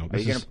 here we go.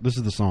 This you is this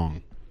is the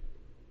song.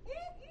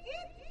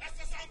 That's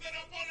the sound of the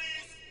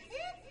police.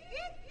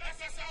 That's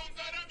the sound of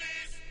the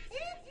beast.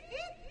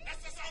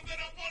 That's the sound of the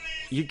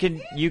police.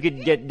 You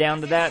could get down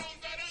to that.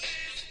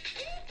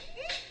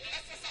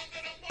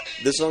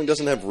 This song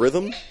doesn't have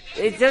rhythm?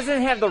 It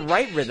doesn't have the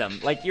right rhythm.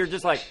 Like you're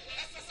just like,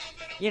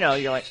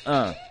 you're like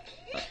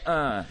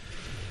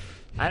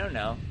I don't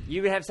know.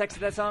 You would have sex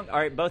to that song? All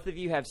right, both of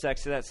you have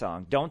sex to that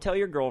song. Don't tell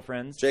your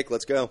girlfriends. Jake,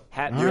 let's go.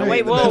 All right.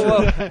 Wait,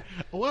 whoa.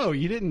 Whoa,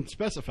 you didn't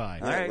specify.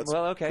 All right, let's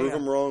well, okay. prove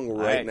them wrong All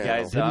right now.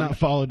 guys. Did not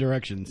follow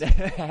directions.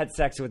 Had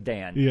sex with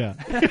Dan. Yeah.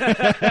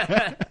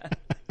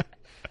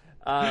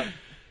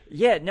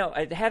 Yeah, no,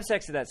 have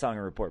sex to that song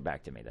and report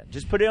back to me then.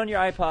 Just put it on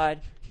your iPod.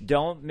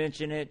 Don't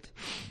mention it.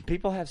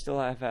 People still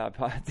have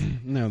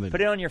iPods. No, they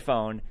Put it on your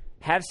phone.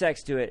 Have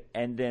sex to it,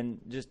 and then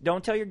just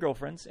don't tell your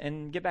girlfriends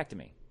and get back to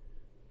me.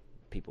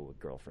 People with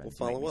girlfriends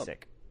We'll make follow me up.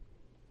 sick.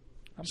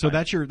 I'm So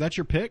fine. that's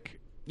your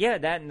pick? Yeah,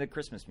 that and the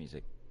Christmas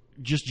music.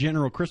 Just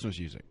general Christmas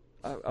music.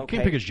 Okay. You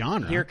can't pick a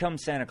genre. Here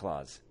Comes Santa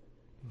Claus.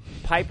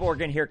 Pipe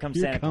organ, Here Comes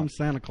Here Santa comes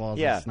Claus. Santa Claus.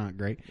 Yeah. That's not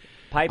great.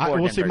 Pipe Well,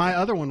 organ see, my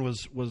version. other one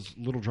was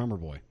Little Drummer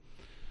Boy.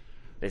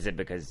 Is it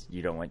because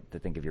you don't want to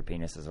think of your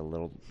penis as a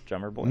little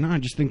drummer boy? No, I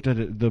just think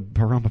that the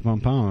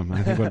pa-rum-pa-pum-pum,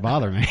 I think would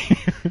bother me.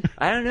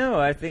 I don't know.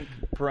 I think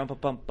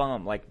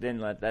pa-rum-pa-pum-pum. Like, then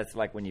that's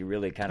like when you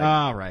really kind of...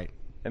 All right.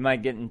 Am I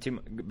getting too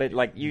much? But,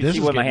 like, you This see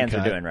is what my getting hands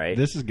cut. are doing, right?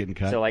 This is getting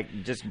cut. So,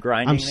 like, just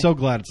grinding I'm it? so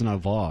glad it's not a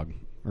vlog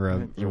or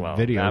a Well,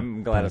 video.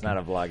 I'm glad it's not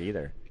a vlog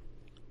either.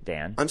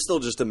 Dan? I'm still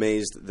just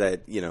amazed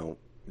that,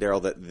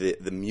 Daryl, that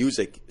the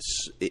music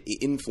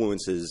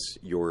influences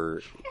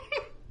your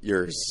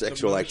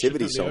sexual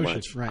activity so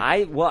much. Right.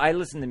 I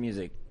listen to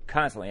music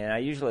constantly, and I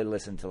usually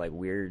listen to like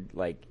weird,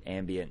 like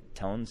ambient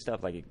tone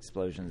stuff, like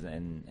explosions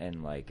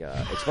and like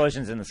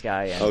explosions in the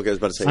sky. And Okay, I was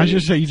about to say. I was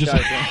just say you just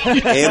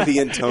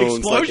ambient tones,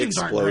 explosions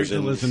like aren't great to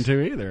explosions. listen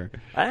to either.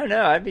 I don't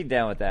know. I'd be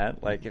down with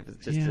that. Like if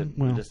it's just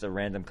Yeah, just a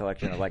random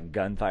collection of like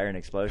gunfire and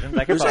explosions.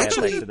 I could probably have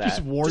sex to that.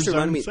 Just war Just zone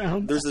remind me,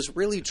 sounds. there's this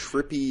really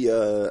trippy.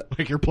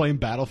 Like you're playing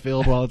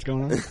Battlefield while it's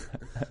going on.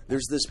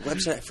 There's this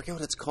website. I forget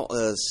what it's called.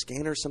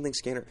 Scanner.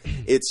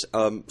 It's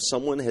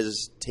someone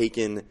has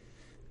taken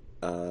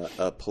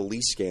a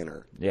police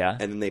scanner. Yeah.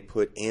 And then they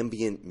put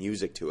ambient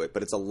music to it,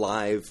 but it's a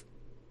live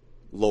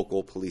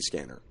local police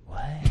scanner.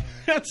 What?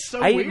 That's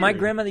so weird. My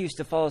grandmother used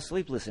to fall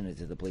asleep listening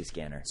to the police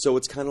scanner. So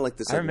it's kind of like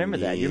this. I remember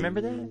that. You remember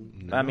that?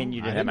 No, I mean,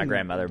 you didn't have my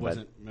grandmother, but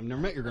I've never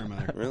met your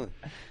grandmother. Really?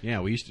 Yeah,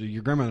 we used to.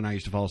 Your grandmother and I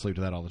used to fall asleep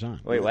to that all the time.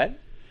 wait, what?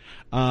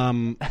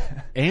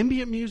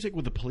 Ambient music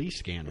with a police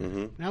scanner.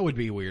 Mm-hmm. That would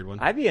be a weird one.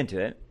 I'd be into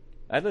it.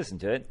 I'd listen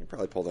to it. You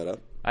probably pull that up.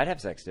 I'd have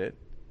sex to it.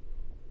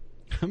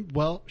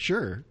 Well,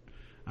 sure.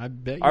 I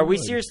bet. You Are we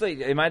would.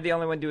 seriously? Am I the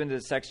only one doing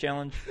the sex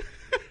challenge?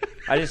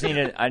 I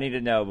need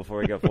to know before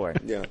we go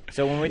forward. Yeah.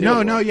 So when we do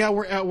No, it, no. Yeah,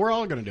 we're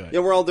all going to do it. Yeah,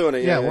 we're all doing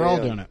it. Yeah, we're all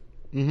doing it.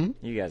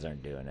 Mm-hmm. you guys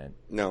aren't doing it.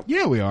 No.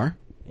 Yeah, we are.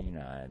 You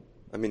know,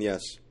 I mean,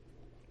 yes.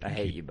 I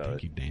hate you both.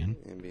 Thank you, Dan.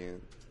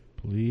 Ambient.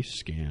 Police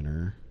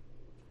scanner.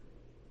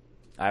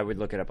 I would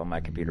look it up on my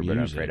computer, but I'm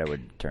Music. afraid I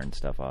would turn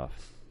stuff off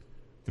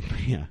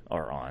Yeah.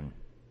 or on.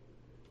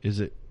 Is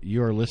it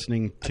you are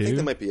listening I think to?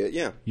 that might be it.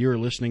 Yeah. You are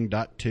listening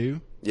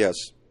 .to? Yes.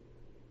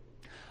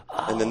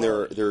 And then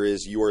there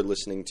is you are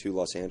listening to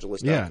Los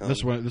Angeles. Yeah,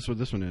 this one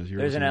is. You're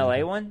There's an listening LA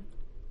to- one.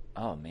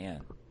 Oh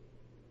man,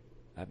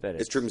 I bet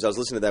It's true because I was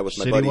listening to that with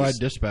my Citywide buddies,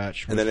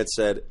 Dispatch. and then it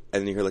said,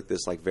 and then you hear like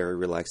this like very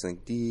relaxing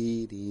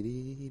dee dee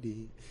dee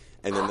dee,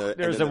 and then the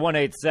There's and a then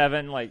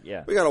 187. Like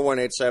yeah, we got a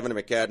 187 in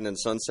McCadden and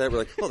Sunset. We're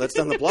like, oh, that's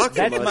down the block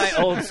from that's us.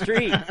 my old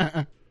street.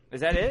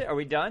 Is that it? Are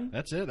we done?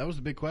 That's it. That was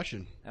the big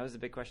question. That was the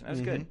big question. That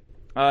Mm-hmm.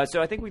 was good.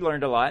 So I think we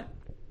learned a lot.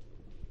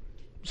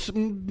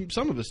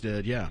 Some of us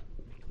did, yeah.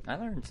 I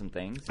learned some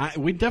things.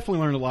 We definitely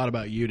learned a lot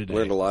about you today.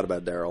 Learned a lot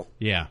about Daryl.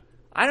 Yeah.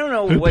 I don't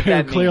know Who what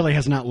that means. clearly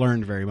has not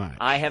learned very much.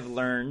 I have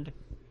learned.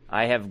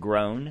 I have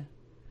grown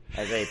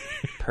as a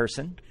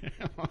person,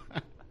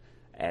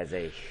 as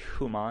a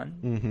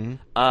human.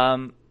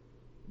 Mm-hmm.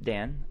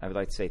 Dan, I would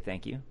like to say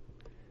thank you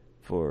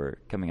for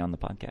coming on the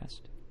podcast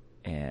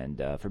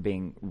and for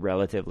being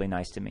relatively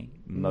nice to me.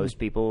 Most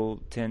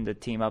people tend to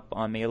team up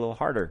on me a little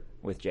harder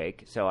with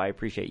Jake, so I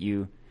appreciate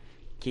you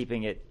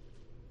keeping it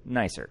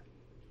nicer.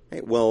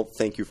 Hey, well,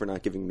 thank you for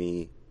not giving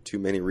me too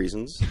many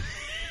reasons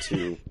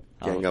to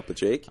gang up with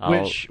Jake.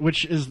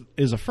 Which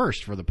is a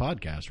first for the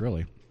podcast,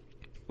 really.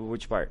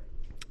 Which part?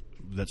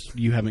 That's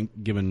you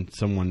haven't given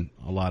someone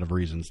a lot of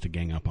reasons to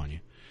gang up on you.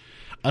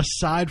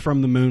 aside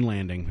from the moon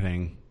landing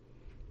thing,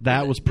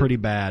 that was pretty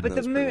bad. But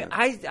the moon,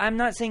 I'm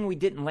not saying we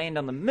didn't land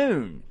on the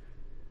moon.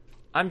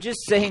 I'm just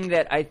saying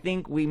that I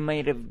think we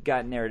might have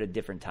gotten there at a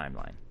different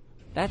timeline.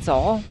 That's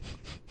all.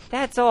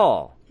 That's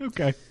all.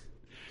 Okay.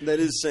 That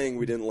is saying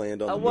we didn't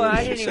land on the well, moon.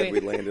 I You didn't said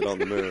even- we landed on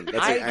the moon.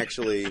 That's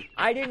actually...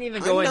 I didn't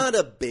even go I'm in. not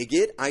a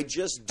bigot. I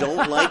just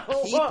don't like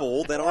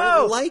people that Whoa.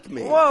 aren't like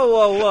me.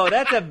 Whoa.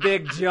 That's a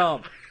big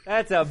jump.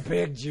 That's a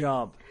big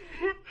jump.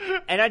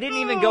 And I didn't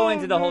even go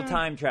into the whole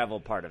time travel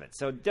part of it.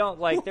 So don't,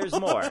 there's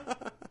more.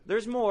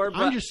 There's more,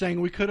 but... I'm just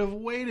saying we could have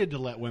waited to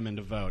let women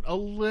to vote a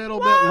little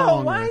bit Whoa,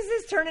 longer. why is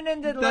this turning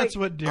into, That's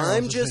what Daryl's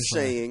I'm just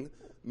essentially- saying,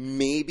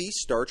 maybe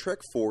Star Trek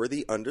IV: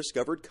 The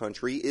Undiscovered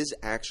Country is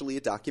actually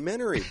a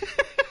documentary.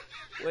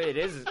 Wait,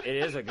 it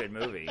is a good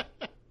movie.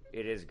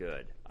 It is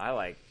good. I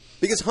like...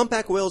 Because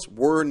humpback whales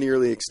were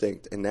nearly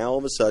extinct, and now all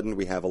of a sudden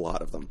we have a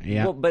lot of them.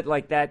 Yeah. Well, but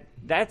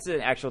that's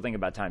an actual thing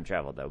about time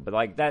travel, though.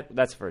 But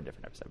that's for a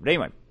different episode. But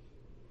anyway,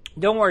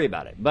 don't worry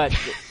about it. But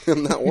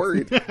I'm not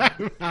worried.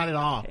 Not at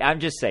all. I'm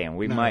just saying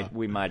we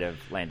might have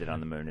landed on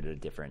the moon at a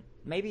different,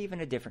 maybe even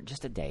a different,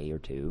 just a day or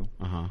two.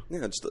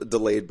 Yeah, just a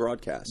delayed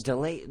broadcast.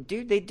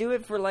 Dude, they do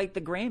it for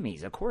the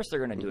Grammys. Of course,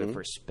 they're going to do it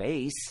for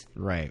space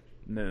Right.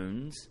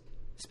 moons,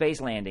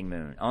 space landing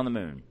moon on the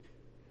moon.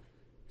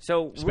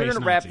 So we're Space going to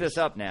wrap Nazis. this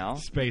up now.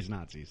 Space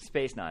Nazis.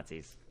 Space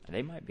Nazis.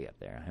 They might be up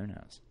there. Who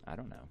knows? I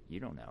don't know. You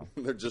don't know.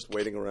 They're just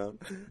waiting around.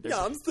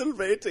 Yeah, I'm still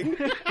waiting.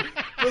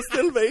 We're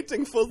still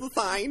waiting for the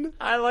sign.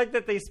 I like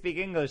that they speak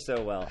English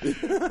so well.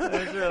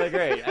 That's really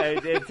great.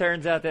 It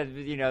turns out that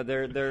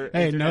they're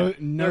Hey,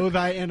 know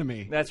thy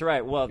enemy. That's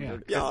right. Well,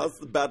 Yeah, it's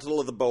the Battle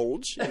of the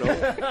Bulge, you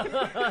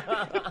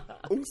know.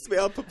 We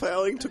are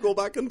preparing to go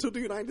back into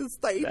the United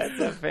States. that's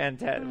a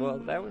fantastic. Well,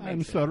 that would make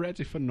sense. so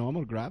ready for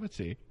normal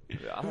gravity.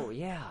 Oh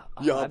yeah.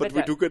 Oh, Yeah, I but bet we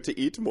that- do get to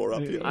eat more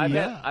up here. I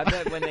Yeah.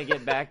 bet when they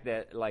get back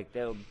that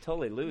they'll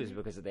totally lose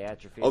because of the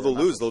atrophy. Oh, of the they'll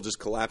lose. muscles. They'll just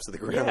collapse to the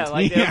ground.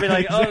 Yeah, they'll be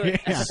like, oh,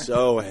 Yeah.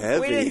 So we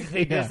heavy. didn't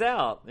think this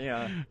out.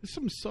 Yeah.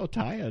 I'm so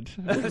tired.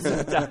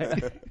 So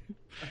tired.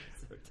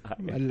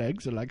 My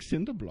legs are like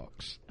cinder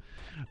blocks.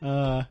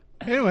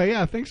 Anyway,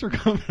 yeah, thanks for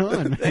coming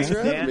on. Thanks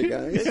for having me, Man,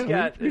 guys. This Yeah, we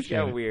got appreciate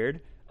it.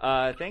 weird.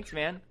 Thanks,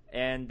 man,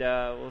 and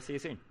we'll see you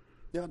soon.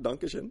 Yeah,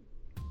 Dankeschön.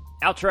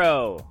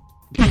 Outro.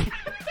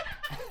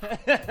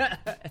 Is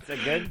that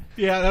good?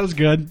 Yeah, that was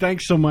good.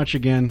 Thanks so much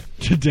again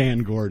to Dan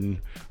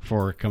Gordon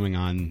for coming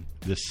on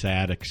this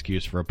sad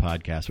excuse for a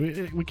podcast.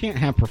 We can't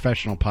have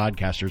professional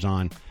podcasters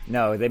on.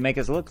 No, they make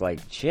us look like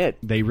shit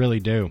They really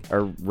do.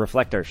 or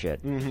reflect our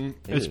shit.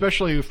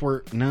 Especially if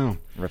we're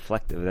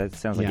Reflective. That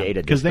sounds like you ate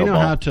a because they disco know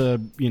ball. how to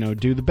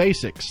do the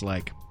basics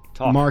like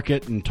Talk.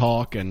 market and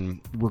talk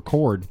and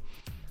record,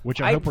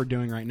 which I hope we're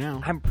doing right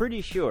now. I'm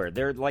pretty sure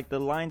they're the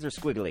lines are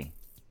squiggly.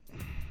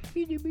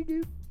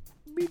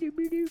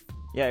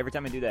 Yeah, every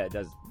time I do that, it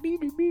does.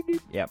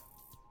 Yep.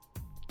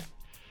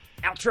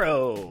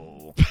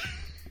 Outro.